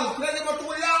 Can I get my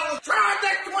 $20? Try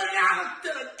that $20 to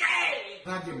the game.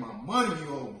 Can I get my money you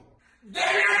owe me? Then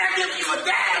I'm not giving you a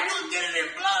dime. You can get it in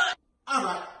blood. All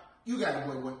right, you got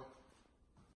it, boy.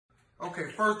 Okay,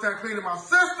 first time cleaning my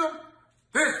system.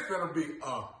 This gonna be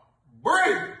a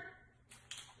break.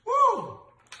 Woo!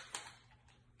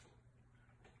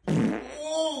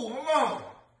 Oh, mama.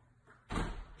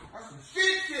 That's some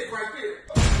shit right there.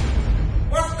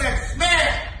 What's that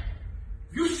smell?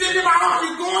 You sitting in my house,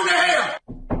 you going to hell.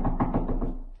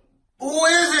 Who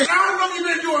is it? I don't know if you've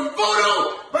been doing voodoo,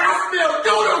 but I smell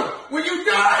doodoo. When you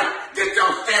done, get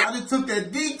your shit. I just took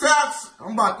that detox.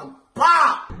 I'm about to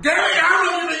pop. Damn it, I don't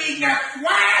know if you've been eating that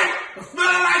swag.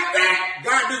 Smelling like that.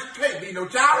 God, this can't be no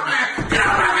child, man. Get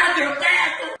out of my goddamn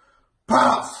bathroom.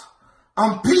 Pops,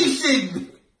 I'm pee-shitting.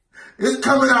 It's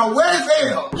coming out wet as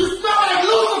hell. You smell like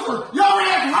Lucifer. Your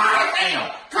ass hot as hell.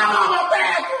 Come on my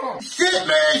bathroom. Shit,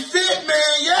 man,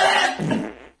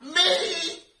 yeah. Me.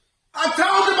 I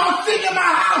told you about shit in my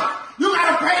house. You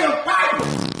gotta pay the piper.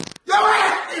 Your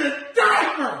ass in a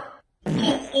diaper.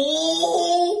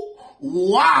 Oh,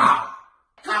 wow.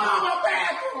 Come on my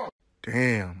bathroom.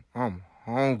 Damn, I'm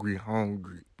hungry.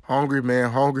 Hungry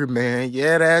man.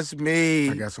 Yeah, that's me.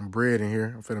 I got some bread in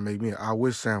here. I'm finna make me an I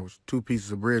wish sandwich. 2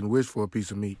 pieces of bread and wish for a piece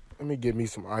of meat. Let me get me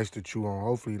some ice to chew on.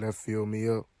 Hopefully that fill me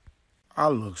up. I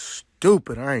look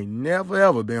stupid. I ain't never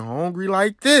ever been hungry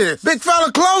like this. Big fella,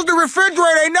 close the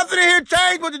refrigerator. Ain't nothing in here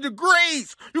changed but the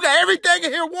degrees. You got everything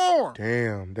in here warm.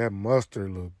 Damn, that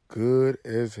mustard look good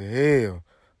as hell.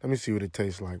 Let me see what it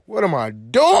tastes like. What am I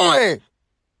doing?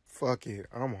 Fuck it.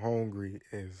 I'm hungry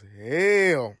as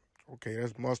hell. Okay,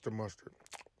 that's mustard.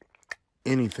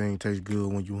 Anything tastes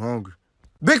good when you hungry.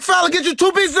 Big fella, get you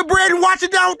 2 pieces of bread and wash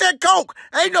it down with that Coke.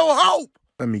 Ain't no hope.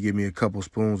 Let me give me a couple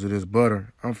spoons of this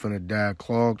butter. I'm finna die of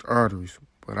clogged arteries,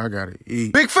 but I gotta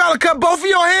eat. Big fella, cut both of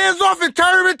your hands off and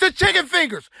turn them into chicken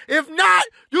fingers. If not,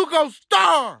 you gon'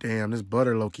 starve. Damn, this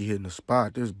butter low-key hitting the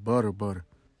spot. This butter.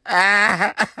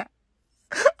 I'm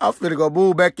finna go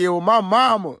move back in with my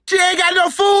mama. She ain't got no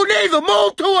food neither.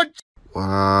 Move to it.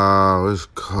 Wow, it's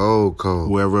cold.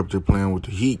 Whoever up there playing with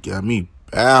the heat got me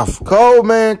baffled. Cold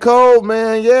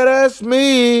man. Yeah, that's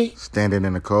me. Standing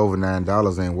in the cold for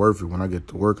 $9 ain't worth it. When I get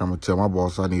to work, I'm gonna tell my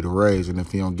boss I need a raise. And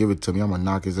if he don't give it to me, I'm gonna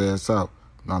knock his ass out.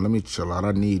 Now, let me chill out.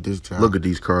 I need this job. Look at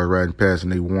these cars riding past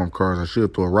and they warm cars. I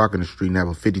should throw a rock in the street and have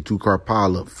a 52-car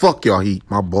pile up. Fuck y'all heat.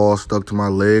 My ball stuck to my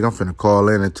leg. I'm finna call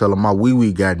in and tell him my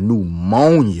wee-wee got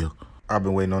pneumonia. I've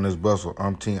been waiting on this bus for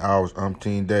umpteen hours,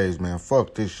 umpteen days, man.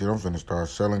 Fuck this shit. I'm finna start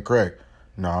selling crack.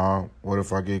 Nah, what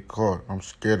if I get caught? I'm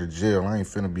scared of jail. I ain't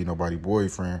finna be nobody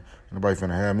boyfriend. Nobody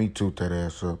finna have me toot that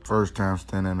ass up. First time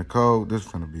standing in the cold, this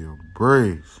finna be a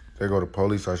breeze. They go to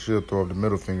police, I should throw up the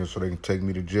middle finger so they can take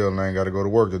me to jail and I ain't gotta go to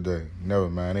work today. Never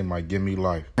mind, they might give me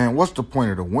life. Man, what's the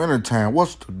point of the winter time?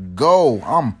 What's the goal?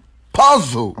 I'm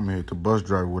puzzled. I'm gonna hit the bus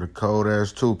driver with a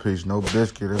cold-ass 2-piece. No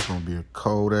biscuit, that's gonna be a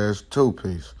cold-ass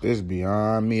 2-piece. This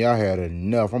beyond me. I had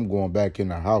enough. I'm going back in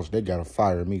the house. They gotta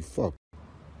fire me. Fuck.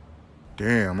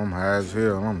 Damn, I'm high as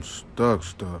hell. I'm stuck.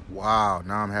 Wow,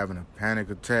 now I'm having a panic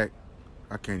attack.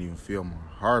 I can't even feel my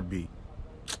heartbeat.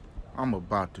 I'm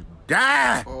about to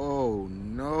die. Oh,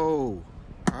 no.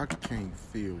 I can't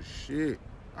feel shit.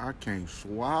 I can't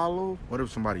swallow. What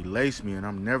if somebody laced me and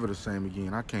I'm never the same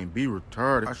again? I can't be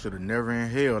retarded. I should have never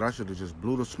inhaled. I should have just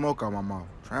blew the smoke out my mouth.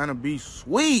 Trying to be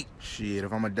sweet. Shit,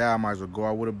 if I'm gonna die, I might as well go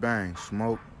out with a bang.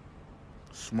 Smoke.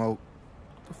 What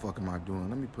the fuck am I doing?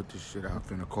 Let me put this shit out. I'm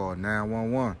finna call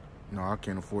 911. No, I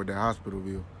can't afford that hospital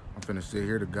bill. I'm finna sit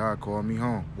here till God call me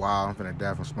home. Wow, I'm finna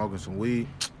die from smoking some weed.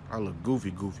 I look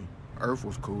goofy. Earth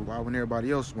was cool. Why when everybody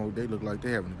else smoke, they look like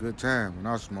they having a good time. When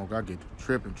I smoke, I get to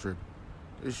tripping.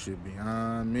 This shit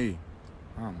beyond me.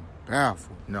 I'm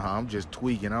baffled. No, I'm just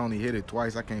tweaking. I only hit it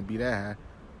twice. I can't be that high.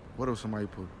 What if somebody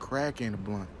put crack in the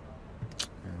blunt?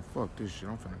 Man, fuck this shit.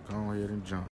 I'm finna go ahead and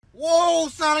jump. Whoa,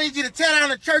 son, I need you to tear down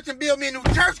the church and build me a new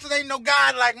church because ain't no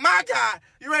God like my God.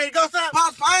 You ready to go, son?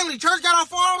 Pops, finally, church got off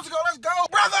 4 hours ago. Let's go.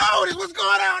 Brother Otis, what's going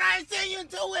on? I ain't seen you in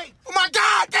 2 weeks. Oh, my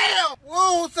God, damn.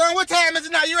 Whoa, son, what time is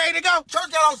it now? You ready to go?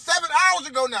 Church got off 7 hours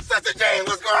ago now. Sister Jean,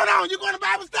 what's going on? You going to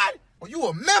Bible study? Well, you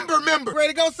a member.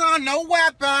 Ready to go, son? No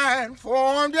weapon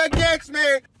formed against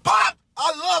me. Pop,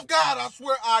 I love God, I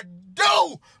swear I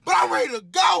do. But I'm ready to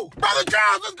go. Brother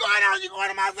Charles, what's going on? You going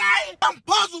to Mount Zion? I'm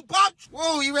puzzled, Pop.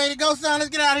 Whoa, you ready to go, son? Let's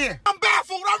get out of here. I'm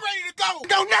baffled. I'm ready to go.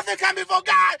 Don't nothing come before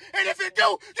God. And if it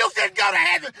do, you should go to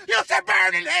heaven. You should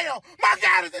burn in hell. My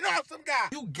God is an awesome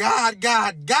God. You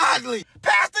godly.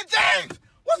 Pastor James.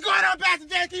 What's going on, Pastor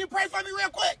James? Can you pray for me real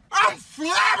quick? I'm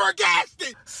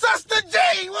flabbergasted. Sister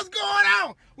Jean, what's going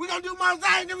on? We're going to do Mount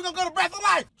Zion, then we're going to go to Breath of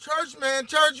Life. Church man.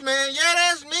 Yeah,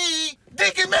 that's me.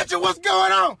 Deacon Mitchell, what's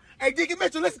going on? Hey, Deacon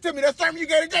Mitchell, listen to me. That sermon you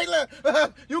gave today,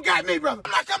 you got me, brother.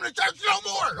 I'm not coming to church no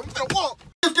more. I'm going to walk.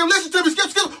 Skip, listen to me.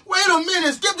 Skip. Wait a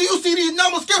minute. Skip, do you see these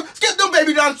numbers? Skip them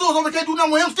baby dinosaurs over. Can't do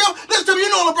nothing with him. Skip, listen to me.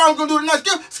 You know LeBron's going to do tonight.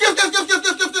 Skip.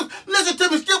 Listen to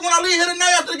me. Skip, when I leave here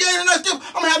tonight after the game tonight, Skip,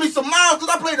 I'm going to have me some miles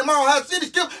because I played in Mile High City.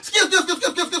 Skip. Listen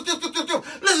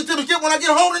to me. Skip, when I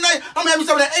get home tonight, I'm going to have me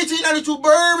some of that 1892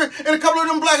 bourbon and a couple of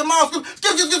them Black and Miles. Skip. I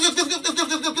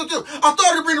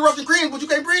started to bring the Russian cream, but you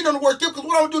can't bring them to work, Skip, because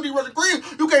what I'm going to do with these Russian cream,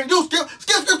 you can't do, Skip.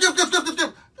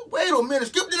 Wait a minute,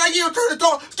 Skip, did I give you a turn to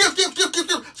talk? Skip,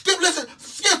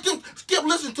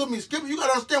 listen to me, Skip, you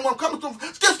gotta understand where I'm coming from.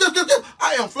 Skip,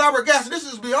 I am flabbergasted, this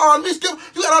is beyond me, Skip,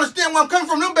 you gotta understand where I'm coming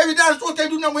from. Them baby dinosaurs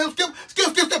can't do nothing with him,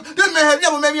 Skip, this man has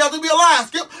never made me out to be a liar,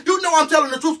 Skip, you know I'm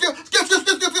telling the truth, Skip,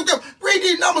 read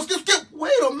these numbers, Skip,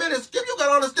 wait a minute, Skip, you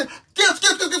gotta understand, Skip,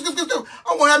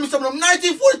 I'm gonna have me some of them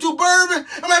 1942 bourbon,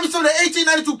 I'm gonna have me some of the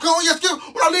 1892 cognac, Skip,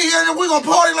 when I leave here, we're gonna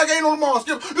party like ain't no tomorrow,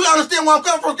 Skip, you gotta understand where I'm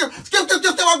coming from, Skip, I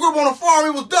grew up on a farm,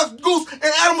 it was ducks, goose,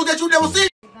 and animals that you never see.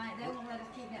 They won't let us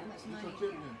keep that much money.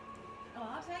 Oh,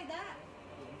 I'll take that.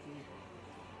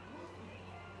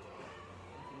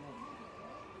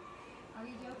 Are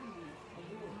you joking me?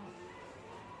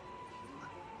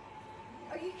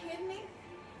 Are you kidding me?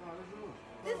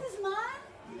 This is mine?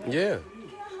 Yeah.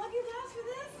 Can I hug you guys for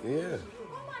this? Yeah.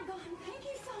 Oh my God, thank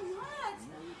you so much.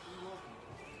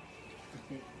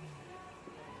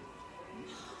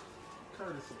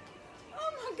 Courtesy.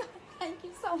 Oh my God, thank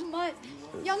you so much.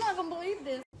 Y'all not gonna believe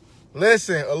this.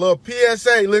 Listen, a little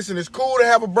PSA. Listen, it's cool to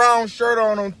have a brown shirt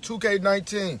on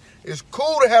 2K19. It's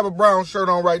cool to have a brown shirt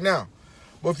on right now.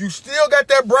 But if you still got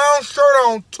that brown shirt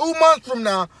on 2 months from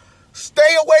now,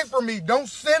 stay away from me. Don't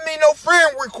send me no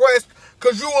friend request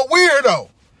because you a weirdo.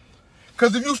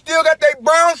 Because if you still got that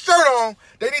brown shirt on,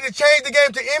 they need to change the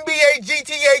game to NBA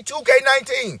GTA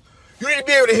 2K19. You need to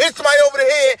be able to hit somebody over the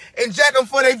head and jack them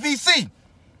for their VC.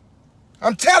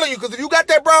 I'm telling you, because if you got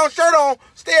that brown shirt on,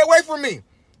 stay away from me.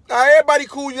 Now, everybody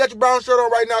cool. You got your brown shirt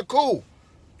on right now. Cool.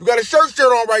 You got a shirt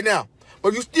on right now. But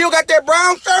if you still got that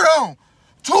brown shirt on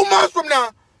 2 months from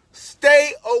now,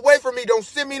 stay away from me. Don't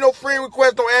send me no friend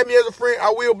request. Don't add me as a friend.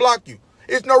 I will block you.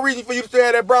 It's no reason for you to still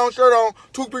have that brown shirt on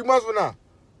 2-3 months from now.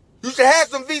 You should have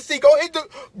some VC. Go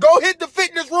hit the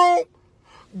fitness room.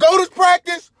 Go to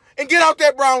practice and get out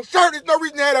that brown shirt. There's no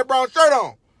reason to have that brown shirt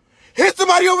on. Hit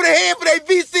somebody over the head for their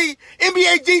VC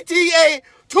NBA GTA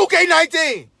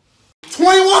 2K19.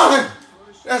 21.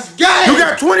 That's gay. You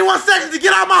got 21 seconds to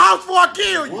get out of my house before I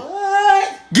kill you.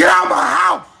 What? Get out of my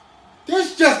house.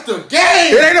 This just a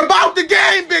game. It ain't about the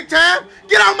game, big time.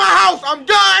 Get out of my house. I'm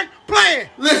done playing.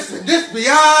 Listen, this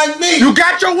beyond me. You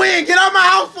got your win. Get out of my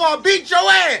house before I beat your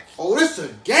ass. Oh, this a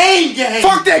game.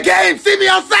 Fuck that game. See me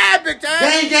outside, big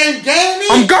time. Game.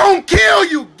 I'm gonna kill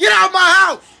you. Get out of my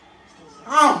house.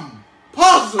 I'm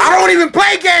puzzled. I don't even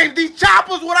play games. These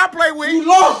choppers, what I play with. You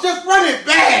lost. Just run it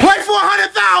back. Play for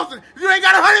 100,000. If you ain't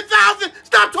got 100,000,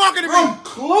 stop talking to me. I'm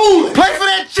clueless. Play for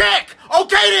that check.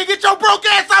 Okay, then get your broke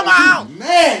ass out my house.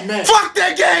 Mad. Fuck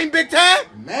that game, big time.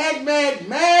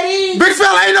 Maddie. Big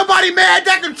fella, ain't nobody mad.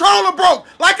 That controller broke.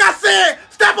 Like I said,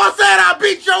 step outside, I'll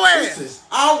beat your ass. This is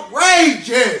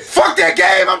outrageous. Fuck that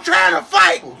game. I'm trying to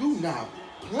fight. Oh, you not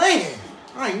playing.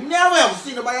 I ain't never ever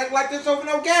seen nobody act like this over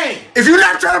no game. If you're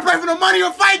not trying to play for the money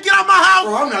or fight, get out my house.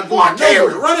 Bro, I'm not going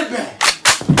nowhere. Run it back.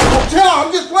 Don't tell her,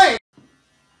 I'm just playing.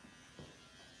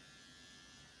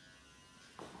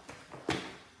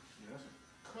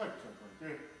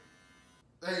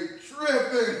 They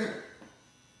tripping.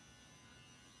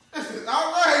 This is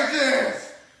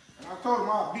outrageous. And I told him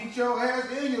I'll beat your ass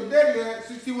and your daddy ass.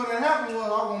 See what that happened was I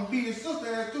was going to beat his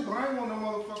sister ass too, but I ain't want no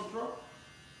motherfucking trouble.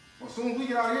 Well, as soon as we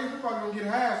get out of here, we're probably going to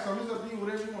get high, so it's up to you,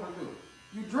 whatever you want to do.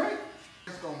 You drink?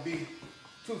 It's going to be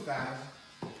 2,000.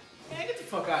 Man, get the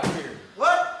fuck out of here.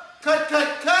 What? Cut.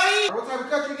 What type of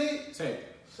cut you need? Say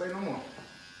no more.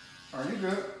 All right, you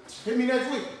good. Hit me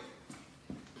next week.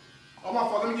 Oh, my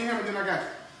fault. Let me get him and then I got you.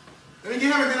 Let me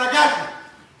get him and then I got you.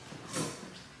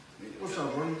 What's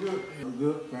up, bro? You good? You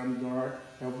good? Family all right?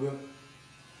 Health good?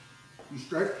 You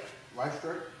straight? Life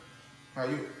straight? How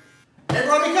you? Hey,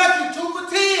 bro, let me cut you 2 for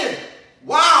 10.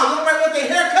 Wow, look like with the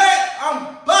haircut.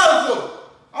 I'm puzzled.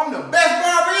 I'm the best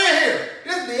barber in here.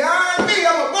 This beyond me.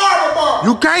 I'm a barber.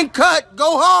 You can't cut.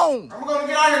 Go home. I'm gonna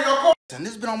get out here, y'all. And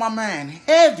this been on my mind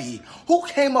heavy. Who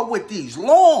came up with these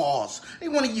laws? They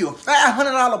want to give you a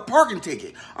 $500 parking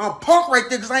ticket. I'll park right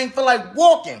there because I ain't feel like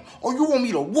walking. Or you want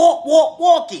me to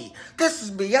walkie. This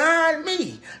is beyond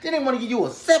me. Then they want to give you a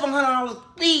 $700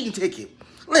 speeding ticket.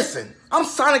 Listen, I'm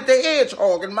Sonic the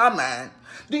Hedgehog in my mind.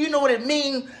 Do you know what it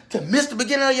means to miss the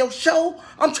beginning of your show?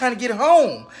 I'm trying to get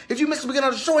home. If you miss the beginning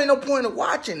of the show, ain't no point in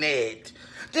watching it.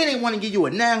 Then they want to give you a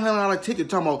 $900 ticket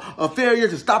talking about a failure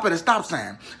to stop at a stop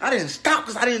sign. I didn't stop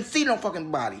because I didn't see no fucking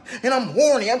body. And I'm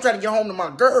horny. I'm trying to get home to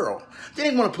my girl. Then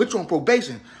they want to put you on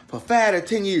probation for 5 to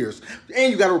 10 years.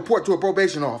 And you got to report to a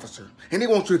probation officer. And they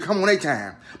want you to come on their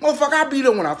time. Motherfucker, I'll be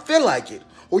there when I feel like it.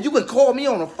 Or you can call me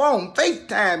on the phone,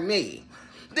 FaceTime me.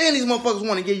 Then these motherfuckers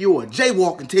want to give you a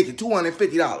jaywalking ticket,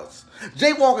 $250.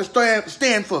 Jaywalking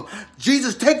stand for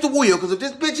Jesus take the wheel, because if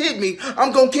this bitch hit me,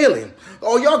 I'm going to kill him.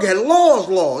 Oh, y'all got laws.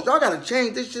 Y'all got to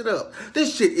change this shit up.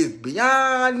 This shit is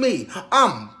beyond me.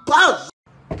 I'm puzzled.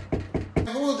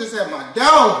 Who is this at my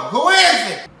door? Who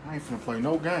is it? I ain't finna play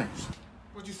no games.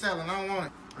 What you selling? I don't want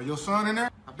it. Are your son in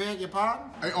there? I beg your pardon?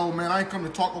 Hey, old man, I ain't come to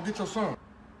talk. Go get your son.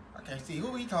 I can't see.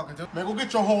 Who he talking to? Man, go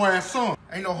get your whole ass son.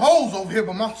 Ain't no hoes over here,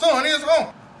 but my son is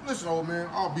home. Listen, old man,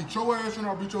 I'll beat your ass and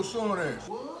I'll beat your son ass.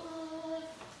 What?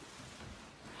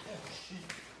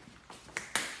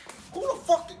 Who the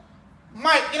fuck did...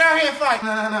 Mike, get out here and fight. No,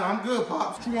 I'm good,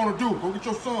 Pops. What you want to do? Go get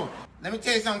your son. Let me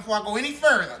tell you something before I go any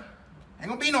further. Ain't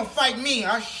gonna be no fight me.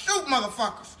 I shoot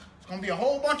motherfuckers. It's gonna be a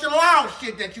whole bunch of loud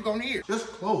shit that you gonna hear. Just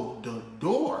close the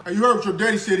door. Hey, you heard what your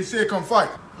daddy said? He said come fight.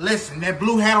 Listen, that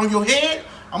blue hat on your head,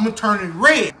 I'm gonna turn it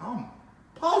red. I'm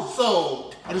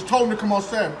puzzled. I just told him to come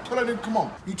outside. Tell that nigga come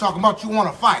on. You talking about you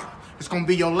wanna fight. It's gonna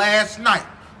be your last night.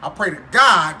 I pray to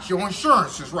God your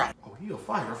insurance is right. Oh, he a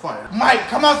fighter. Mike,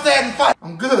 come outside and fight.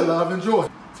 I'm good, love. Enjoy.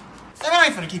 And I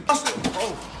ain't finna keep...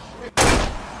 Oh,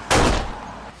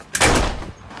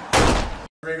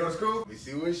 Ready to go to school? let me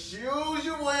see what shoes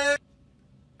you wear.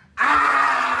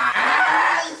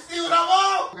 You see what I'm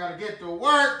on? Gotta get to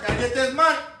work. Gotta get this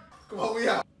money. Come on, we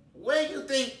out. Where you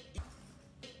think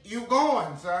you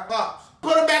going, son? Pops,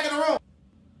 put them back in the room.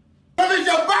 This is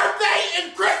your birthday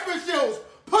and Christmas shoes.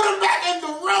 Put them back in the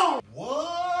room.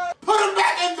 What? Put them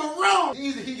back in the room.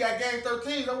 Easy, he got game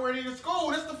 13. I'm wearing it to school.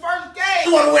 This is the first game.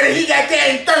 You wanna wear the He Got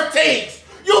Game 13s?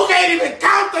 You can't even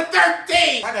count the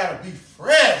 13. I gotta be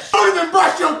fresh. Don't even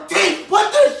brush your teeth.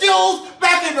 Put the shoes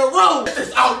back in the room. This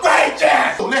is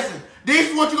outrageous. So listen, this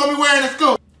is what you're gonna be wearing at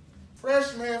school.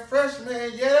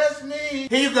 Freshman, yeah, that's me.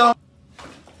 Here you go.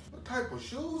 What type of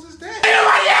shoes is that? Ain't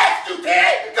nobody asked you,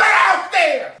 Ted. Go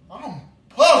downstairs. I'm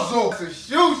puzzled. It's a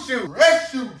shoe.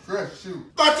 Dress shoe.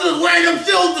 Thought you was wearing them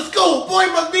shoes to school. Boy,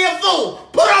 you must be a fool.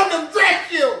 Put on them dress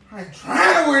shoes. I ain't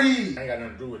trying to wear these. I ain't got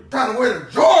nothing to do with it. Trying to wear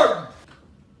the Jordan.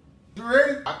 You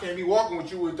ready? I can't be walking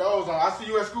with you with those on. I'll see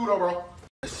you at school though, bro.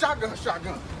 Shotgun.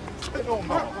 Oh,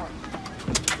 my God.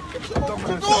 What you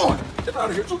doing? Get out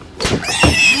of here. Get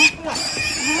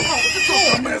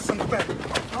your dumb ass in the back.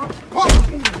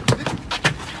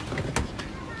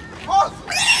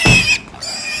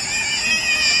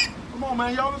 Come on,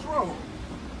 man. Y'all, let's roll.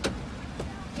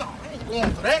 No, I ain't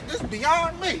going for that. This is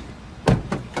beyond me.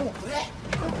 Going for that.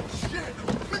 Oh, shit.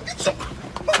 Man, get your...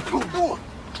 What you doing?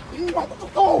 What you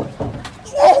doing?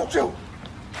 What's wrong with you?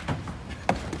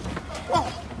 Oh,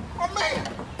 my man.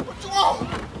 What you want?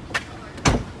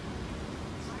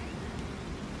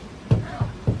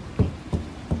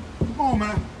 Come on,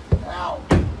 man. Ow.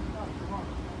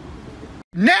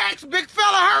 Next, big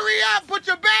fella, hurry up. Put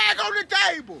your bag on the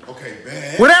table. Okay,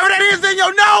 bag. Whatever that is in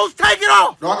your nose, take it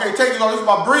off. No, I can't take it off. This is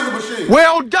my breathing machine.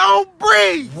 Well, don't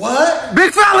breathe. What?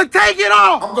 Big fella, take it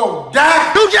off. I'm gonna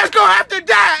die. You just gonna have to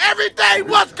die. Everything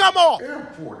must come off.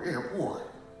 Airport.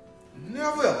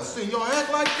 Never ever seen y'all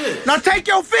act like this. Now take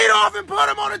your feet off and put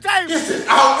them on the table. This is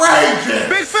outrageous.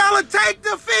 Big fella, take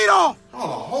the feet off. Y'all a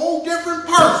whole different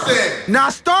person. Now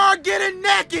start getting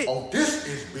naked. Oh, this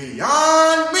is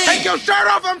beyond me. Take your shirt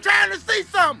off. I'm trying to see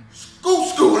something.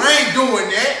 Scoot. I ain't doing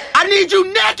that. I need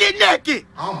you naked.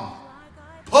 I'm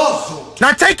puzzled.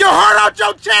 Now take your heart out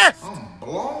your chest. I'm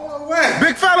blown away.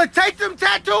 Big fella, take them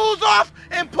tattoos off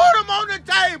and put them on the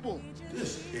table.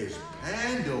 This is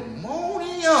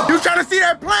pandemonium. You trying to see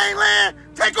that plane land?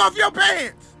 Take off your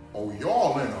pants. Oh,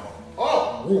 y'all in a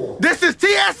uproar. This is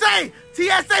TSA.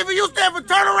 TSA for you stand for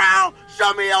turn around,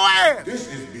 show me your ass. This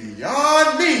is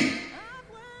beyond me.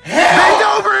 Hell.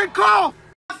 Bend over and cough.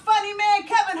 Funny man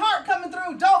Kevin Hart coming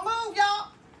through. Don't move, y'all.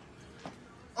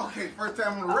 Okay, first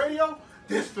time on the radio.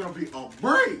 This finna be a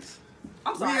breeze.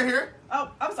 I'm sorry. We in here. Oh,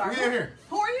 I'm sorry. We in here.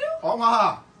 Who are you?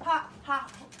 Omaha. Ha.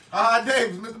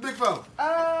 Davis, Mr. Big Fella.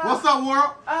 What's up,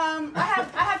 world? I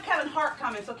have Kevin Hart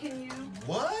coming, so can you?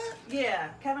 What? Yeah,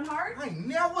 Kevin Hart. I ain't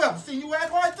never ever seen you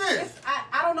act like this.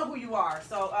 I don't know who you are,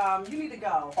 so you need to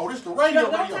go. Oh, this the radio.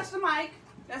 No, don't touch the mic.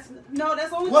 That's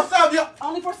only. What's up, yo?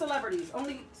 Only for celebrities.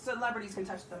 Only celebrities can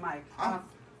touch the mic. I'm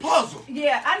puzzled.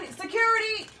 Yeah,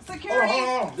 security.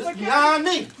 Hold on. This is beyond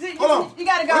me. Hold on. You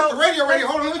gotta go. What's the radio?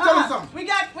 Hold on, let me tell you something. We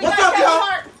got What's up, Kevin y'all?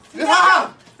 Hart. This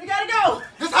high. We gotta go.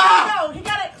 This high. He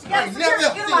got it. I ain't never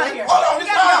Get him out of here. Hold on, this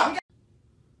high.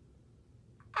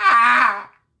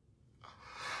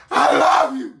 I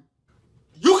love you.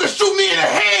 You can shoot me in the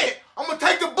head. I'm gonna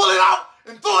take the bullet out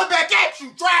and throw it back at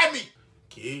you. Try me.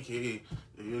 Kiki,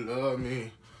 do you love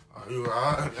me? Are you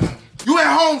alright? You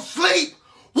at home sleep?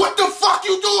 What the fuck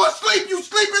you doing sleep? You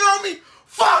sleeping on me?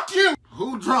 Fuck you.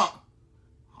 Who drunk?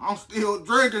 I'm still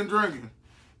drinking. Come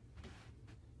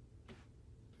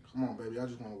on, baby. I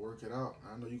just want to work it out.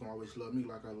 I know you can always love me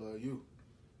like I love you.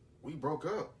 We broke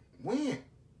up. When?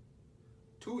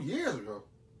 2 years ago.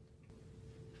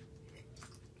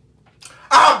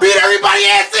 I'll beat everybody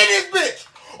ass in this bitch!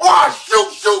 Or I'll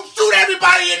shoot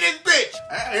everybody in this bitch!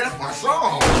 Hey, that's my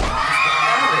song.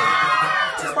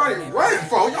 Everybody waiting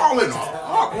for y'all in the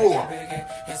uproar.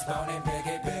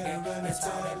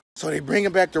 So they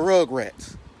bringing back the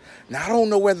Rugrats. Now I don't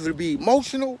know whether to be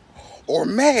emotional or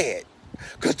mad,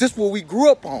 because this is what we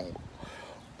grew up on.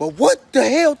 But what the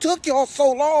hell took y'all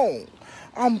so long?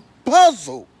 I'm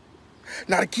puzzled.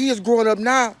 Now the kids growing up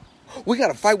now, we got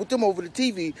to fight with them over the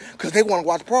TV because they want to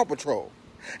watch Paw Patrol.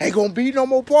 Ain't going to be no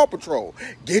more Paw Patrol.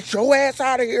 Get your ass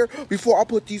out of here before I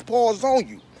put these paws on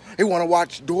you. They want to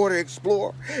watch Dora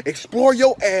Explore. Explore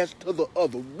your ass to the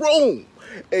other room.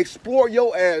 Explore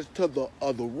your ass to the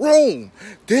other room.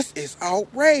 This is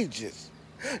outrageous.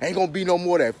 Ain't going to be no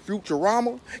more of that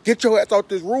Futurama. Get your ass out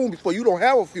this room before you don't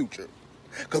have a future.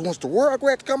 Because once the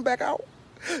Rugrats come back out,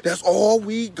 that's all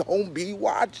we going to be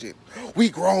watching. We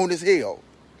grown as hell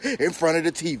in front of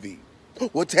the TV.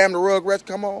 What time the Rugrats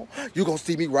come on, you gonna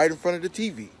see me right in front of the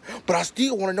TV. But I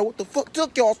still wanna know what the fuck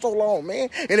took y'all so long, man.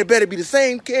 And it better be the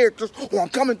same characters or I'm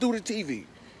coming through the TV.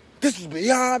 This is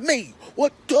beyond me.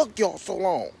 What took y'all so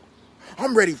long?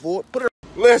 I'm ready for it.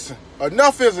 Listen,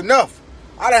 enough is enough.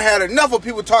 I done had enough of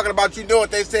people talking about you know what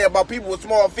they say about people with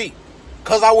small feet.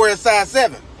 Cause I wear a size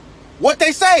 7. What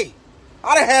they say?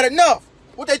 I done had enough.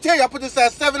 What they tell you, I put this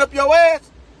size 7 up your ass?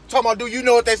 Talking about, do you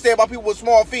know what they say about people with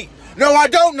small feet? No, I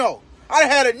don't know. I done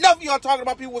had enough of y'all talking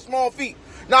about people with small feet.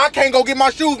 Now, I can't go get my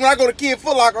shoes when I go to Kid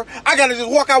Foot Locker. I gotta just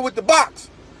walk out with the box.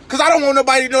 Because I don't want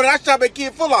nobody to know that I shop at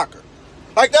Kid Foot Locker.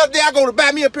 Like the other day, I go to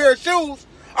buy me a pair of shoes.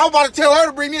 I was about to tell her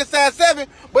to bring me a size 7,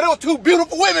 but there was 2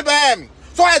 beautiful women behind me.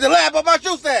 So I had to laugh up my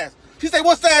shoe size. She said,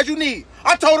 what size you need?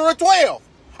 I told her a 12.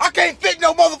 I can't fit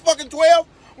no motherfucking 12,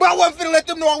 but I wasn't finna let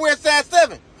them know I wear a size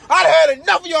 7. I done had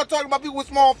enough of y'all talking about people with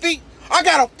small feet. I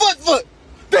got a foot.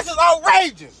 This is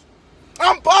outrageous.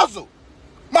 I'm puzzled.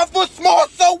 My foot's small,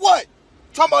 so what?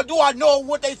 Talking about, do I know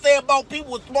what they say about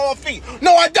people with small feet?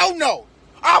 No, I don't know.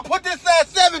 I'll put this size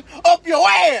 7 up your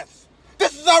ass.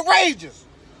 This is outrageous.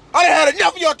 I done had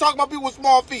enough of y'all talking about people with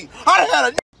small feet. I done had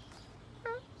enough.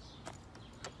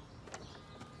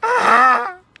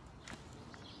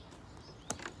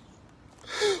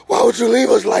 Why would you leave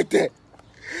us like that?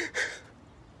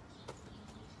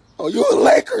 Oh, you a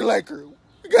Laker.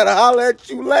 We gotta holler at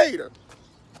you later.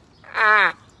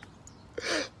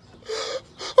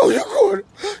 Oh, you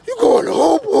going to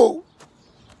Hobo?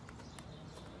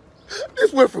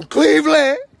 This went from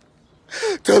Cleveland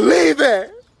to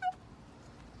Leaving.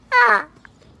 I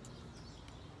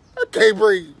can't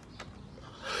breathe.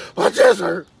 My chest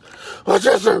hurt.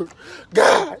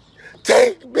 God,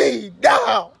 take me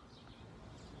down.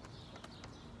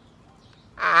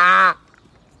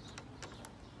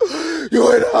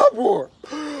 You in uproar.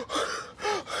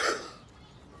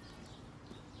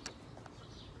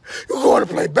 You're going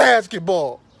to play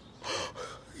basketball.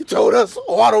 He told us,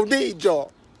 oh, I don't need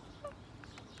y'all.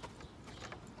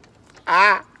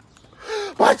 My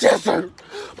chest hurt.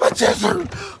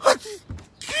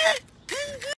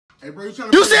 Hey, bro,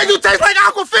 You said you taste like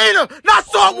Aquafina, not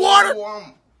salt water. Oh,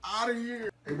 I'm out of here.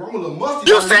 Hey, bro, I'm a little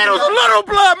musty. You said it was a little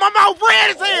blood. My mouth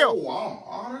red as hell. Oh,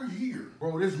 I'm out of here.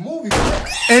 Bro, this movie.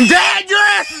 And Dad, your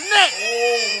ass is next.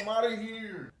 Oh, I'm out of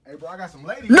here. Hey, bro, I got some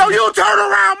ladies. No, you turn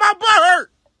around. My butt hurt.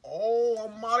 Oh,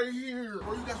 I'm out of here.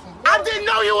 Bro, you got some blood. I didn't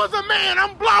know you was a man.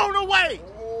 I'm blown away.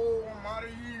 Oh, I'm out of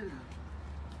here.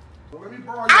 Bro, let me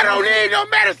borrow I don't need no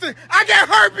medicine. I got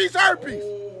herpes.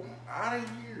 Oh, I'm out of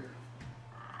here.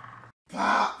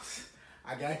 Pops,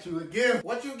 I got you a gift.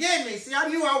 What you get me? See, I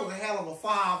knew I was a hell of a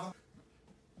father.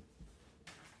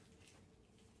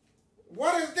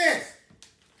 What is this?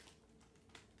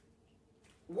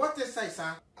 What this say,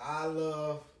 son? I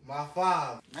love my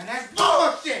father. Man, that's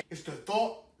bullshit. It's the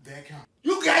thought that counts.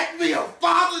 You got me a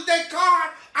Father's Day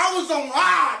card? I was on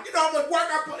high. You know how much work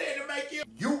I put in to make you?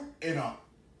 You in a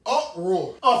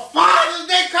uproar. A Father's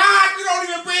Day card? You don't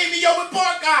even bring me your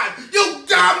report card. You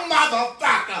dumb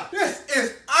motherfucker. This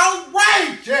is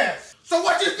outrageous. So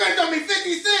what you spent on me,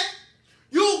 50 cents?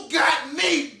 You got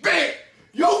me big.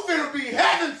 You finna be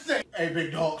heaven sent. Hey,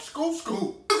 big dog, scoop,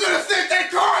 scoop. You could have sent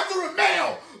that card through the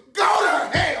mail. Go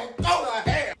to hell. Go to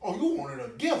hell. Oh, you wanted a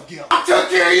gift. I took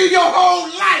care of you your whole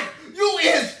life. You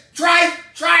is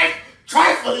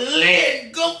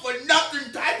trifling, good for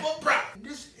nothing type of bro.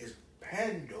 This is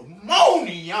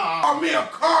pandemonium. I'm in a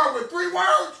car with 3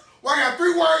 words. Well, I got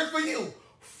 3 words for you.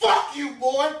 Fuck you,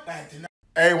 boy.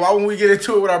 Hey, why when we get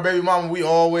into it with our baby mama, we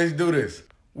always do this?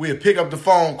 We'll pick up the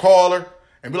phone, call her,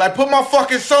 and be like, put my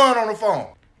fucking son on the phone.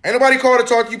 Ain't nobody called to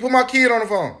talk to you. Put my kid on the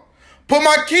phone. Put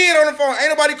my kid on the phone. Ain't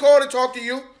nobody called to talk to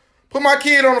you. Put my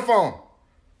kid on the phone.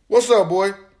 What's up,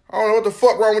 boy? I don't know what the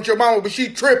fuck wrong with your mama, but she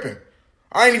tripping.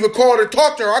 I ain't even called to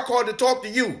talk to her. I called to talk to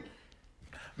you.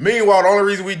 Meanwhile, the only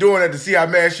reason we doing that to see how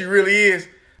mad she really is,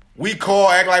 we call,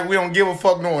 act like we don't give a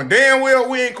fuck knowing damn well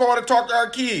we ain't called to talk to our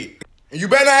kid. And you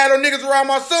better not have no niggas around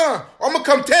my son, or I'm gonna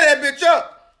come tear that bitch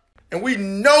up. And we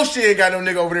know she ain't got no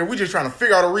nigga over there. We just trying to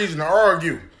figure out a reason to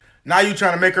argue. Now you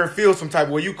trying to make her feel some type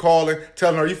of way. You calling,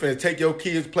 telling her you finna take your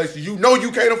kids places you know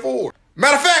you can't afford.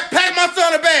 Matter of fact, pack my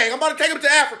son a bag. I'm about to take him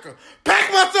to Africa.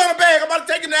 Pack my son a bag. I'm about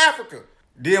to take him to Africa.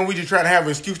 Then we just trying to have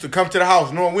an excuse to come to the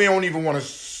house knowing we don't even want to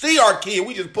see our kid.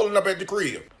 We just pulling up at the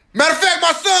crib. Matter of fact,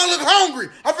 my son look hungry.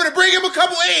 I'm finna bring him a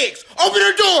couple eggs. Open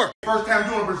the door. First time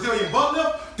doing a Brazilian butt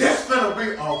lift, this finna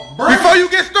be a break. Before you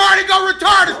get started, go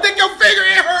retarded. Stick your finger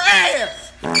in her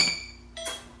ass.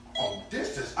 Oh,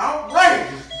 this is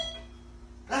outrageous.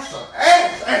 That's an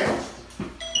ass.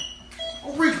 No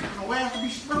reason for no ass to be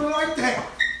smelling like that.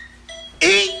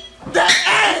 Eat that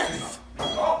ass.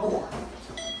 Oh, boy.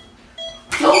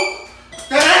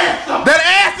 That ass. That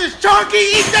ass is chunky.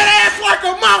 Eat that ass like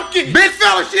a monkey. Big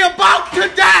fella, she about to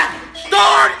die.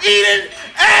 Start eating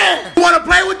ass. You want to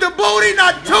play with the booty?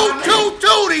 Not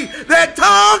tootie. That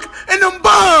tongue and them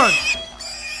buns.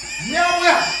 Never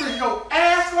ever see no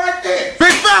ass like this.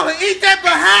 Big fella, eat that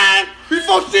behind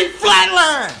before she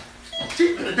flatline.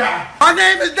 She finna die. My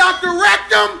name is Dr.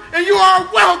 Rectum, and you are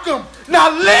welcome. Now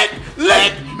lick,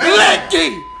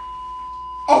 licky.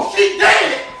 Oh, she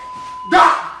dead.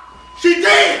 Doc, she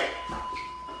dead.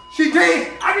 She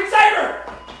dead. I can save her.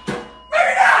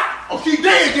 Maybe not. Oh, she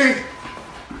dead, then.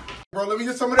 Bro, let me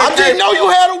get some of that. I didn't know you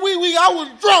had a wee-wee. I was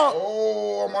drunk.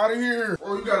 Oh, I'm out of here.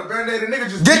 Oh, you got a Band-Aid, a nigga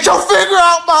just... Get your finger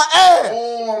out my ass.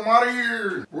 Oh, I'm out of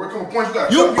here. Boy, come on, point you got.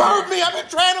 You burned me. I've been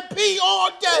trying to pee all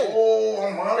day. Oh,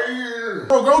 I'm out of here.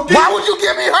 Bro, go deep. Why would you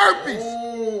give me herpes?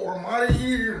 Oh, I'm out of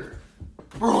here.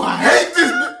 Bro, I hate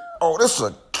this. Oh, this is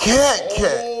a cat.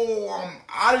 Oh, I'm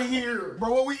out of here.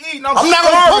 Bro, what we eating? I'm not going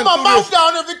to put my mouth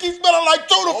down if it keeps smelling like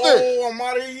tuna fish. Oh, I'm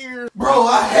out of here. Bro,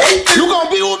 I hate this. You going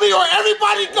to be with me or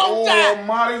everybody going to die. I'm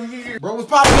out of here. Bro, what's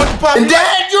poppin'? What you poppin'? And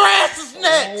Dad, your ass is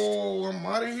next. Oh, I'm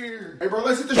out of here. Hey, bro,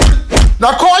 let's hit the shit.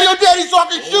 Now call your daddy so I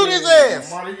can shoot his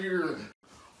ass. I'm out of here.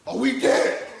 Oh, we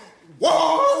dead.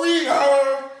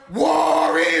 Warrior.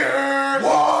 Warrior.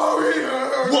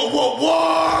 Warrior.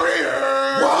 Warrior. Warrior.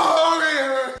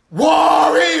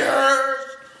 Warriors.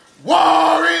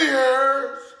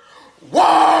 Warriors.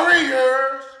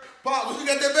 Warriors. Pop, what you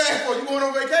got that bag for? You going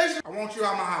on vacation? I want you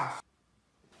out my house.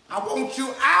 I want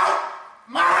you out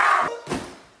my house.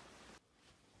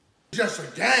 Just a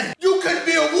game. You could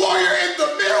be a warrior in the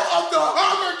middle of the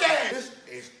Hunger Games. This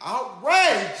is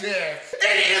outrageous.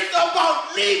 It is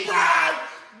about LeBron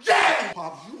James.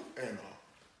 Pops, you in a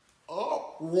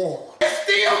uproar.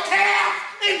 Steel calf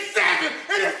and 7,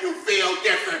 and if you feel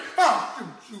different, I'll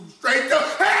shoot you straight to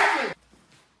heaven.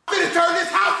 I'm gonna turn this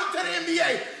house into the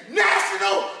NBA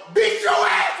National Beat Your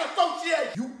Ass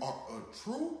Association. You are a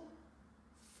true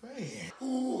fan.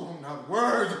 Ooh, I'm not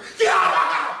worthy. Get out of my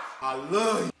house. I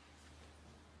love you.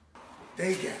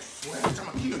 They got sweat. I'm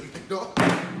gonna kill you, big dog.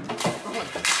 Come on.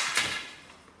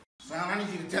 Son, I need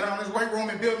you to tear down this weight room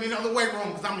and build me another weight room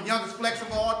because I'm the youngest flex of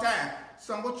all time.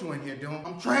 Son, what you in here doing?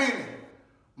 I'm training.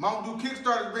 Mountain Dew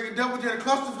Kickstarter bringing double jet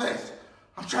cluster flex.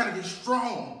 I'm trying to get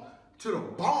strong to the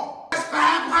ball. That's 5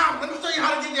 pounds. Let me show you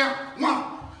how to get down. 1,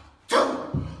 2,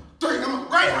 3. I'm a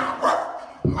greyhound, bro.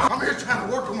 I'm here trying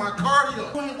to work on my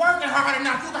cardio. You ain't working hard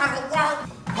enough. You gotta work.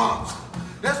 Pops.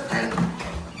 That's painful.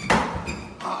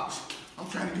 Pops. I'm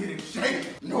trying to get in shape.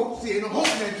 Nope, see, ain't no hope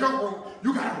in that jump rope.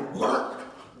 You gotta work.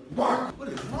 Work. What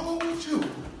is wrong with you?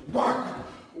 Work.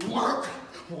 Work.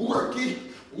 Work it.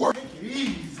 Work it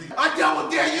easy. I double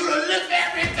dare you to lift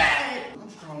everything. I'm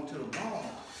strong to the bone.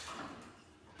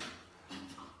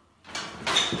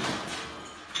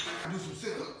 I do some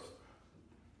sit-ups.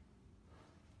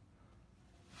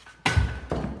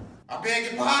 I beg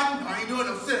your pardon. I ain't doing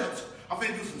no sit-ups. I'm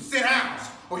finna do some sit-downs,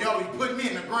 or y'all be putting me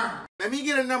in the ground. Let me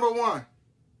get a number 1.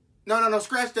 No,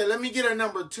 scratch that. Let me get a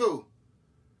number 2.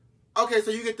 Okay,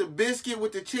 so you get the biscuit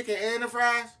with the chicken and the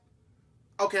fries?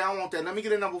 Okay, I want that. Let me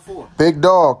get a number 4. Big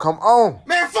dog, come on.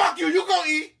 Man, fuck you. You gonna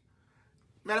eat.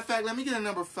 Matter of fact, let me get a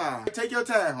number 5. Take your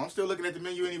time. I'm still looking at the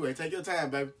menu anyway. Take your time,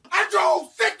 baby. I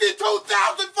drove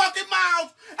 62,000 fucking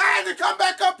miles. I had to come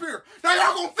back up here. Now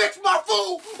y'all gonna fix my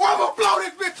food or I'm gonna blow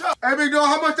this bitch up. Hey, big dog,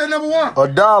 how much that number 1?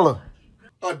 $1.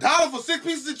 $1 for 6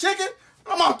 pieces of chicken?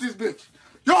 I'm out this bitch.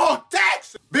 Y'all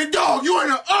tax. Big dog, you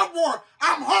in an uproar.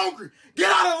 I'm hungry. Get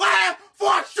out of line before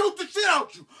I shoot the shit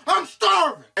out you. I'm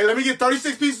starving. Hey, let me get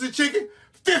 36 pieces of chicken,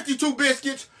 52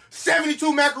 biscuits,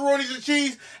 72 macaronis and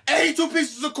cheese, 82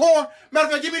 pieces of corn. Matter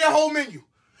of fact, give me that whole menu.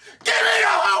 Give me the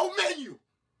whole menu.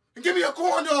 And give me a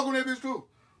corn dog on that bitch too.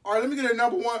 All right, let me get a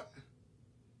number 1.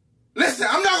 Listen,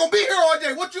 I'm not gonna be here all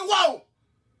day. What you want?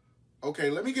 Okay,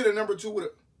 let me get a number 2 with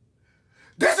a...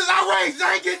 This is outrageous.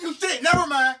 I ain't getting you shit. Never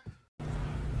mind.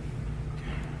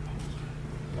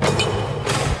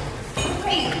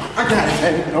 I got it,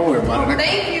 baby. Don't worry about it.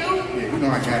 Thank you. Yeah, you know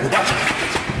I got it.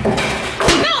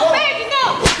 No, baby, no.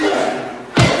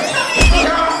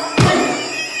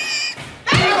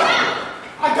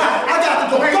 I got the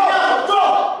door. Go.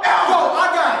 I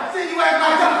got it. See you act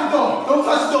like I got the door. Don't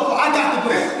touch the door. I got the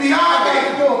door. This is beyond the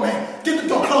door, man. Get the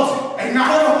door. Close it. Hey, now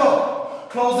hold on.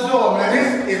 Close the door, man.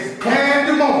 This is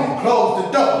pandemonium. Close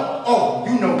the door. Oh,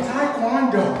 you know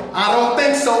Taekwondo. I don't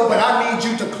think so, but I need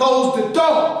you to close the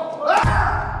door.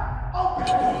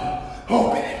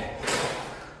 Open it.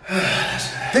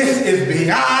 This is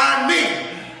beyond me.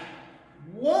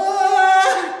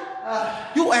 What?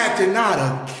 You acting out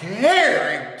of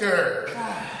character.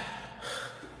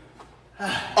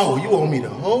 Oh, you want me to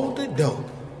hold the door?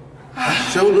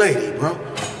 That's your lady, bro.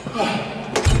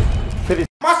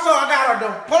 My son got her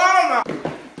door. Pull on now.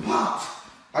 Pops,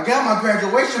 I got my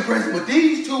graduation present, but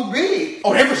these too big.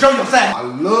 Oh, they for show your side. I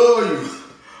love you,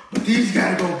 but these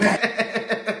gotta go back.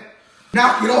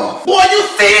 Knock it off. Boy, you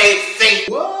see?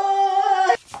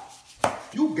 What?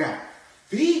 You got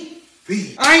feet.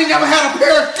 I ain't never had a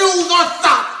pair of shoes or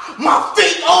socks. My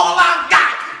feet all I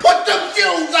got. Put them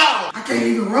shoes on. I can't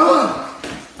even run.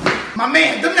 My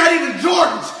man, them not even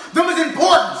Jordans. Them is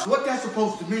important. What that's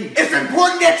supposed to mean? It's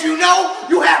important that you know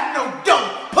you have no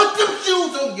dough. Put them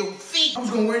shoes on your feet. I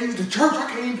was gonna wear these to church.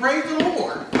 I can't even praise the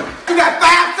Lord. You got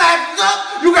 5 sizes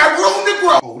up. You got room to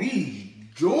grow. Oh, these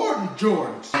Jordans.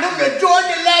 Them the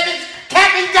Jordan 11s,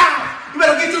 cap and gown. You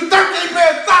better get you 13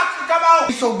 pair of socks to come on.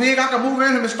 He's so big I can move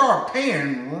in him and start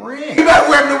paying rent. You better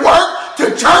wear them to work,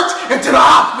 to church, and to the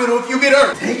hospital if you get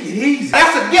hurt. Take it easy.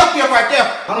 That's a gift right there.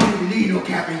 I don't even need no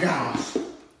cap and gowns.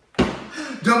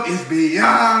 Them is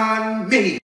beyond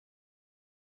me.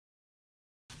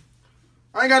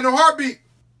 I ain't got no heartbeat.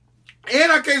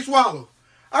 And I can't swallow.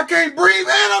 I can't breathe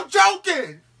and I'm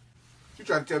choking. She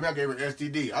tried to tell me I gave her an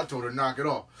STD. I told her to knock it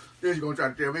off. Then she gonna try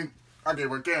to tell me I gave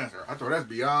her cancer. I told her that's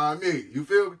beyond me. You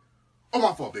feel me? Oh,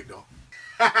 my fault, big dog.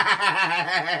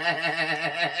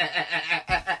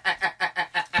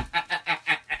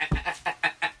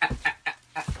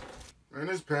 Man,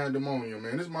 this pandemonium,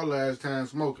 man. This is my last time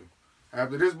smoking.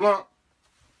 After this blunt,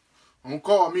 don't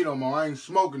call me no more. I ain't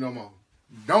smoking no more.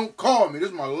 Don't call me. This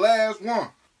is my last one.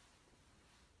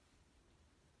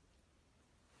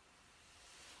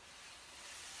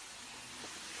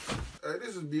 Hey,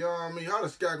 this is beyond me. How the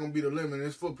sky gonna be the limit and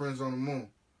his footprints on the moon?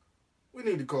 We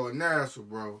need to call it NASA,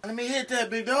 bro. Let me hit that,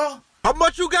 big dog. How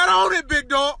much you got on it, big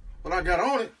dog? What I got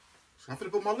on it? So I'm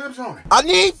finna put my lips on it. I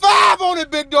need 5 on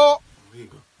it, big dog. Here you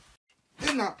go.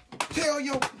 Didn't I tell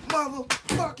your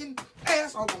motherfucking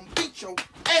ass I'm gonna beat your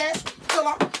ass till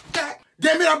I die?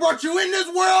 Damn it, I brought you in this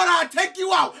world, I'll take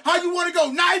you out. How you wanna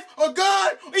go, knife or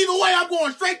gun? Either way, I'm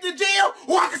going straight to jail,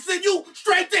 or I can send you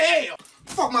straight to hell.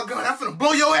 Fuck my gun, I'm finna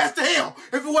blow your ass to hell.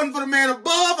 If it wasn't for the man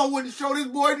above, I wouldn't show this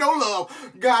boy no love.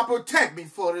 God protect me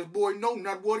for this boy, know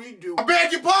not what he do. I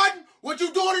beg your pardon? What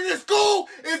you doing in this school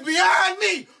is beyond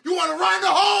me. You wanna run the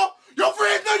hall? Your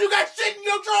friends know you got shit in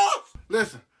your drawers?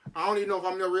 Listen, I don't even know if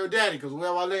I'm your real daddy, because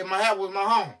wherever I laid my hat was my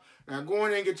home. Now go in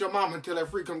there and get your mama and tell that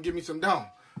freak come give me some dough.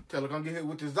 Tell her come get hit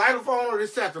with this xylophone or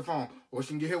this saxophone, or she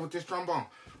can get hit with this trombone.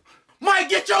 Mike,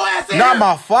 get your ass in Not here.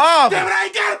 my father. Damn it, I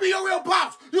ain't gotta be your real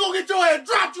pops. You gonna get your head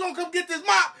dropped, you gonna come get this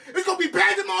mop. It's gonna be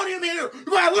pandemonium in here. You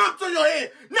gonna have lumps on your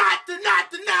head. Not.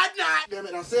 Damn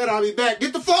it, I said I'll be back.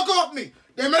 Get the fuck off me.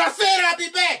 Damn it, I said I'll be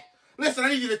back. Listen, I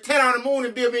need you to tear down the moon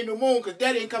and build me a new moon, because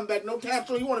daddy ain't coming back no time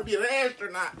soon. You wanna be an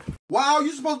astronaut. Wow,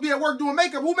 you supposed to be at work doing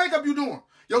makeup. Who makeup you doing?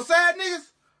 Your sad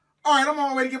niggas? All right, I'm on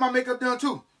my way to get my makeup done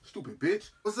too. Stupid bitch.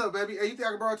 What's up, baby? Hey, you think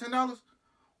I can borrow $10?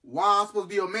 Wow, I'm supposed to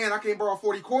be your man. I can't borrow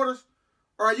 40 quarters.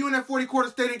 All right, you and that 40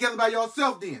 quarters stay together by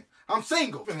yourself then. I'm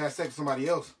single. I'm finna have sex with somebody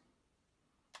else.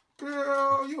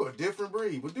 Girl, you a different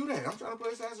breed. But do that. I'm trying to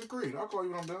play Assassin's Creed. I'll call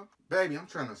you when I'm done. Baby, I'm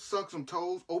trying to suck some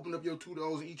toes, open up your 2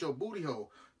 toes, and eat your booty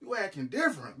hole. You acting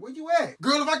different. Where you at?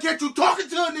 Girl, if I catch you talking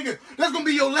to a nigga, that's gonna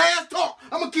be your last talk.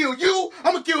 I'm gonna kill you,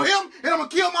 I'm gonna kill him, and I'm gonna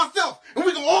kill myself. And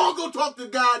we gonna all go talk to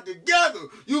God together.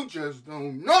 You just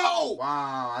don't know.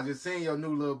 Wow, I just seen your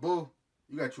new little boo.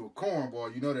 You got you a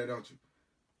cornball. You know that, don't you?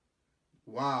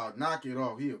 Wow, knock it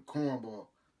off. He a cornball.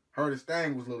 Heard his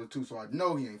thing was little too, so I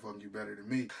know he ain't fucking you better than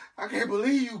me. I can't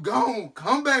believe you gone.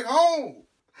 Come back home.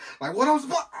 Like what I'm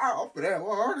supposed to have a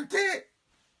heart attack.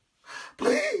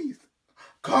 Please.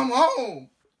 Come home.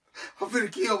 I'm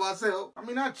finna kill myself. I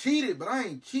mean, I cheated, but I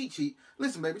ain't cheat.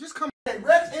 Listen, baby, just come. Hey,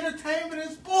 Rex Entertainment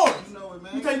and Sports. You know it,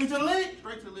 man. You take me to the league?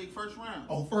 Straight to the league, first round.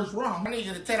 Oh, first round. I need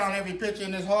you to tear down every picture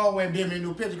in this hallway and build me a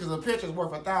new picture, because a picture's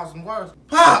worth 1,000 words.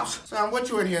 Pops! Son, what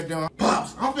you in here doing?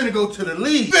 Pops, I'm finna go to the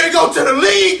league. Finna go to the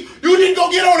league? You need to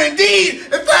go get on Indeed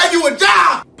and find you a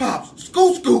job. Pops,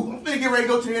 scoop. I'm finna get ready to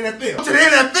go to the NFL. To the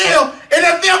NFL?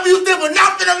 NFL, you still for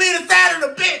not finna leave the side of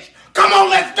the bench. Come on,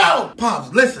 let's go.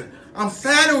 Pops, listen. I'm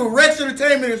signing with Rex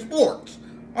Entertainment and Sports.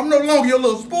 I'm no longer your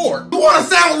little sport. You want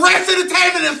to sign with Rex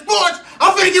Entertainment and Sports?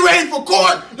 I'm finna get ready for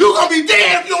court. You gonna be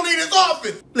dead if you don't leave this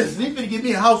office. Listen, he finna get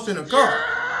me a house and a car.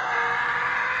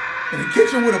 And a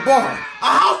kitchen with a bar. A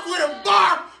house with a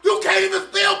bar? You can't even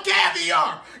spill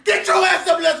caviar. Get your ass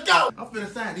up, let's go. I'm finna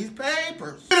sign these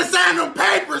papers. I'm finna sign them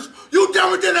papers. You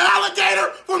dumber than an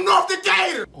alligator from North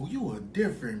Decatur. Oh, you a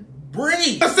different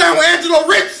breed. I signed with Angelo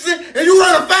Richardson and you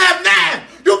run a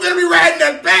 5'9". You finna be riding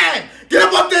that bag. Get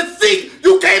up that seat.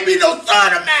 You can't be no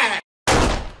son of mine.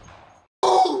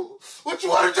 Ooh, what you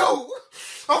wanna do?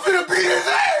 I'm finna beat his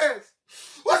ass.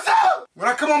 What's up? When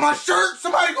I come on my shirt,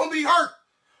 somebody gonna be hurt.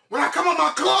 When I come on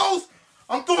my clothes,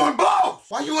 I'm throwing balls.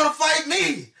 Why you wanna fight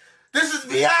me? This is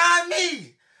beyond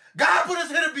me. God put us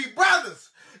here to be brothers.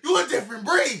 You a different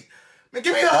breed. Man,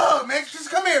 give me a hug, man. Just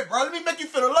come here, bro. Let me make you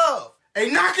feel the love. Hey,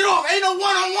 knock it off. Ain't no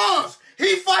one-on-ones.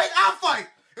 He fight, I fight.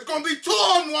 It's gonna be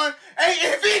 2-on-1. Hey,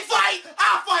 if he fight,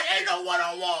 I fight. Ain't no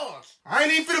one-on-ones. I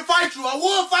ain't even finna fight you. I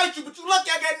would fight you, but you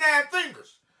lucky I got 9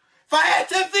 fingers. If I had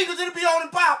 10 fingers, it'd be on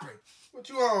and popping. What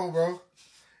you on, bro?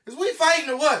 Is we fighting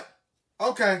or what?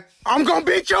 Okay. I'm gonna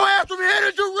beat your ass from here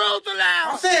to Jerusalem.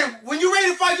 I'm saying, when you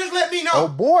ready to fight, just let me know. Oh,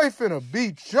 boy finna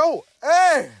beat your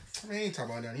ass. I ain't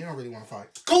talking about that. You don't really want to fight.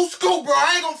 Scoop, bro.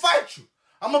 I ain't gonna fight you.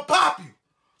 I'm gonna pop you.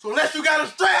 So unless you got a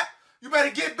strap, you better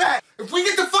get back. If we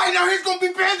get to fight now, here's gonna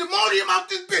be pandemonium out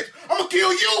this bitch. I'm gonna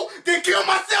kill you, then kill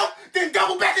myself, then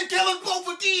double back and kill us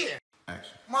both again.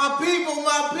 My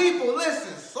people,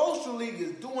 listen. Social League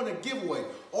is doing a giveaway.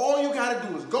 All you gotta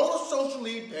do is go to Social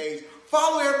League page,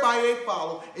 follow everybody they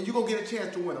follow, and you're gonna get a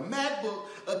chance to win a MacBook,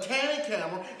 a Canon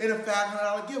camera, and a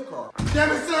 $500 gift card.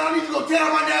 Damn it, son, I need to go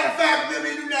tell my 9-to-5 and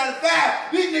them do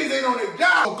 9-to-5. These niggas ain't on their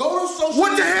job. So go to Social League.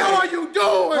 What the hell are you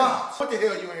doing? Pops, what the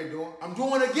hell you ain't doing? I'm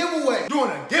doing a giveaway.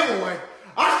 Doing a giveaway?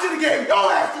 I should have gave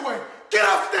your ass away. Get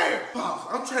upstairs.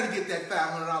 Pops, I'm trying to get that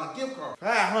 $500 gift card.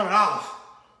 $500?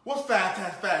 What's 5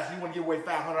 times 5 so you want to give away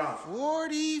 $500?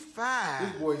 45.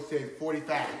 This boy said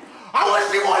 45. I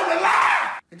wish he wasn't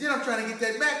alive. And then I'm trying to get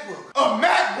that MacBook. A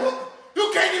MacBook? You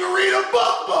can't even read a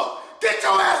book. Get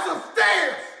your ass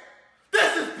upstairs.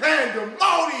 This is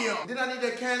pandemonium. Then I need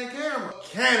that Canon camera.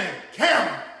 Canon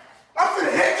camera? I'm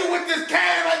finna hit you with this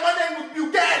Canon like my name was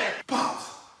Buchanan.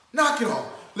 Pops, knock it off.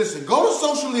 Listen, go to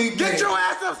Social League. Get your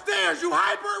ass upstairs. You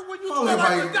hyper when you follow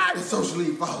everybody in Social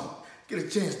League. Follow. Get a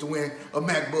chance to win a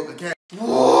MacBook, a Canon.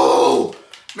 Whoa!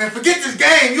 Man, forget this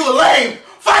game. You a lame.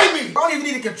 Fight me. I don't even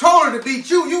need a controller to beat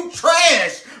you. You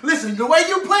trash. Listen, the way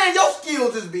you playing, your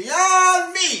skills is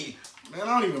beyond me. Man,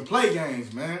 I don't even play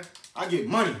games, man. I get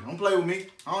money. Don't play with me.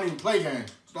 I don't even play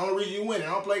games. It's the only reason you win. I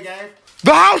don't play games.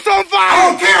 The house on fire! I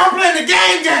don't care. I'm playing the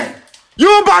game.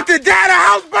 You about to die, the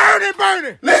house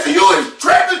burning. Listen, you is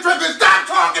tripping. Stop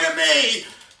talking to me.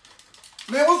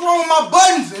 Man, what's wrong with my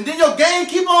buttons? And then your game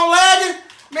keep on lagging?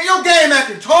 Man, your game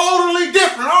acting totally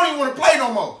different. I don't even want to play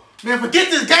no more. Man, forget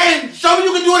this game. Show me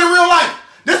you can do it in real life.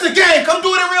 This is a game. Come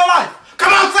do it in real life.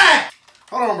 Come outside.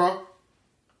 Hold on, bro.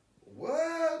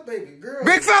 What, baby girl?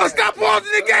 Big fella, stop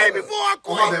pausing the game before I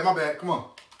quit. Oh, my bad. Come on.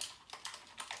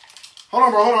 Hold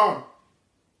on, bro. Hold on.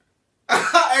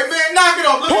 Hey, man, knock it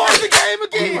off. Pause the game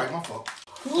again. Right, my fault.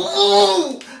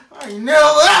 Ooh, I ain't never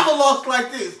ever lost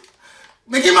like this.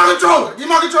 Man, get my controller. Get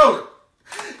my controller.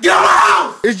 Get out of my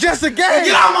house. It's just a game. Man,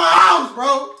 get out of my house,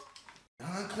 bro.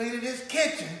 I'm cleaning this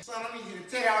kitchen. Son, I need you to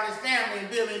tear down this family and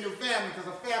build a new family,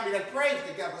 because a family that prays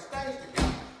together stays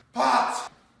together. Pops.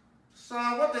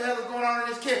 Son, what the hell is going on in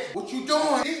this kitchen? What you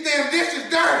doing? These damn dishes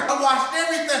dirty. I washed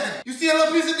everything. You see a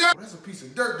little piece of dirt? That's a piece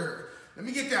of dirt. Let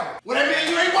me get that one. Well, that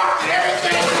means you ain't washing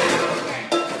everything.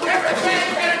 Everything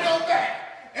gotta go back.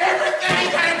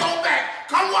 Everything gotta go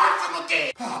back. Come wash them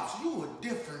again. Pops, you a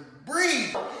different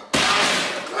breed.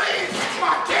 Please,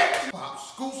 my kitchen.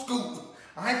 Pops, scoot.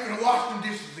 I ain't gonna wash them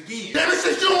dishes again. Damn it,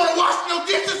 since you don't wanna wash no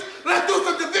dishes, let's do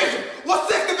some division. What's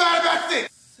 6 divided by 6?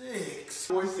 6.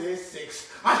 Boy said 6.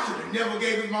 I should have never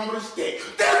gave his mama the stick.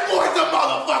 This boy's a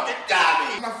motherfucking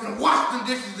dummy. I'm not gonna wash them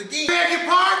dishes again. Beg your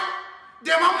pardon?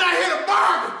 Damn, I'm not here to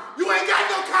bargain. You ain't got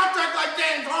no contract like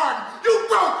James Harden. You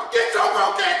broke. Get your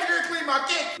broke ass here and clean my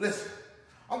kitchen. Listen,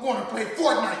 I'm going to play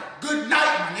Fortnite. Good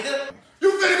night, my nigga. You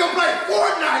finna go play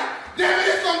Fortnite? Damn it,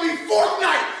 it's gonna be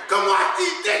Fortnite. Come watch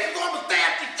these dishes or I'm gonna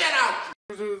stab the shit out.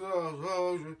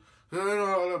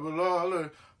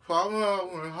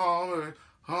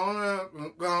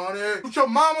 Shoot your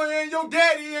mama and your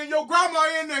daddy and your grandma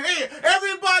in the head.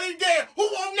 Everybody dead. Who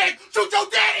on next? Shoot your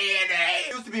daddy in the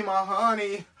head. Used to be my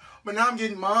honey, but now I'm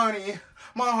getting money.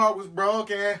 My heart was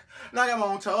broken. Now I got my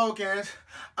own tokens.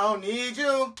 I don't need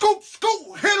you.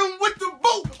 Scoot. Hit him with the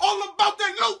boot. All about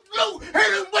that loot.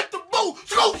 Hit him with the boot.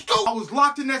 Scoot. I was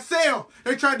locked in that cell.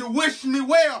 They tried to wish me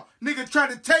well. Nigga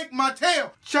tried to take my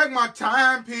tail. Check my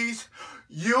timepiece.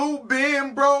 You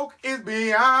being broke is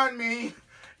beyond me.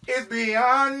 It's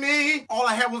beyond me. All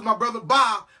I had was my brother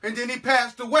Bob, and then he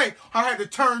passed away. I had to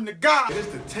turn to God. This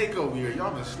the takeover here.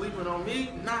 Y'all been sleeping on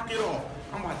me? Knock it off.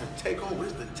 I'm about to take over.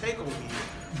 This the takeover here.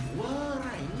 What?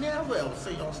 I ain't never ever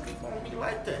say y'all sleep on me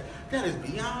like that. That is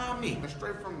beyond me.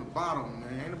 Straight from the bottom,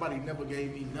 man. Anybody never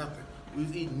gave me nothing. We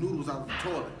was eating noodles out of the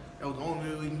toilet. That was the only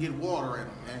way we can get water in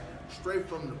them, man. Straight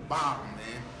from the bottom,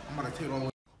 man. I'm about to take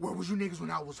over. Where was you niggas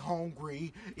when I was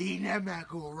hungry, eating that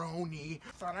macaroni?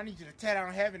 Son, I need you to tear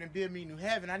down heaven and build me a new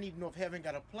heaven. I need to know if heaven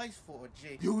got a place for a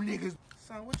G. You niggas.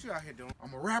 Son, what you out here doing?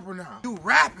 I'm a rapper now. You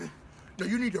rapping? No,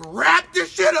 you need to wrap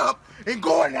this shit up and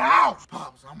go in the house.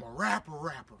 Pops, I'm a rapper.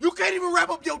 You can't even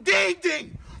wrap up your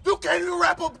ding. You can't even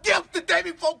wrap up gifts the day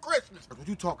before Christmas. What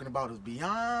you talking about is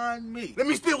beyond me. Let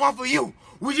me spit one for you.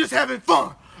 We just having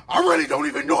fun. I really don't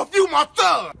even know if you my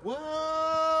son.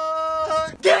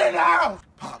 What? Get in the house.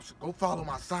 Pops, go follow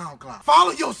my SoundCloud.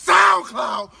 Follow your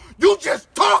SoundCloud? You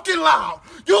just talking loud.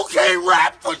 You can't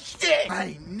rap for shit. I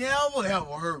ain't never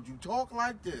ever heard you talk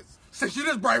like this. Since you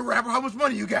this bright rapper, how much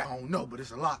money you got? I don't know, but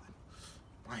it's a lot.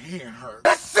 My hand hurts.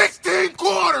 That's 16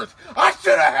 quarters. I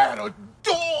should have had a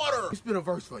daughter. Let me spit a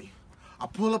verse for you. I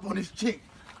pull up on this chick.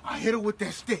 I hit her with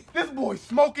that stick. This boy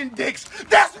smoking dicks.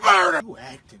 That's murder. You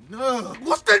acting up.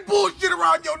 What's that bullshit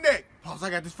around your neck? Pops, I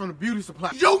got this from the beauty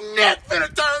supply. Your neck finna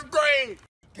turn green.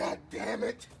 God damn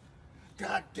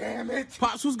it.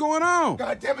 Pops, what's going on?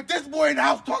 God damn it. This boy in the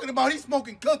house talking about he's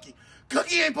smoking cookie.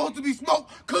 Cookie ain't supposed to be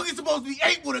smoked. Cookie's supposed to be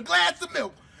ate with a glass of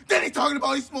milk. Then he talking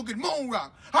about he's smoking moon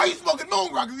rock. How you smoking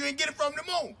moon rock if you ain't get it from the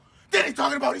moon? Then he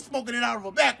talking about he's smoking it out of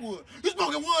a backwood. You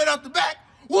smoking wood out the back?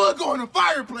 Wood go in the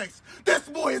fireplace. This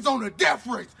boy is on a death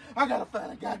race. I gotta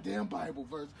find a goddamn Bible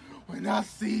verse. When I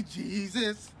see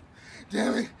Jesus,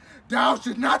 damn it, thou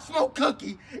should not smoke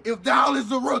cookie if thou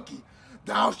is a rookie.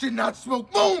 Thou should not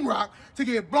smoke moon rock to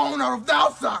get blown out of thou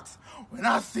socks. When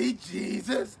I see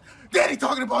Jesus. Then he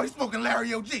talking about he's smoking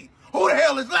Larry OG. Who the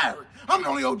hell is Larry? I'm the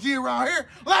only OG around here.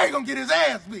 Larry gonna get his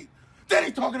ass beat. Then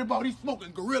he talking about he's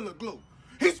smoking Gorilla Glue.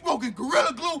 He's smoking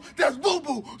Gorilla Glue that's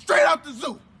boo-boo straight out the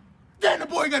zoo. Then the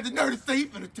boy got the nerve to say he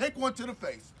finna take one to the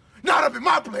face. Not up in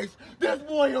my place. This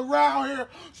boy around here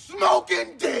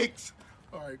smoking dicks.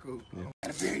 All right, cool. Yeah. I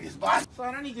gotta bury this body.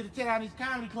 Son, I need you to tear down these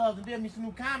comedy clubs and build me some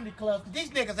new comedy clubs, because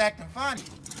these niggas acting funny.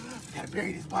 I gotta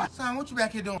bury this body. Son, what you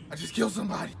back here doing? I just killed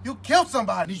somebody. You killed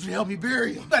somebody. I need you to help me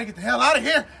bury him. You better get the hell out of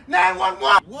here.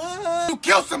 911. What? You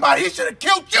killed somebody. He should have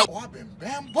killed you. Oh, I've been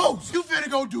bamboozled. You finna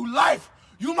go do life.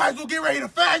 You might as well get ready to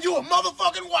find you a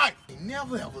motherfucking wife. ain't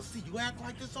never ever see you act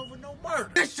like this over no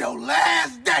murder. This your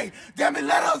last day. Damn it,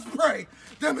 let us pray.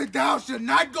 Damn it, thou should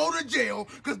not go to jail,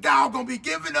 cause thou gonna be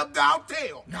giving up thou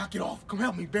tail. Knock it off. Come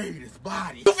help me bury this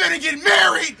body. You finna get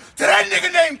married to that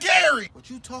nigga named Gary. What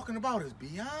you talking about is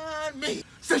beyond me.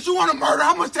 Since you want to murder,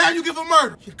 how much time you give for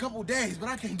murder? Shit, a couple days, but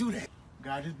I can't do that.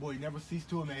 God, this boy never ceased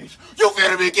to amaze. You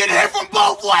finna be getting hit from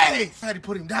both ways. I had to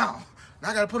put him down. Now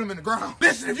I gotta put him in the ground.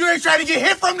 Listen, if you ain't trying to get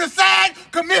hit from the side,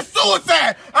 commit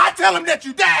suicide. I tell him that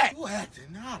you died. You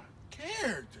acting out of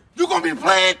character. You gonna be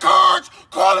playing cards,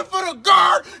 calling for the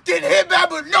guard, getting hit by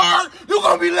Bernard. You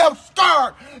gonna be left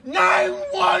scarred.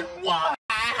 911.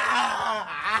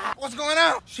 What's going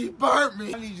on? She burnt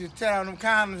me. I need you to tear down them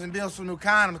condoms and build some new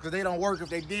condoms, because they don't work. If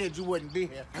they did, you wouldn't be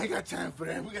here. I ain't got time for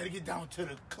that. We gotta get down to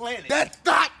the clinic. That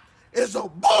thought is a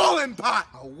boiling pot.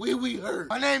 A wee hurt.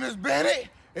 My name is Bennett.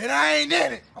 And I ain't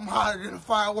in it. I'm hotter than a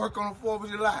firework on the 4th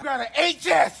of July. You got an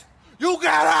HS. You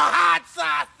got a hot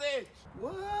sausage.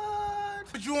 What?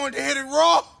 But you wanted to hit it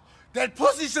raw? That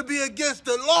pussy should be against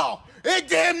the law. It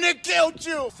damn near killed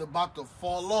you. It's about to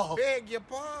fall off. Beg your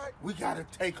pardon. We gotta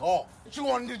take off. But you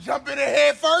wanted to jump in the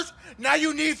head first? Now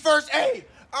you need first aid.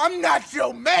 I'm not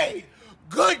your maid.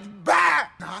 Goodbye.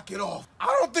 Knock it off.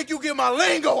 I don't think you get my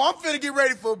lingo. I'm finna get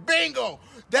ready for bingo.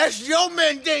 That's your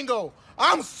mandingo.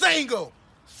 I'm single.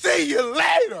 See you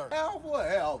later.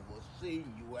 Never see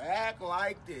you act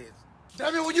like this.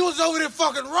 Tell me, when you was over there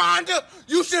fucking Rhonda,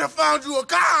 you should have found you a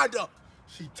condo.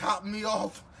 She topped me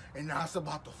off, and now it's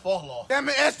about to fall off. Damn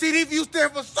it, STD for you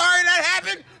stand for sorry that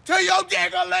happened to your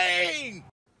dingling.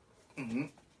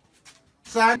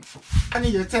 Son, I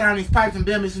need you to tear down these pipes and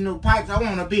build me some new pipes. I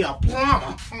want to be a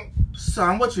plumber.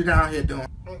 Son, what you down here doing?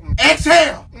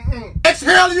 Exhale.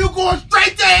 Exhale, you going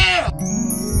straight to hell.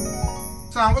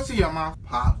 Son, what's in your mouth?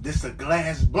 Pop, this a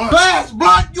glass blunt. Glass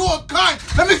blunt? You a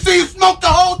cunt. Let me see you smoke the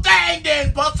whole thing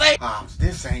then, pussy. Pops,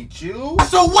 this ain't you.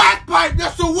 It's a whack pipe.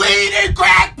 That's a weed and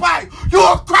crack pipe. You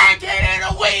a crackhead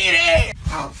and a weed head.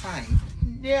 Pops, I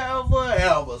ain't never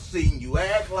ever seen you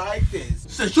act like this.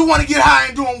 Since you want to get high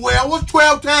and doing well, what's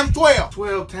 12 times 12?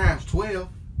 12 times 12?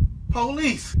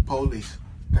 Police. Police.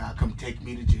 God, come take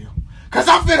me to jail. Cause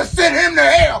I'm finna send him to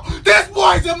hell. This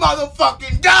boy's a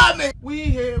motherfucking dummy. We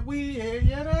here,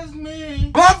 yeah, that's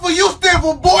me. Blunt for you stand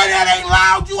for boy that ain't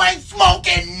loud, you ain't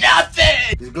smoking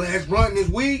nothing. This glass blunt and this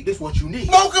weed, this what you need.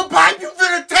 Smoke a pipe, you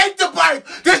finna take the pipe.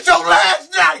 This your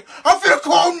last night. I'm finna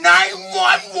call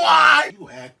 911. You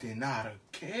acting out of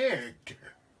character.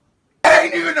 That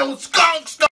ain't even no skunk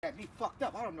stuff. Got me fucked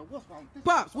up. I don't know what's wrong with this.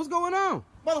 Pops, what's going on?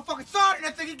 Motherfucking sergeant,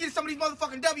 that thing he get some of these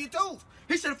motherfucking W-2s.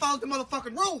 He should have followed the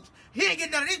motherfucking rules. He ain't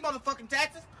getting none of these motherfucking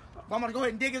taxes. I'm gonna go ahead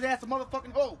and dig his ass a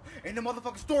motherfucking hole. And the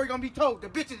motherfucking story gonna be told. The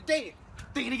bitch is dead.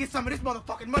 Thinking he get some of this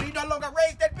motherfucking money. You know how long I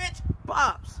raised that bitch?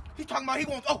 Pops. He talking about he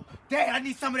wants, oh, Dad, I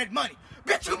need some of that money.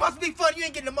 Bitch, you must be funny. You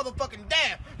ain't getting a motherfucking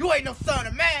damn. You ain't no son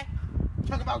of man.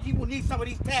 Talking about he will need some of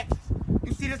these taxes.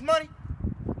 You see this money?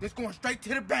 This going straight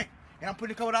to the bank. And I'm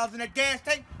putting a couple dollars in that gas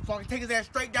tank so I can take his ass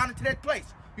straight down into that place.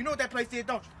 You know what that place is,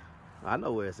 don't you? I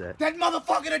know where it's at. That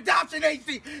motherfucking adoption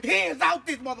agency. He is out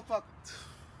this motherfucker.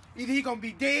 Either he gonna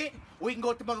be dead or he can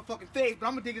go to the motherfucking face, but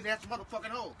I'm gonna dig his ass a motherfucking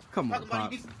hole. Come on,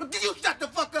 Pop. You shut the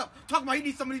fuck up. Talking about he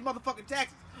needs some of these motherfucking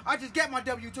taxes. I just got my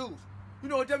W-2s. You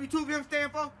know what W-2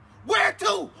 stand for? Where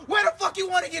to? Where the fuck you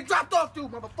want to get dropped off to,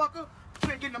 motherfucker?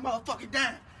 You ain't getting a motherfucking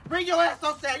dime. Bring your ass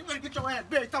outside. You better get your ass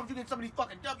buried. Tell me you get some of these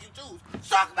fucking W-2s.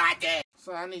 Suck my dick.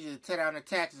 So I need you to tear down the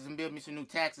taxes and build me some new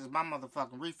taxes. My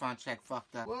motherfucking refund check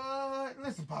fucked up. What?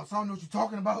 Listen, Pops, I don't know what you're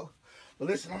talking about. But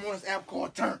listen, I'm on this app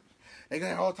called Turn. They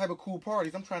got all type of cool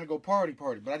parties. I'm trying to go party,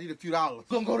 but I need a few dollars.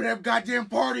 Gonna go to that goddamn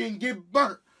party and get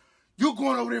burnt. You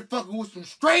going over there fucking with some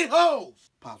straight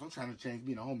hoes. Pops, I'm trying to change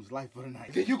me the homie's life for the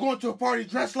night. Then you going to a party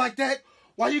dressed like that?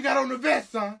 Why you got on the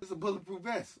vest, son? It's a bulletproof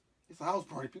vest. It's a house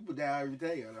party. People die every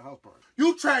day at a house party.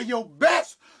 You try your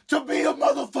best to be a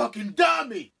motherfucking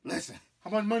dummy. Listen,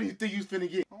 how much money you think you finna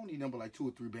get? I don't need number like 2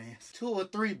 or 3 bands. 2 or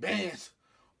 3 bands?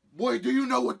 Boy, do you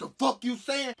know what the fuck you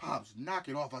saying? Pops, knock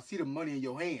it off. I see the money in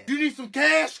your hand. You need some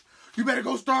cash? You better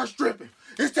go start stripping.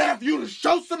 It's time for you to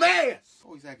show some ass.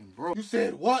 Oh, he's acting broke. You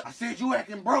said what? I said you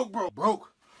acting broke, bro.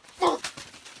 Broke? Fuck.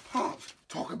 Pops,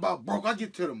 talking about broke. I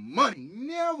get to the money.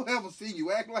 Never ever see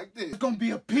you act like this. It's gonna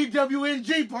be a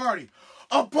PWNG party.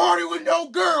 A party with no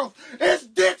girls. It's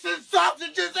dicks and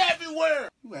sausages everywhere.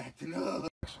 You acting up.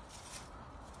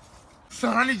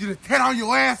 Son, I need you to tear down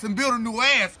your ass and build a new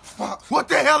ass. Pops, what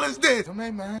the hell is this?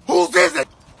 Hey, man. Whose is it?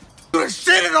 You done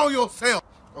shitted on yourself.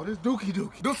 Oh, this Dookie.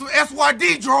 Do some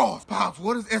SYD drawers. Pops,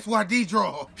 what is SYD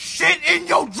draw? Shit in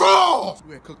your drawers. You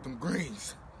better cook them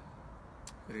greens.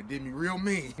 But it did me real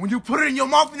mean. When you put it in your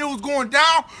mouth and it was going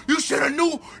down, you should have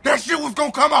knew that shit was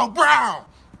gonna come out brown.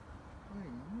 I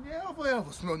ain't never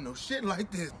ever smelled no shit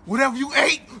like this. Whatever you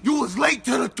ate, you was late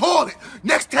to the toilet.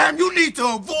 Next time you need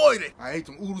to avoid it. I ate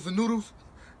some oodles and noodles,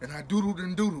 and I doodled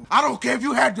and doodled. I don't care if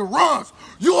you had the runs.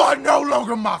 You are no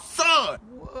longer my son.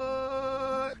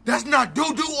 What? That's not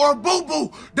doo-doo or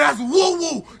boo-boo. That's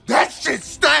woo-woo. That shit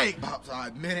stank. Pops, I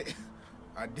admit it.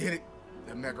 I did it.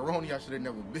 That macaroni, I should have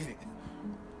never bit it.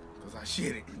 Cause I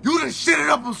shit it. You done shit it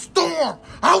up a storm.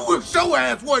 I wish your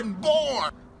ass wasn't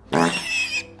born.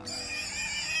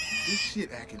 This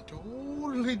shit acting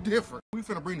totally different. We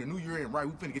finna bring the new year in, right?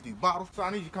 We finna get these bottles. So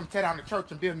I need you to come tear down the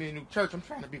church and build me a new church. I'm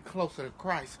trying to be closer to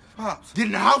Christ. Pops, get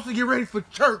in the house and get ready for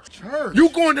church. Church? You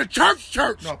going to church?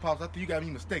 No, Pops, I think you got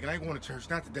me mistaken. I ain't going to church,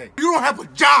 not today. You don't have a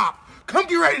job. Come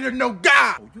get ready to know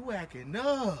God. Oh, you acting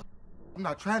up. I'm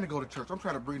not trying to go to church. I'm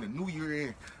trying to bring the new year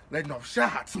in, letting off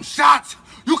shots. Some shots?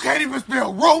 You can't even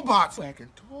spell robots. You acting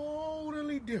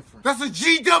totally different. That's a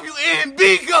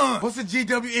GWNB gun. What's a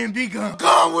GWNB gun?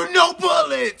 Gun with no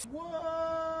bullets.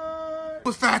 What?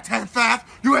 What's 5 times 5?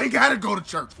 You ain't gotta go to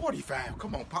church. 45.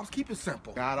 Come on, Pops, keep it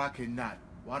simple. God, I cannot.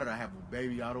 Why did I have a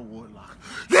baby out of woodlock?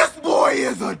 This boy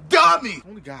is a dummy.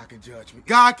 Only God can judge me.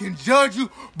 God can judge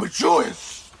you, but you is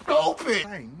stupid.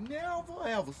 I ain't never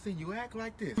ever seen you act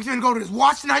like this. You finna go to this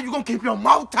watch night, you gonna keep your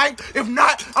mouth tight? If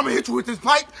not, I'm gonna hit you with this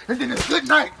pipe, and then it's good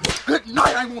night. Good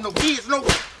night. I ain't want no kids, no way.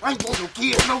 I ain't want no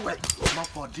kids, no way. My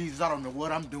fault, Jesus, I don't know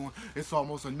what I'm doing. It's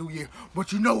almost a new year,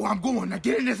 but you know where I'm going. Now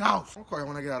get in this house. I'll call you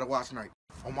when I get out of watch night.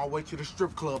 On my way to the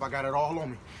strip club, I got it all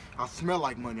on me. I smell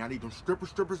like money. I need them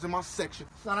strippers in my section.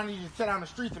 Son, I need you to sit down the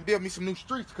streets and build me some new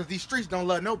streets, because these streets don't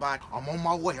love nobody. I'm on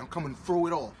my way. I'm coming through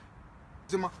it all.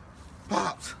 It's in my...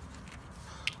 Pops,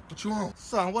 what you on?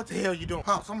 Son, what the hell you doing?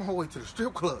 Pops, I'm on my way to the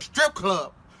strip club. Strip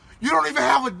club? You don't even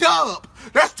have a dub.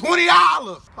 That's $20.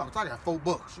 Pops, I got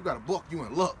 $4. You got a buck, you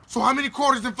in luck. So how many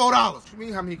quarters in $4? What you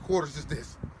mean how many quarters is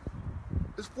this?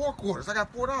 It's 4 quarters. I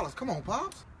got $4. Come on,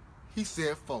 Pops. He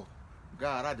said 4.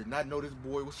 God, I did not know this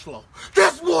boy was slow.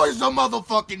 This boy's a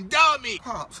motherfucking dummy.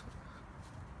 Pops,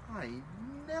 I ain't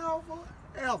never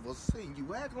ever seen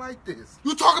you act like this.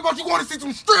 You talk about you want to see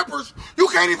some strippers, you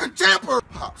can't even temper.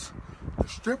 Pops, the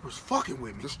strippers fucking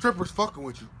with me. The strippers fucking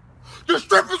with you. The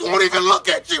strippers won't even look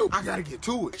at you. I gotta get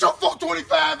to it. Get your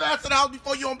 425 ass in the house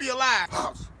before you don't be alive.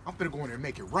 Pops, I'm finna go in there and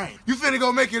make it rain. You finna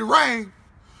go make it rain?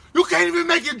 You can't even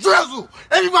make it drizzle.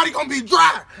 Everybody gonna be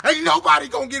dry. Ain't nobody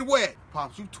gonna get wet.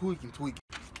 Pops, you tweaking.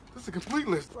 This is a complete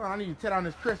list. I need you to tear down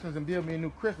this Christmas and build me a new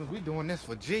Christmas. We doing this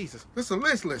for Jesus. This is a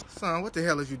list. Son, what the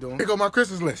hell is you doing? Here go my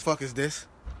Christmas list. Fuck is this?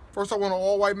 First, I want an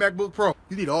all-white MacBook Pro.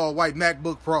 You need an all-white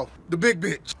MacBook Pro. The big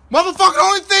bitch. Motherfucker, the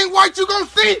only thing white you gonna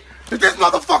see is this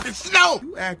motherfucking snow.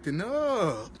 You acting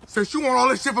up. Since you want all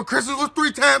this shit for Christmas, what's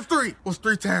 3 times 3? What's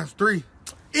 3 times 3?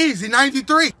 Easy,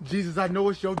 93. Jesus, I know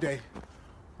it's your day.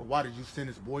 But why did you send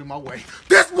this boy my way?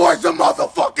 This boy's a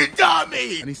motherfucking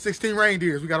dummy! I need 16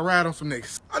 reindeers. We gotta ride on some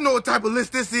niggas. I know what type of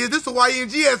list this is. This is a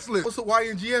YNGS list. What's a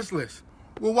YNGS list?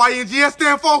 What YNGS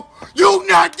stand for? You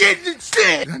not getting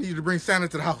shit! I need you to bring Santa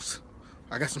to the house.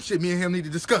 I got some shit me and him need to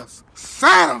discuss.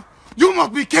 Santa? You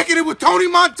must be kicking it with Tony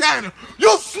Montana.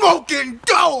 You smoking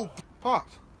dope!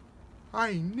 Pops,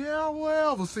 I ain't never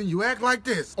ever seen you act like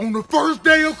this. On the first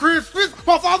day of Christmas,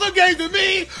 my father gave to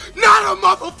me not a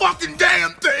motherfucking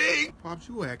damn thing. Pops,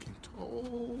 you acting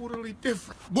totally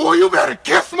different. Boy, you better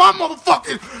kiss my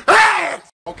motherfucking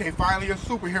ass. Okay, finally a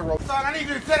superhero. Son, I need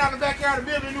you to sit out in the backyard and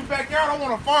build me a new backyard. I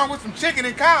want a farm with some chicken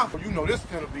and cows. You know this is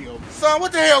gonna be over. Son,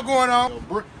 what the hell going on?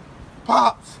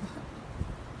 Pops,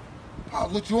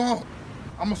 what you on?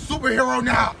 I'm a superhero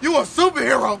now. You a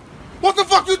superhero? What the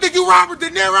fuck you think you Robert De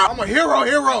Niro? I'm a hero.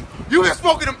 You been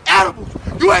smoking them edibles.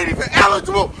 You ain't even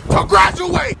eligible to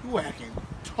graduate. You acting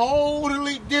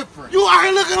totally different. You out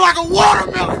here looking like a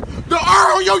watermelon. The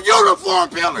R on your uniform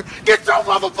peeling. Get your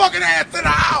motherfucking ass to the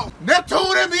house.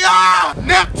 Neptune and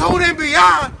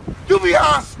beyond. You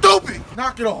beyond stupid.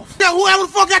 Knock it off. Now whoever the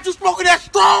fuck got you smoking that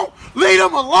strong, leave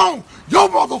them alone. Your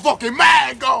motherfucking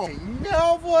mind gone. Ain't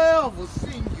never ever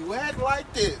seen you act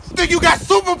like this. Think you got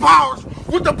superpowers?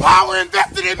 With the power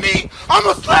invested in me,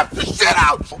 I'ma slap the shit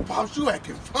out. Oh, Pops, you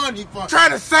acting funny.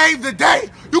 Trying to save the day.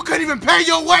 You couldn't even pay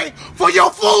your way for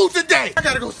your food today. I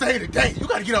gotta go save the day. You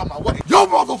gotta get out my way. Your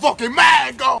motherfucking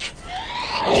mind gone.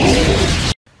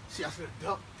 See, I should have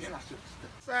ducked, then I should have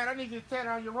stepped. Son, I need you to tear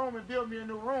down your room and build me a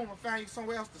new room and find you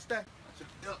somewhere else to stay. I should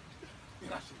have ducked,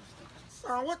 then I should have stepped.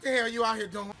 Son, what the hell you out here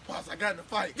doing? Pops, I got in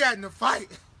the fight.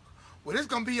 Well, this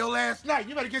gonna be your last night.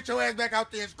 You better get your ass back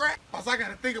out there and scrap. Pops, I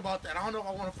gotta think about that. I don't know if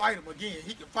I wanna fight him again.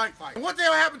 He can fight. And what the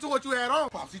hell happened to what you had on?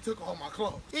 Pops, he took all my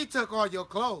clothes. He took all your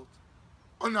clothes.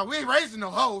 Oh, no, we ain't raising no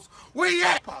hoes. Where he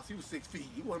at? Pops, he was 6 feet.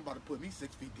 He wasn't about to put me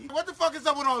 6 feet deep. What the fuck is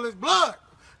up with all this blood?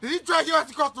 Did he drag your ass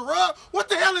across the rug? What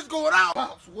the hell is going on?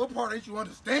 Pops, what part ain't you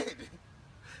understanding?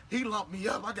 He lumped me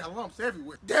up. I got lumps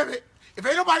everywhere. Damn it. If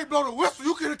ain't nobody blow the whistle,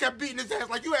 you could have kept beating his ass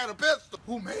like you had a pistol.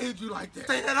 Who made you like that?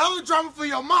 Say that other drama for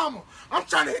your mama. I'm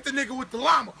trying to hit the nigga with the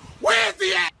llama. Where is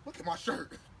he at? Look at my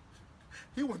shirt.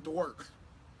 He went to work.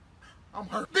 I'm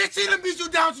hurt. Bitch, he done beat you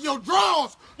down to your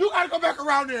drawers. You gotta go back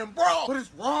around there and brawl. What is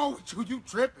wrong with you? You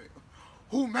tripping.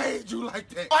 Who made you like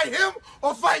that? Fight him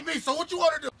or fight me? So what you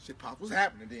want to do? Shit, Pop, what's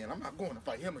happening then? I'm not going to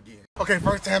fight him again. Okay,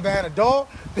 first time buying a dog,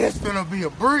 this finna be a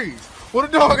breeze. What a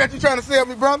dog got you trying to sell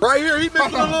me, brother? Right here, he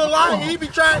missing a little line. He be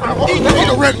trying to He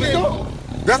a regular dog.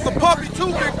 That's a puppy too,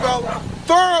 big fella.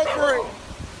 Thoroughbred.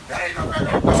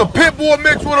 It's a pit bull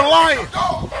mixed with a lion.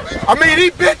 I mean, he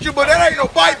bit you, but that ain't no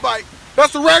bite.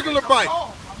 That's a regular bite.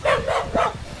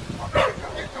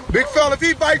 Big fella, if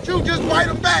he bites you, just bite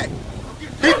him back.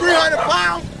 He 300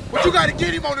 pounds, but you gotta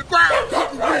get him on the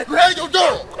ground. Grab your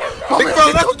dog. Big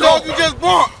fella, that's the dog you just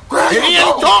bought. And he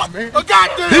ain't talking, man.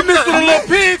 He missing a little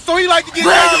pig, so he like to get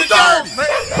Grab down your and dog, dirty.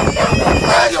 man.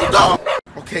 Grab your dog.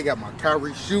 Okay, got my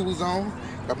Kyrie shoes on,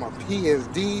 got my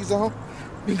PSDs on.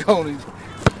 We going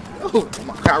to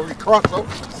my Kyrie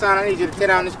crossover. Son, I need you to get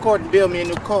on this court and build me a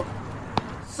new court.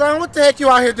 Son, what the heck you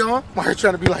out here doing? I'm out here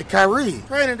trying to be like Kyrie.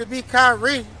 Training to be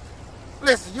Kyrie.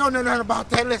 Listen, you don't know nothing about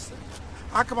that. Listen,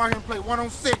 I come out here and play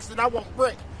 1-on-6 and I won't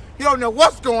break. You don't know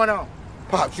what's going on.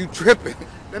 Pops, you tripping.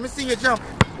 Let me see your jumper.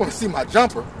 Want to see my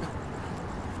jumper?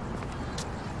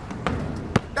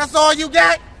 That's all you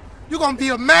got? You gonna be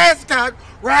a mascot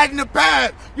riding the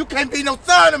pad. You can't be no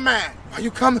son of mine. Why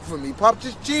you coming for me, Pop?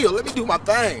 Just chill. Let me do my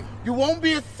thing. You won't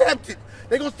be accepted.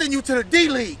 They gonna send you to the D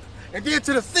League and then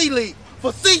to the C League.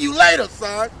 For see you later,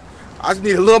 son. I just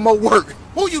need a little more work.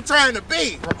 Who you trying to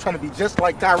be? I'm trying to be just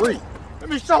like Kyrie. Let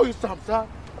me show you something, son.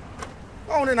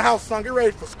 Go on in the house, son. Get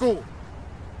ready for school.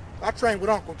 I train with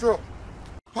Uncle Drew.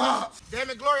 Pops.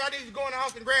 Damn it, Gloria, I need you to go in the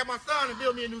house and grab my son and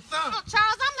build me a new son. Oh,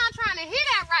 Charles, I'm not trying to hear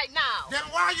that right now. Damn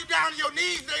it, why are you down on your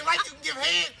knees? It ain't like you can give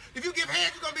head. If you give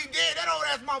head, you're gonna be dead. That old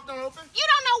ass mouth don't open. You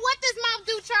don't know what this mouth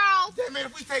do, Charles. Damn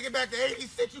it, if we take it back to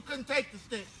 86, you couldn't take the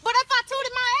stick. But if I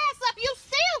tooted my ass up, you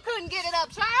still couldn't get it up,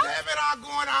 Charles. Damn it, I'll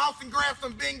go in the house and grab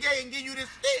some Bengay and give you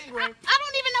this stingray. I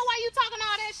don't even know why you talking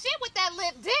all that shit with that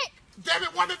lip dick. Damn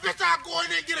it, woman, bitch, I'll go in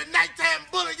there and get a nighttime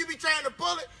bullet. You be trying to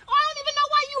pull it. Oh, I don't even know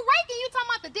why you raking. You talking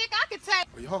about the dick I could take.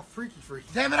 Well, y'all freaky.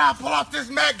 Damn it, I'll pull off this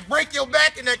Mac, break your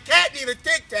back, and that cat need a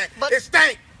Tic Tac. But- It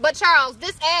stank. But Charles,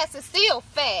 this ass is still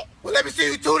fat. Well, let me see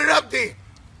you tune it up then.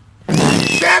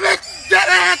 Damn it! That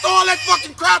ass, all that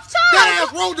fucking crap. That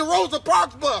ass rode the Rosa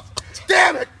Parks bus.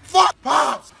 Damn it! Fuck,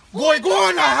 Pops. Boy, go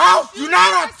in the house. You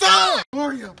not our son.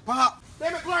 Gloria, Pop.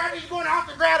 Damn it, Gloria, I need you to go in the house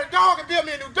and grab a dog and build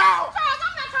me a new dog. Charles,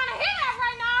 I'm not trying to hear that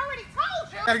right now. I already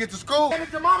told you. Gotta get to school. Damn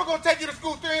it, your mama gonna take you to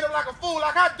school stirring up like a fool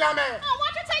like her dumb ass. Oh, why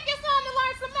don't you take your son to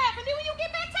learn some math, and then when you get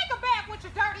back, take a bath with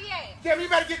your dirty ass. Damn, you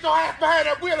better get your ass behind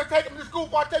that wheel and take him to school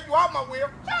before I take you out my wheel.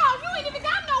 Charles, you ain't even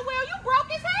got no wheel. You broke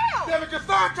as hell. Damn it, your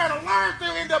son trying to learn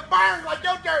still end up burned like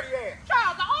your dirty ass.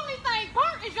 Charles, the only thing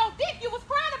burnt is your dick. You was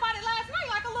crying about it last night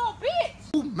like a little bitch.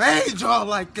 Who made y'all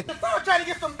like that? Your son trying to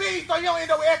get some B's so you don't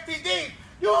end up with STDs.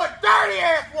 You a dirty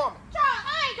ass woman. Charles,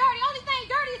 I ain't dirty. Only thing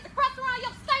dirty is the crust around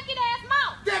your stinking ass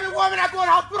mouth. Damn it, woman, I go in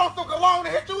the house, put on some cologne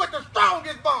and hit you with the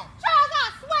strongest bone. Charles,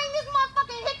 I'll swing this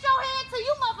motherfucker and hit your head till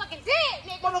you motherfucking dead,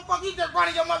 nigga. Motherfucker, you just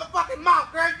running your motherfucking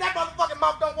mouth, girl. That motherfucking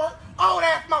mouth don't work. Old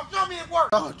ass mouth, show me it work.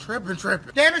 Oh, tripping.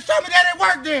 Damn it, show me that it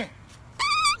work then.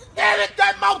 Damn it,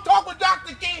 that mouth talk with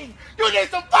Dr. King. You need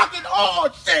some fucking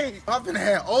old shit. I've been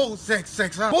had old sex,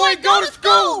 huh? Boy, go to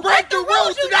school. Break the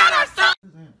rules. You not our son.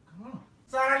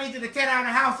 Son, I need you to tear down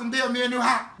the house and build me a new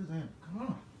house.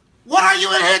 What are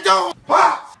you in here doing?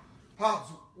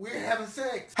 Pops, we're having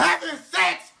sex. Having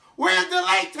sex? Where's the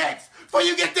latex? Before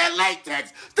you get that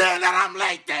latex, stand that I'm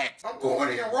latex. I'm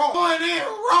going in raw. Going in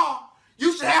raw.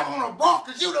 You should have on a bra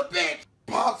because you the bitch.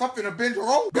 Pops, I'm finna bend her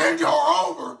over. Bend her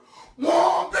over?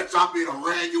 Warm, bitch, I'm gonna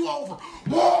ran you over.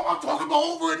 Warm, I'm talking about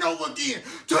over and over again.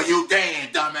 Till you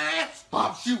dead, dumbass.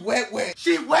 Pops, she wet.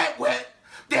 She wet.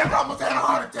 Damn, I almost had a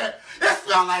heart attack. It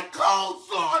smell like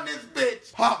coleslaw on this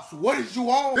bitch. Pops, what is you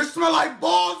on? It smell like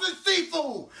balls and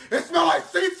seafood. It smell like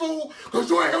seafood because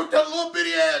you ain't here with that little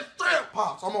bitty ass strip.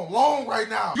 Pops, I'm on loan right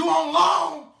now. You on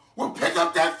loan? Well, pick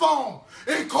up that phone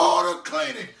and call the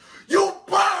clinic. You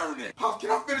burn it. Pops,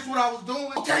 can I finish what I was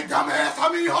doing? Okay, dumbass,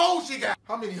 how many holes she got?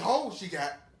 How many holes she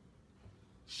got?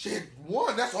 Shit,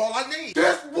 one, that's all I need.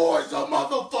 This boy's a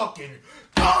motherfucking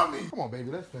dummy. Come on, baby,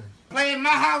 let's finish. Play in my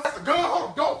house. That's a gun. Hold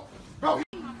on, go.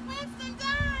 Winston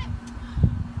died.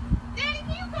 Daddy, can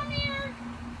you come here?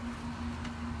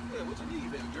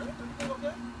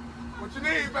 what you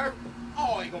need, baby.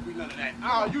 Oh, ain't gonna be none of that.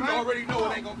 Oh, you already know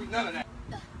it ain't gonna be none of that.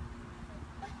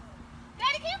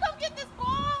 Daddy, can you come get this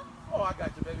ball? Oh, I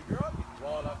got you, baby girl. I'll get the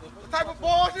ball out there. What type of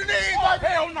balls you need, baby?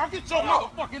 Hell no, get your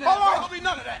motherfucking ass. Hold on. Ain't gonna be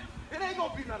none of that. It ain't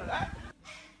gonna be none of that.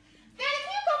 Daddy,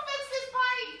 can you come fix this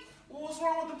pipe? Well, what's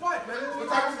wrong with the pipe, man? What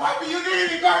type of pipe you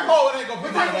need, baby? Oh, it ain't gonna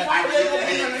be none of that. It ain't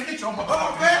gonna be none of that. Get your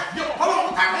motherfucking ass. Hold on,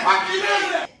 what type of pipe you need?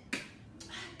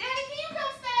 Daddy, can you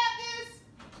come stab this?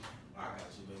 I got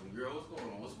you, baby girl. What's going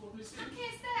on? What's going on? I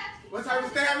can't stab. What type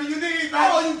of stabbing you need, baby?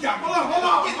 Oh, you got. Hold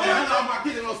on. Get there. I'm not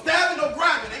getting no stabbing, no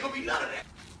grinding. Ain't gonna be none of that.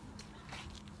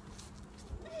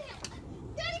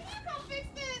 Daddy, can you come fix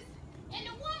this? And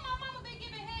the one my mama been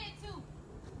giving head to.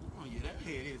 Oh, yeah, that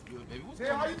head is good, baby. What's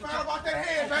How you feel about that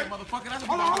head, okay, baby? motherfucker? That's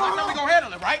how we gonna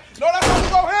handle it, right? No, that's how we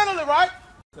gonna handle it, right?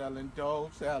 Selling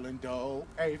dope.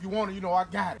 Hey, if you want it, you know I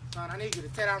got it. Son, I need you to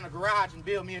tear down the garage and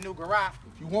build me a new garage.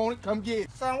 If you want it, come get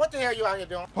it. Son, what the hell you out here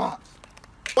doing? Pops.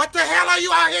 What the hell are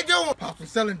you out here doing? Pops, I'm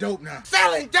selling dope now.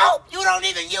 Selling dope? You don't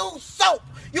even use soap.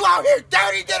 You out here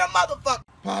dirty than a motherfucker.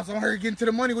 Pops, I'm here getting to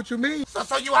the money. What you mean?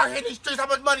 So you out here in these streets, how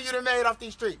much money you done made off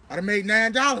these streets? I done made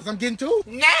 $9. I'm getting two.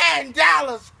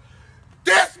 $9?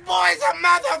 This boy's a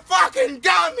motherfucking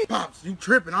dummy. Pops, you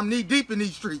tripping. I'm knee deep in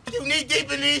these streets. You knee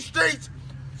deep in these streets?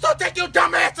 So take your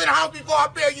dumb ass to the house before I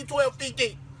bury you 12 feet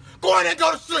deep. Go in and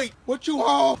go to sleep. What you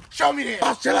on? Show me that.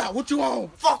 Pops, chill out. What you on?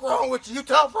 Fuck wrong with you? You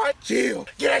tough, right? Chill.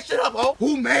 Get that shit up, ho.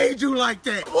 Who made you like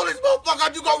that? Pull this motherfucker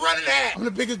out, you go running that. I'm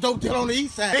the biggest dope dealer on the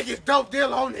east side. Biggest dope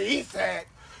dealer on the east side.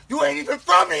 You ain't even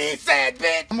from the east side,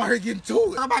 bitch. I'm out here getting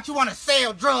to it. How about you want to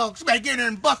sell drugs? You better get in there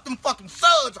and bust them fucking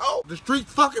suds, ho. The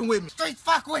streets fucking with me. Streets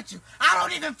fuck with you. I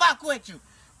don't even fuck with you.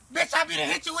 Bitch, I be to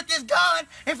hit you with this gun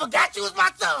and forgot you was my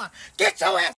son. Get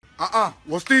your ass.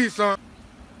 What's these, son?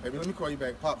 Baby, let me call you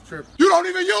back. Pops tripping. You don't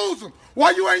even use them.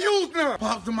 Why you ain't use them?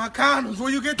 Pops, are my condoms. Where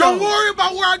you get those? Don't worry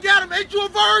about where I got them. Ain't you a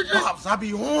virgin? Pops, I be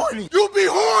horny. You be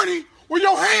horny when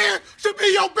your hand should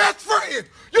be your best friend.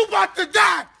 You about to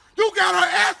die. You got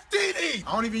an STD.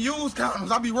 I don't even use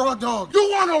condoms. I be raw dog. You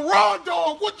want a raw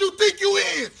dog? What you think you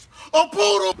is? A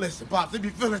poodle? Listen, Pops, they be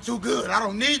feeling too good. I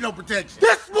don't need no protection.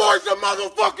 This boy's a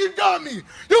motherfucking dummy.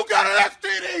 You got an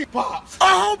STD, Pops.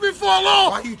 I hope it fall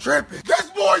off. Why you tripping? This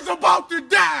boy's about to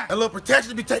die. A little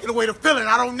protection be taking away the feeling.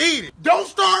 I don't need it. Don't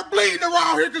start bleeding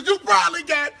around here because you probably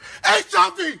got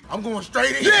HIV. I'm going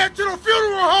straight in. Yeah, to the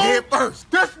funeral home. Head first.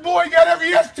 This boy got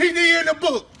every STD in the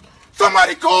book.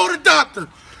 Somebody call the doctor.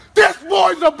 This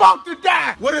boy's about to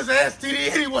die. What is an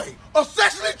STD anyway? A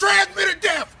sexually transmitted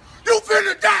death. You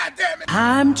finna die, damn it.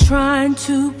 I'm trying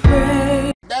to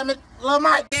pray. Damn it, Lil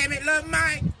Mike. Damn it, Lil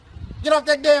Mike. Get off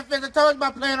that damn fence. I told you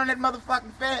about playing on that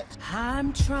motherfucking fence.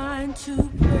 I'm trying to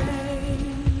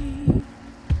pray.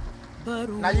 But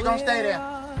now you gonna stay there.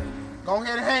 Go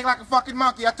ahead and hang like a fucking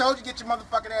monkey. I told you get your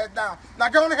motherfucking ass down. Now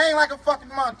go and hang like a fucking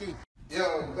monkey.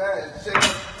 Yo, bad shit.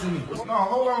 No,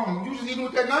 hold on. You just eating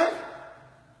with that knife?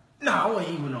 Nah, I wasn't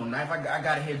eating with no knife. I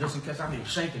got it here just in case I'm here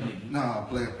shanking nigga. Nah,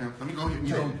 play it, pimp. Let me go ahead and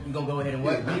take it. You gonna go ahead and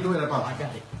what? Let me go ahead and I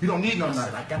got it. You don't need no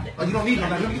knife. I got it. Oh, you don't need no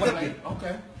knife. Let me get that.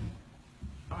 Okay.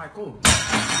 All right, cool.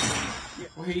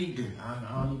 Go ahead and eat then.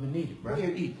 I don't even need it, bro. Go ahead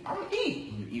and eat. I'm gonna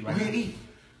eat. You eat right Go ahead and now. eat.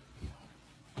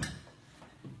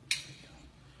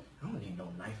 I don't need no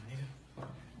knife, nigga.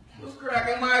 What's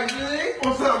cracking, my G?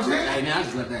 What's up, G? Hey, man, I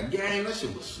just left that game. That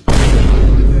shit was.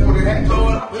 What the heck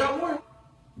going on? Without one.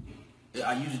 Yeah,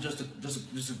 I use it just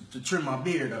to trim my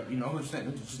beard up. You know who's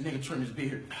saying? This nigga trim his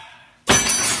beard.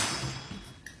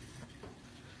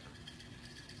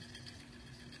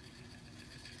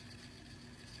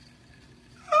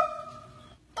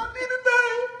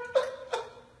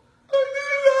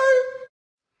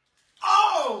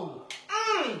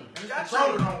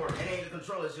 Controller don't work. It ain't the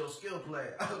controller, it's your skill play.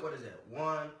 What is that?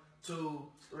 1, 2,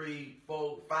 3,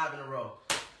 4, 5 in a row.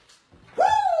 Woo!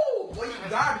 What you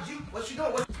garbage? What you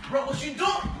doing? Bro, what you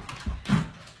doing?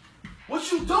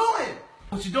 What you doing?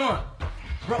 What you doing?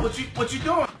 Bro, what you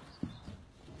doing?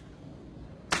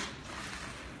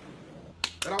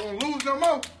 That I won't lose no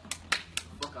more.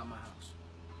 Fuck out my house.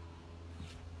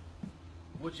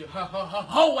 With your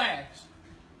ho ass.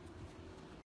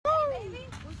 Hey, baby.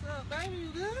 What's up, baby? You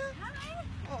good? Hi.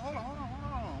 Oh, hold on.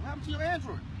 What happened to your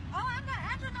Android? Oh, I'm not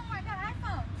Android no more. I got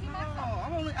iPhone. See my phone. Oh,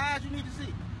 I'm only eyes you need to see.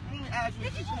 Did you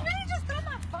really just throw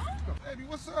my phone? Baby,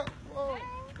 what's up? Whoa, Hey.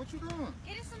 what you doing?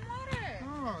 Getting some water.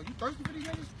 Oh, you thirsty for these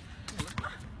niggas?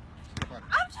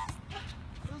 I'm just...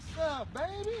 What's up,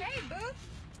 baby? Hey, boo.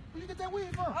 Where you get that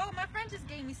weed from? Oh, my friend just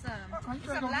gave me some. You It's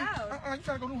trying so to loud. you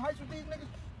trying to go new heights with these niggas?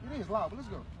 It is loud, but let's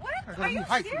go. What? Go Are new you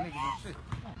heights serious? with niggas and shit.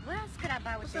 What else could I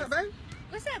buy with What's this? up, baby?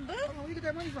 What's up, boo? Hold on, where you get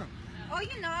that money from? Oh,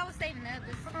 you know, I was saving up.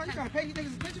 You gotta pay these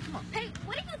niggas attention? Come on. Hey,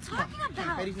 what are you talking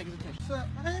about? Pay these niggas attention. What's up,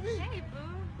 baby? Hey, boo.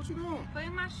 What you doing?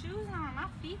 Putting my shoes on. My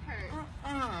feet hurt.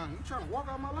 You trying to walk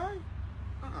out my lane?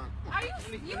 Are you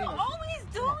always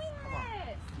doing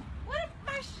this? What if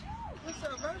my shoes? What's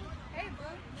up, baby? Hey, boo.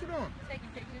 What you doing? Taking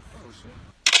pictures. Oh,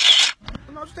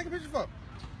 shit. No, just taking pictures for.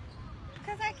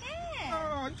 Because I can.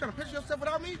 Oh, you trying to picture yourself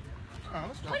without me?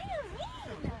 Let's go. What do you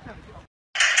mean?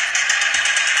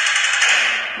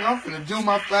 I'm finna do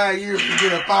my 5 years to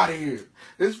get up out of here.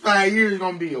 This 5 years is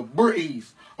gonna be a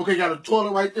breeze. Okay, got a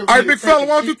toilet right there. All right, big fella,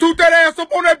 why don't you toot that ass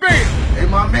up on that bed? Hey,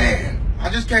 my man, I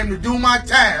just came to do my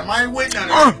time. I ain't with none of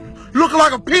that. Looking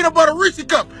like a peanut butter Reese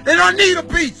cup, and I need a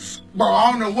piece. Bro,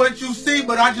 I don't know what you see,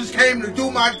 but I just came to do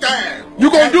my time.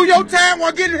 You gonna do your time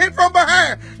while getting hit from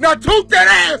behind. Now toot that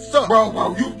ass up.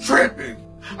 Bro, you tripping.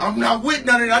 I'm not with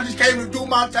none of that. I just came to do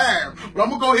my time. But I'm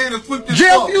gonna go ahead and sweep this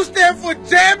Jeff, up. you stand for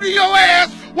jamming your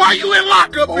ass while you in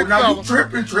lockup, Oh, big now fella.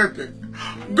 you tripping.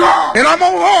 Guard! And I'm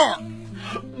on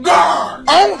hard. Guard!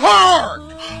 On hard.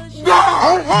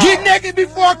 Guard! On hard. Get naked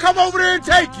before I come over there and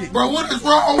take it. Bro, what is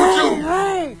wrong with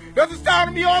you? That's the sound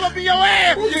of me all up in your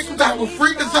ass. What, you some type of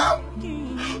freak or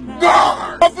something?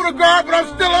 Guard! I'm for the guard, but I'm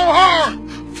still on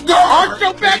hard. Guard! Arch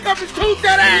your back up and toot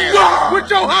that ass. Guard! With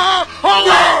your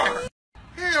whole ass.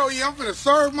 Hell yeah, I'm finna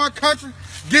serve my country.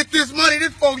 Get this money.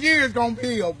 This 4 years gonna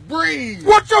be a breeze.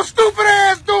 What your stupid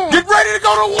ass doing? Get ready to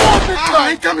go to war, big fella.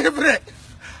 I ain't come here for that.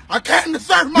 I came to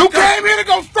serve my country. You came here to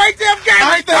go straight to Afghanistan,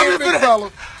 I ain't come here for big that.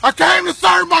 fella. I came to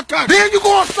serve my country. Then you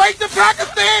going straight to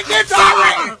Pakistan, get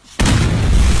Iran.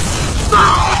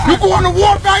 You going to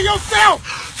war by yourself.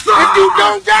 If you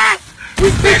don't die, we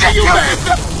sending you back.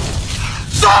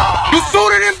 You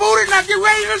suited and booted, now get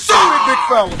ready to shoot it, big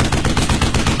fella.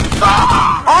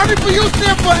 Army for you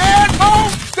stand for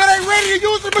assholes that ain't ready to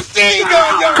use a machine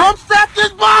gun, yo. Come strap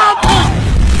this bomb up.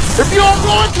 If you don't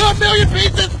go into a million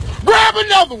pieces, grab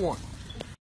another one.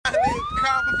 I'm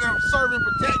serving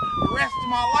protect. The rest of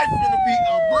my life is gonna be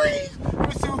a breeze. Let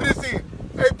me see what this is.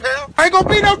 Hey, pal. Ain't gonna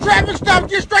be no traffic stop.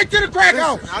 Get straight to the crack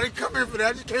house. I didn't come here for that.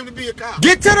 I just came to be a cop.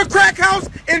 Get to the crack house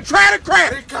and try to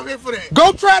crack. I didn't come here for that.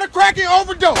 Go try to crack and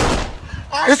overdose.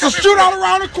 It's a shootout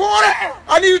around the corner.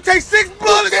 I need you to take 6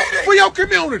 bullets for your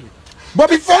community. But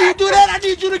before you do that, I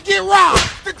need you to get robbed.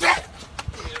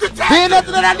 Then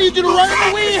after that, I need you to run in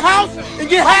the weed house and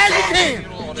get high as you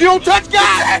can. If you don't touch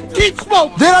God, keep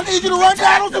smoking. Then I need you to run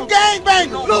down on some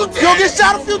gangbangers. You'll get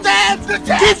shot a few times.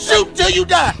 Keep shooting till you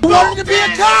die. You wanted to be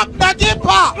a cop, not get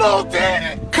popped.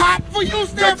 Lieutenant. Cop for you,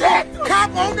 stand for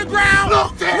cop on the ground,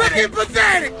 looking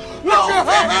pathetic. With your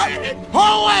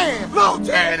whole ass.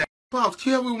 Lieutenant. Pops,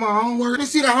 kill me with my homework. Let me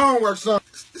see the homework, son.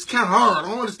 It's kind of hard. I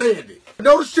don't understand it. I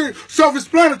know this shit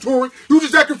self-explanatory. You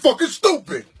just acting fucking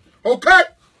stupid. Okay?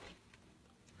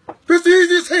 This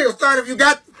easy as hell, son. If you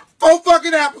got 4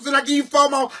 fucking apples and I give you 4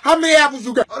 more, how many apples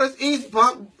you got? Oh, that's easy,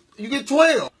 Pop. You get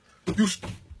 12.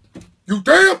 You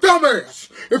damn dumbass.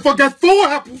 If I got 4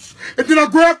 apples and then I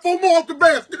grab 4 more off the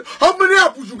basket, how many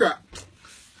apples you got?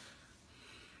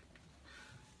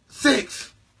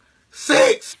 6.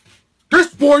 6. This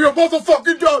boy a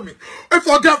motherfucking dummy. If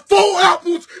I got 4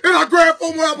 apples and I grab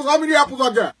 4 more apples, how many apples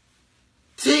I got?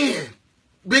 10.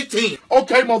 Big 10.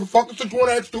 Okay, motherfucker, since you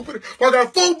want to act stupid. If I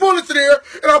got 4 bullets in there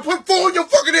and I put 4 in your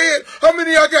fucking head, how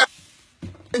many I got?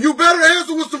 And you better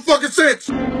answer with some fucking sense.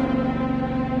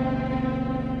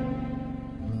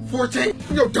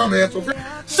 14. Your dumb ass over here.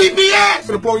 CPS!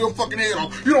 Gonna blow your fucking head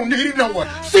off. You don't need it no more.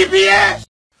 CPS!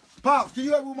 Pops, can you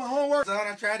help me with my homework? Son,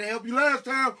 I tried to help you last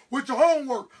time with your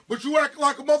homework, but you act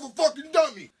like a motherfucking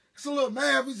dummy. It's a little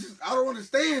math, it's just, I don't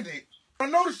understand it. I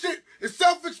know the shit is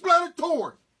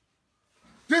self-explanatory.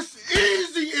 This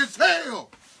easy as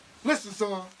hell. Listen,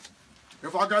 son,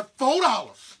 if I got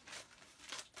 $4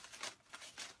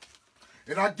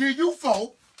 and I give you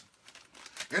 4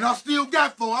 and I still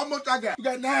got 4, how much I got? You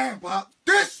got 9, Pop.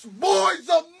 This boy's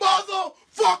a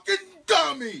motherfucking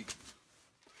dummy.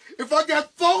 If I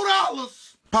got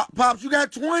 $4, Pops, you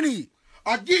got 20.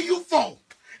 I give you 4,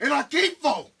 and I keep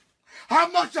 4. How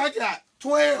much I got?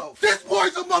 12. This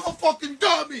boy's a motherfucking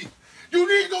dummy. You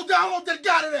need to go download that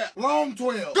got it app. Long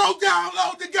 12. Go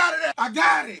download the got it app. I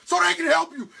got it. So they can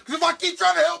help you. Because if I keep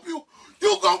trying to help you,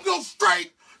 you gonna go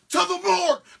straight to the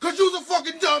morgue. Because you's a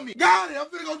fucking dummy. Got it. I'm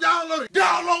finna go download it.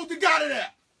 Download the got it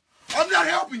app. I'm not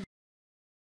helping you.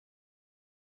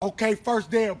 Okay,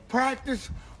 first day of practice.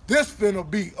 This finna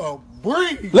be a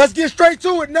breeze. Let's get straight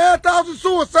to it. 9,000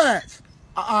 suicides.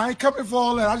 I ain't coming for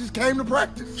all that. I just came to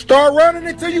practice. Start running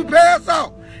until you pass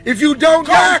out. If you don't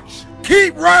die,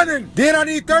 keep running. Then I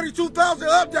need 32,000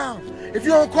 up downs. If you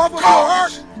don't cover my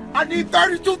heart, I need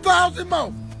 32,000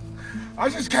 more. I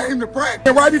just came to practice.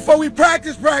 And right before we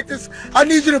practice, I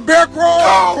need you to bear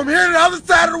crawl from here to the other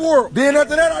side of the world. Then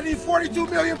after that, I need 42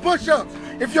 million push-ups.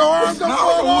 If your arms don't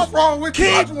fall off,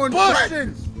 keep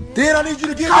pushing. Then I need you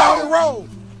to get down and roll.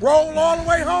 Roll all the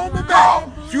way home and back.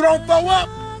 If you don't throw up,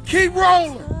 keep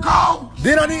rolling.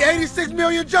 Then I need 86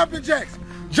 million jumping jacks.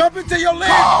 Jump until your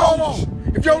legs fall off.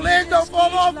 If your legs don't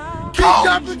fall off, keep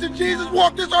jumping till Jesus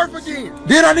walk this earth again.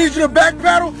 Then I need you to back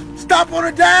pedal, stop on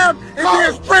a dime, and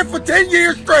then sprint for 10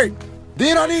 years straight.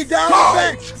 Then I need down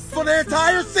and back for the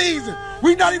entire season.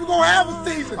 We not even gonna have a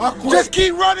season. Just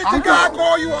keep running till God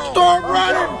call you home. Start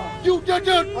running, you just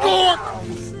dork.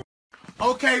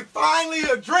 Okay, finally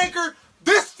a drinker.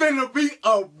 This finna be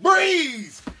a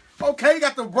breeze. Okay,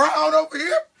 got the brown over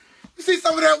here. You see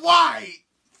some of that white.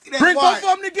 Bring both of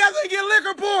them together and get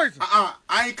liquor poison.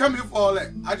 I ain't coming here for all that.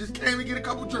 I just came to get a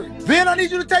couple drinks. Then I need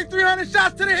you to take 300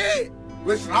 shots to the head.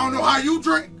 Listen, I don't know how you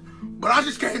drink, but I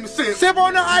just came to sip. Sip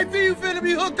on the IV you finna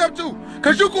be hooked up to,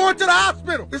 cause you going to the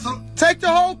hospital. Take the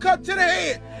whole cup to the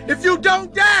head. If you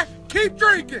don't die, keep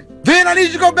drinking. Then I need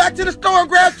you to go back to the store and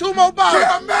grab 2 more bottles.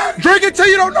 Yeah, drink it till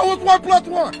you don't know what's 1 plus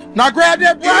 1. Now grab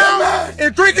that brown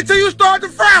and drink it till you start to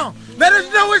frown. Let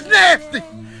us know it's nasty.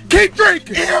 Keep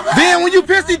drinking. Yeah, then when you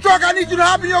pissy drunk, I need you to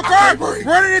hop in your car,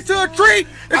 run it into a tree.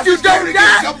 If you don't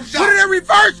die, put it in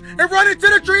reverse and run into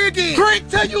the tree again. Drink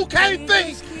till you can't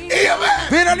think. Yeah,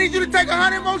 then I need you to take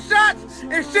 100 more shots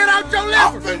and shit out your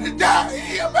liver. I'm finna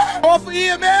die. Off for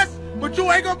EMS, but you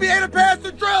ain't gonna be able to pass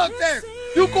the drug test.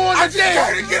 You going to jail.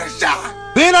 I just get a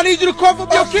shot. Then I need you to cough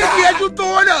up your kidney as you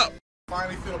throwing up.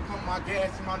 Finally finna pump my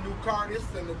gas in my new car. This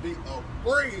finna be a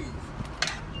breeze.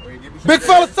 Big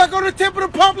fella suck on the tip of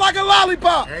the pump like a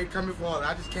lollipop. I ain't coming for all that.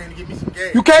 I just came to get me some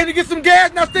gas. You came to get some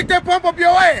gas, now stick that pump up your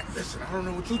ass. Listen, I don't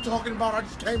know what you talking about. I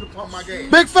just came to pump my gas.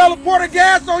 Big fella pour the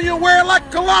gas on you and wear it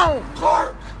like cologne.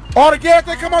 Clark. All the gas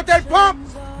that come out that pump,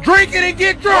 drink it and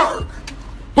get drunk.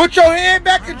 Put your hand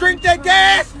back and drink that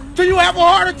gas till you have a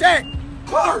heart attack.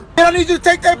 Clark. And I need you to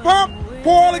take that pump,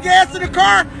 pour all the gas in the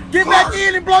car, get back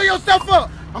in and blow yourself up.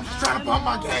 I'm just trying to pump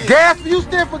my gas. Gas for you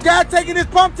stand for God taking this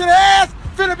pump to the ass.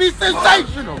 Finna be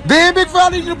sensational. Then big fella, I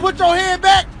need you to put your hand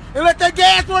back and let that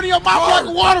gas run in your mouth like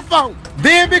a water fountain.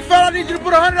 Then big fella, I need you to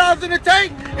put $100 in the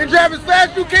tank and drive as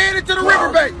fast as you can into the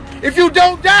riverbank. If you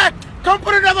don't die, come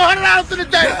put another $100 in the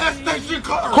tank.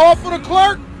 Call for the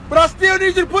clerk, but I still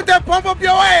need you to put that pump up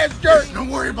your ass, jerk. Don't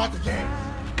worry about the gas.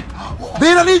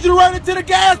 Then I need you to run into the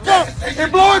gas pump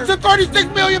and blow it to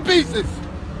 36 million pieces.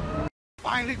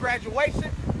 Finally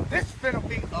graduation. This finna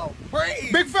be a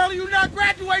breeze. Big fella, you not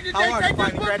graduating today. Take this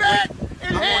book bag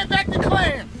and head back to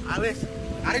class. Listen,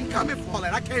 I didn't come in for all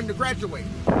that. I came to graduate.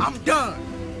 I'm done.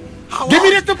 Give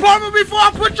me this diploma before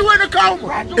I put you in a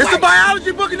coma. It's a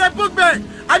biology book in that book bag.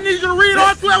 I need you to read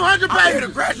all 1,200 pages. I'm here to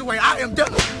graduate. I am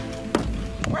done.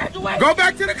 Graduate. Go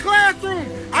back to the classroom.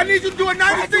 I need you to do a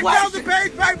 96,000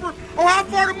 page paper on how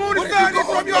far the moon and sun is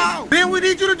from your house. Then we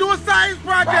need you to do a science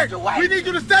project. We need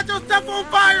you to set yourself on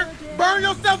fire, burn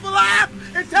yourself alive,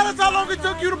 and tell us how long it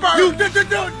took you to burn. You did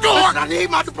dork. I need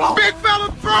my diploma. Big fella,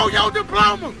 throw your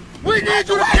diploma. We need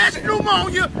you to catch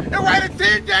pneumonia and write a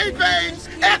 10-day page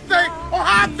essay on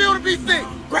how I feel to be sick.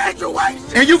 Graduation.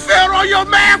 And you failed all your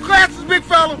math classes, big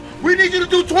fella. We need you to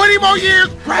do 20 more years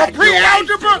of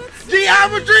pre-algebra,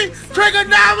 geometry,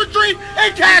 trigonometry,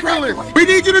 and calculus. We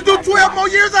need you to do 12 more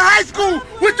years of high school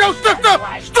with your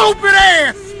stupid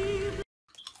ass.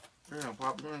 Damn,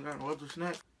 Pop, you ain't got no other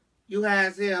snack? You high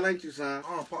as hell, ain't you, son?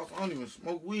 Oh, Pop, I don't even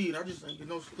smoke weed. I just ain't get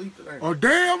no sleep today. A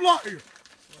damn liar.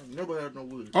 I never had no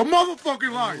weed. A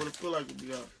motherfucking liar. What it feel like to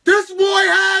be out. This boy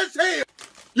high as hell.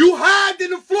 You hide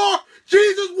in the floor.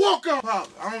 Jesus walk up. Pop,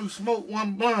 I only smoke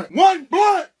 1 blunt. 1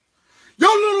 blunt? Your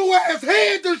little ass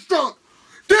head is struck.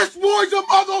 This boy's a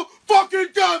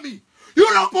motherfucking dummy.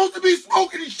 You're not supposed to be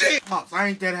smoking and shit. Pops, I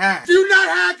ain't that high. You not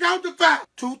high, count to 5.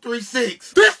 2, 3,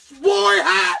 6. This boy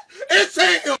high as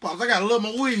hell. Pops, I gotta love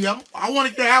my weed. I want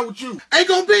to get high with you. Ain't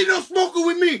gonna be no smoking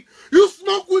with me. You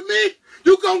smoke with me,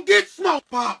 you gonna get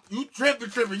smoked. Pop, you tripping.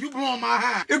 You blowing my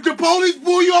high. If the police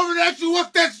pull you over and ask you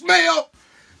what's that smell,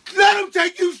 let them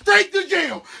take you straight to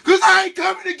jail, cause I ain't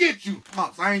coming to get you.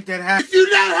 Pops, I ain't that high. If you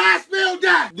not high, smell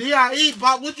die. D.I.E.,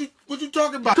 Pop, what you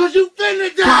talking about? Cause you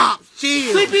finna die. Pops,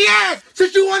 chill. Sleepy ass,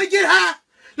 since you wanna get high,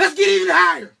 let's get even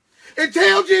higher. And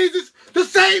tell Jesus to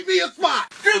save me a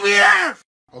spot. Sleepy ass.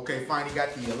 Okay, finally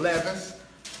got the 11s.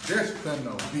 This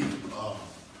finna be a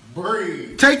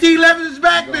breeze. Take the 11s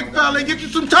back, big fella, and get you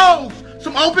some toes.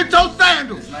 Some open-toe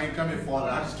sandals. I ain't coming for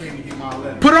that. I just came to get my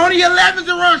 11s. Put on the 11s and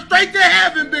run straight to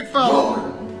heaven, big fella.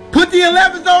 Lord. Put the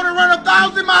 11s on and run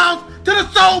 1,000 miles till the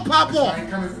soul pop off. I ain't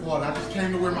coming for it. I just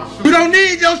came to wear my shoes. You don't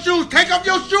need your shoes. Take off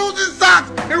your shoes and socks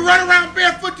and run around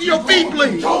barefoot till your feet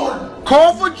bleed.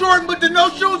 Call for Jordan, but the no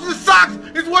shoes and socks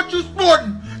is what you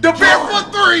sporting. The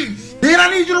barefoot threes. Then I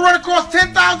need you to run across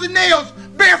 10,000 nails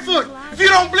barefoot. If you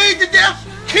don't bleed to death,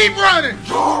 keep running.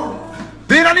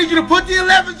 Then I need you to put the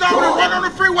 11s on and run on the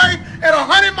freeway at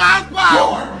 100 miles per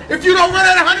hour. If you don't run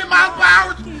at 100 miles per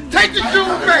hour, take the shoes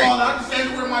back. I just came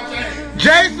to wear my chain.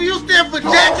 J's for you stand for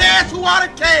jackass who out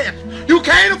of cash. You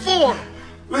can't afford them.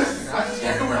 Listen, I just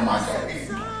came to wear my chain.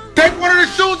 Take one of the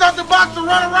shoes out the box and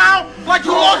run around like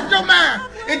you lost your mind.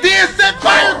 And then set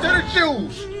fire to the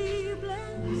shoes.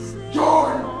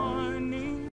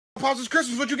 Jordan. Pops, it's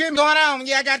Christmas. What you getting going on?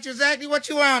 Yeah, I got you exactly what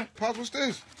you want. Pops, what's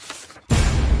this?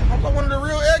 I want one of the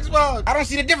real Xbox. I don't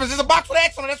see the difference. There's a box with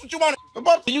X on it. That's what you wanted.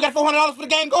 You got $400 for the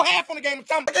game. Go half on the game or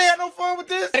something. I can't have no fun with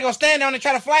this. They gonna stand down and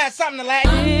try to fly at something to lag.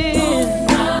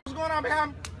 What's going on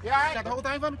behind me? You alright? Got the whole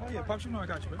thing for me? Oh yeah, Pops, you know I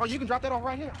got you, bro. Oh, you can drop that off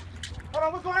right here. Hold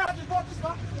on, what's going on? I just bought this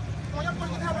stuff. Come on, y'all put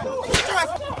your ass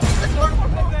on.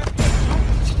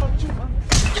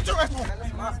 Get your ass on.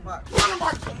 That's my spot. Get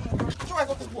your ass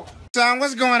off this wall. Son,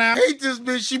 what's going on? I hate this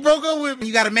bitch. She broke up with me.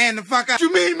 You got a man the fuck up. What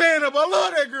you mean man up? I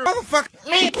love that girl.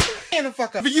 Motherfucker. Man the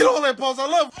fuck up. Forget all that post. I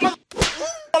love her.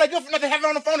 All I good for nothing having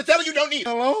on the phone and tell her you don't need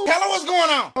her. Hello? Tell her what's going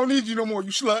on. I don't need you no more,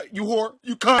 you slut, you whore,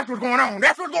 you cunt. That's what's going on.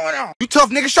 That's what's going on. You tough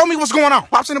nigga. Show me what's going on.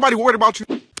 Pops, anybody worried about you?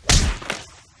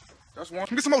 That's one.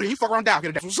 Get some more. You fuck around down.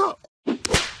 Get it. What's up?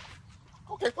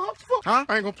 Okay, Pops, fuck. Huh?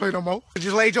 I ain't gonna play no more.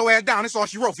 Just laid your ass down. That's all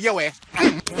she wrote for your ass.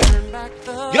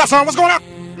 Get up, son. What's going on?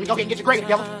 Let me go ahead and get your grade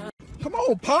together. Come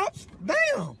on, Pops.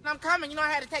 Damn. I'm coming. You know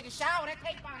I had to take a shower. That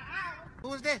takes about an hour.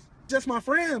 Who is this? Just my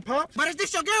friend, Pops. But is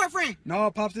this your girlfriend?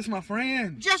 No, Pops, this my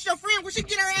friend. Just your friend? Well, she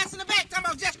get her ass in the back. Talking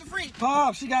about just a friend.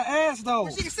 Pops, she got ass, though.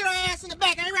 Well, she can sit her ass in the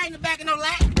back. I ain't right in the back of no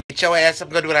lie. Get your ass up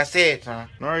and go do what I said, son.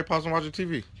 All right, Pops, I'm watching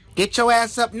TV. Get your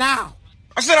ass up now.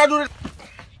 I said I'll do it.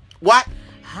 What?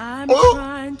 I'm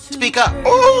trying to speak up.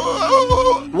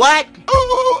 What?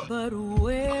 But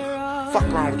where are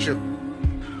fuck wrong with you?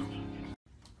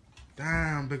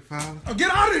 Damn, big fella. Oh,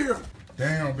 get out of here.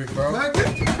 Damn, big fella.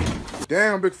 Man,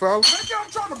 Damn, big fella. I'm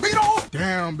trying to beat on.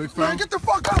 Damn, big fella. Man, get the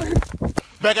fuck out of here.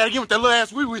 Back at it again with that little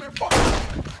ass wee-wee.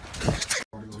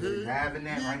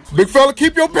 Big fella,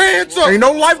 keep your pants up. Ain't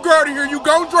no lifeguard in here. You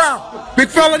gon' drown. Big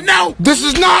fella, no. This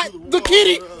is not the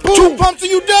kitty. 2 pumps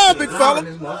and you done, big fella.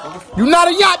 You not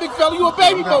a yacht, big fella. You a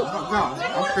baby boat.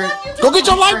 Go get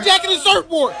your life jacket and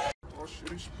surfboard. Oh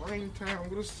shit, it's springtime.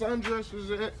 Where the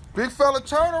sundresses at? Big fella,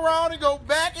 turn around and go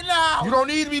back in the house. You don't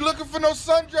need to be looking for no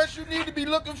sundress. You need to be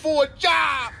looking for a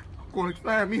job. I'm going to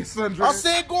find me a sundress. I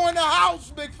said go in the house,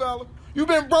 big fella. You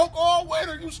been broke all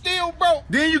winter. You still broke.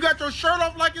 Then you got your shirt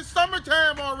off like it's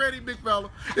summertime already, big fella.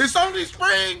 It's only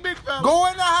spring, big fella. Go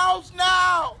in the house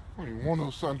now. I don't even want no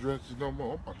sundresses no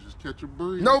more. I'm about to just catch a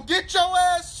breeze. No, get your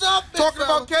ass up, big Talking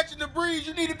fella. About catching the breeze,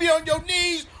 you need to be on your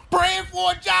knees praying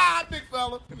for a job, big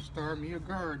fella. Gonna start me a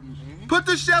garden. Put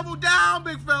the shovel down,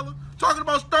 big fella. Talking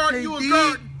about starting you a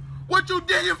garden. What you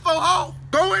digging for, ho?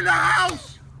 Go in the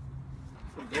house.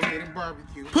 Go ahead and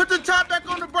barbecue. Put the top back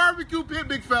on the barbecue pit,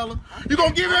 big fella. You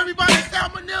gonna give everybody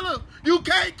salmonella. You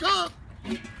can't cook.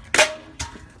 I'm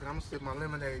gonna sip my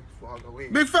lemonade before I go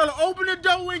in. Big fella, open the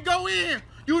door and go in.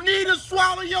 You need to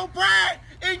swallow your pride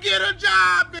and get a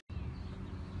job.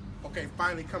 Okay,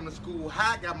 finally come to school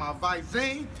high, got my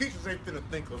Visine. Teachers ain't finna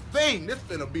think a thing. This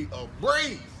finna be a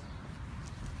breeze.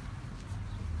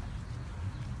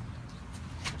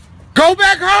 Go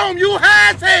back home, you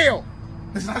high as hell.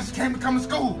 Listen, I just came to come to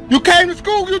school. You came to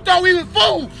school, you thought we was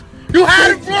fools. You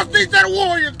had the floor seats at a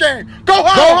Warriors game. Go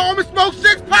home and smoke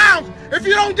 6 pounds. If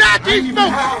you don't die, keep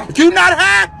smoking. If you not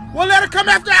high, well, let her come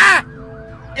after I.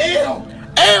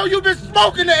 L, you been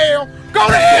smoking the L. Go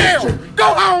to hell.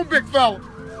 Go home, big fella.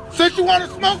 Since you want to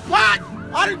smoke pot,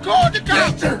 I done called the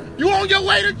cops. You on your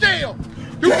way to jail.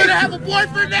 You finna have a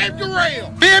boyfriend named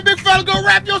Darrell. Then, big fella, go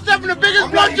wrap yourself in the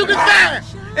biggest blunt you can find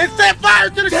and set fire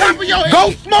to the top of your head.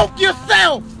 Go smoke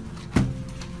yourself.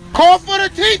 Call for the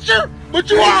teacher, but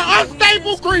you are an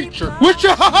unstable creature. With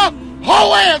your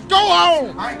whole ass, go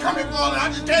home. I ain't coming for it. I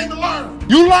just came to learn.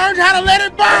 You learned how to let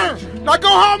it burn. Now go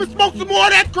home and smoke some more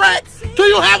of that crack till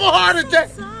you have a heart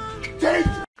attack.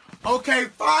 Okay,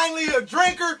 finally a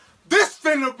drinker. This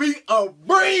finna be a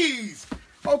breeze.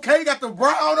 Okay, got the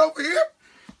brown over here.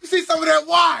 You see some of that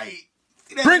white.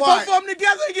 Bring both of them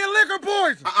together and get liquor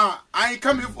poison. I ain't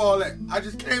coming here for all that. I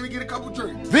just came to get a couple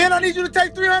drinks. Then I need you to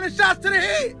take 300 shots to the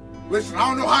head. Listen, I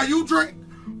don't know how you drink,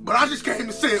 but I just came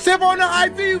to sip. Sip on the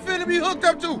IV you finna be hooked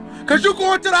up to, because you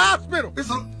going to the hospital.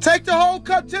 Take the whole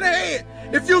cup to the head.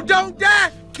 If you don't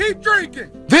die, keep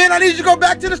drinking. Then I need you to go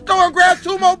back to the store and grab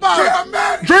 2 more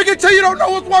bottles. Drink it till you don't know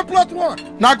what's 1 +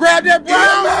 1. Now grab that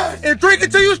brown and drink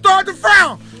it till you start to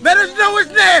frown. Let us know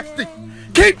it's nasty.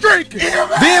 Keep drinking.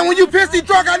 Then when you pissy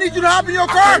drunk, I need you to hop in your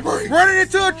car, run it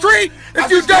into a tree. If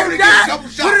you don't die,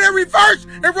 put it in reverse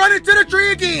and run into the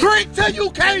tree again. Drink till you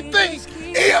can't think.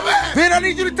 Then I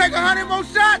need you to take 100 more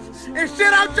shots and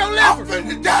shit out your liver. I'm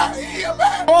finna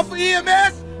die, All for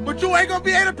EMS, but you ain't gonna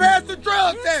be able to pass the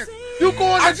drug test. You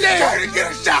going to jail. I just to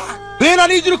get a shot. Then I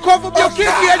need you to cough up your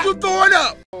kidney as you throwing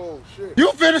up. Oh, shit. You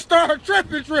finna start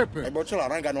tripping. Hey, bro, chill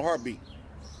out. I ain't got no heartbeat.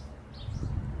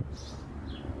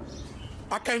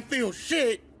 I can't feel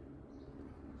shit.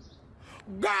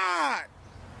 God!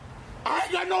 I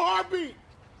ain't got no heartbeat.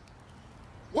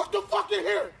 What the fuck in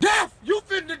here? Death! You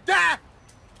finna die.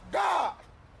 God!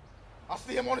 I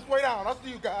see him on his way down. I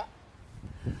see you, God.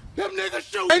 Them niggas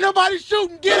shooting. Ain't nobody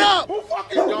shooting. Get up. Who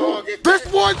fucking dog is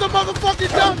this? Boy's a motherfucking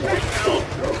dummy.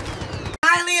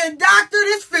 Finally a doctor.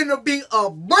 This finna be a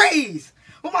breeze.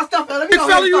 What my stuff, fella? Big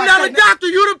fella, you not a doctor.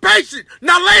 You the patient.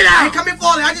 Now lay down. I ain't coming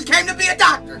for it. I just came to be a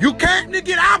doctor. You came to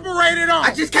get operated on.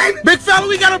 I just came to... Big fella,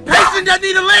 we got a patient that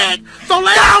need a leg. So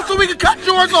lay down so we can cut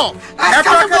yours off. After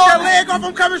I cut that leg off,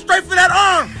 I'm coming straight for that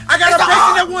arm. I got a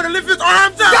patient that want to lift his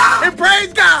arms up and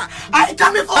praise God. I ain't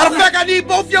coming for Matter of fact, I need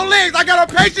both your legs. I got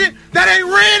a patient that ain't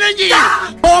ran in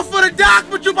years. All for the doc,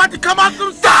 but you about to come out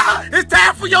some stuff. It's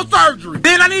time for your surgery.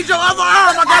 Then I need your other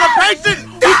arm. I got a patient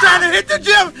who's trying to hit the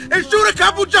gym and shoot a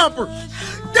couple jumpers.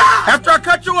 After I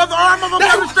cut your other arm off, I'm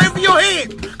coming straight for your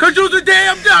head. Cause you's a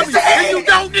damn dummy and you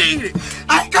don't need it.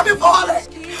 I ain't coming for it.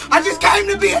 I just came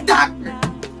to be a doctor.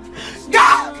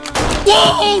 God!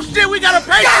 Whoa, shit, we got a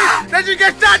patient that just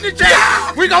got shot in the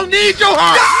chest. We gonna need your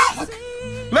heart.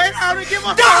 Lay down and give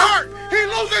us the heart. He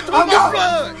losing too much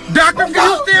blood. Dr.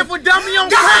 Phil stand for dummy on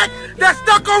crack that's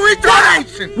stuck on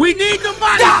retardation. We need the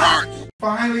body parts.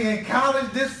 Finally in college,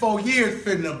 this 4 years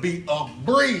finna be a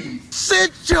breeze.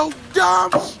 Sit your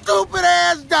dumb, stupid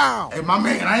ass down. Hey, my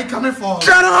man, I ain't coming for it.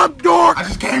 Shut up, dork. I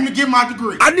just came to get my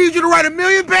degree. I need you to write a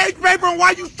 1,000,000-page paper on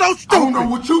why you so stupid. I don't know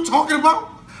what you talking about,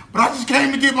 but I just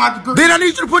came to get my degree. Then I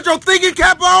need you to put your thinking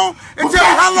cap on and tell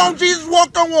me how long Jesus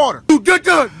walked on water. You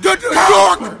dork.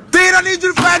 Then I need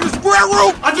you to find the square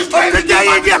root of today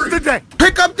and yesterday.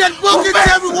 Pick up that book and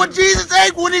tell me what Jesus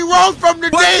ate when he rose from the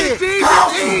dead.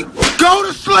 Go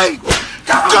to sleep.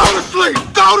 Go to sleep.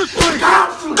 Go to sleep.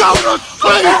 Go to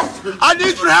sleep. I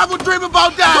need you to have a dream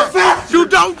about that. You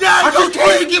don't die. I just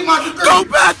came to get my degree. Go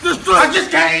back to sleep. I just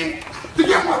came to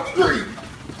get my degree.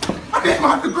 I get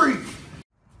my degree.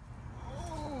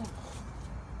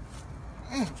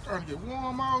 It's starting to get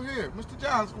warm out here. Mr.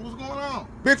 Johnson, what's going on?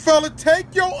 Big fella,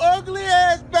 take your ugly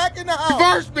ass back in the house.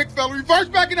 Reverse, big fella. Reverse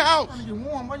back in the house. It's starting to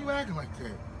get warm. Why you acting like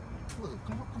that? Look,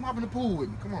 come hop in the pool with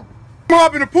me. Come on. Come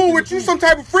hop in the pool with you, some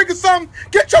type of freak or something?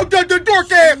 Get your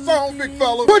dork ass on, big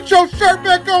fella. Put your shirt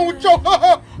back on with your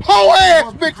whole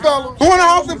ass, big fella. Go in the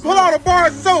house and pull out a bar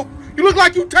of soap. You look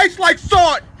like you taste like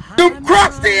salt. Them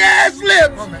crusty ass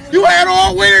lips. You had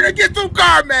all winter to get some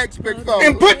Carmex, big fella.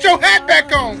 And put your hat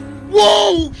back on.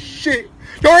 Whoa, shit.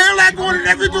 Your hairline going in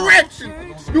every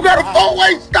direction. You got a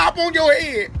 4-way stop on your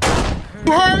head.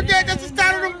 You heard that? That's the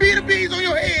sound of them B2Bs on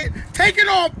your head. Take it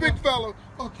off, big fella.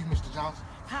 Fuck you, Mr. Johnson.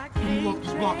 You off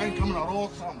this block. I ain't coming out all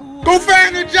summer. Go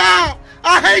find a job.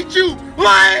 I hate you.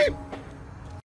 Lame.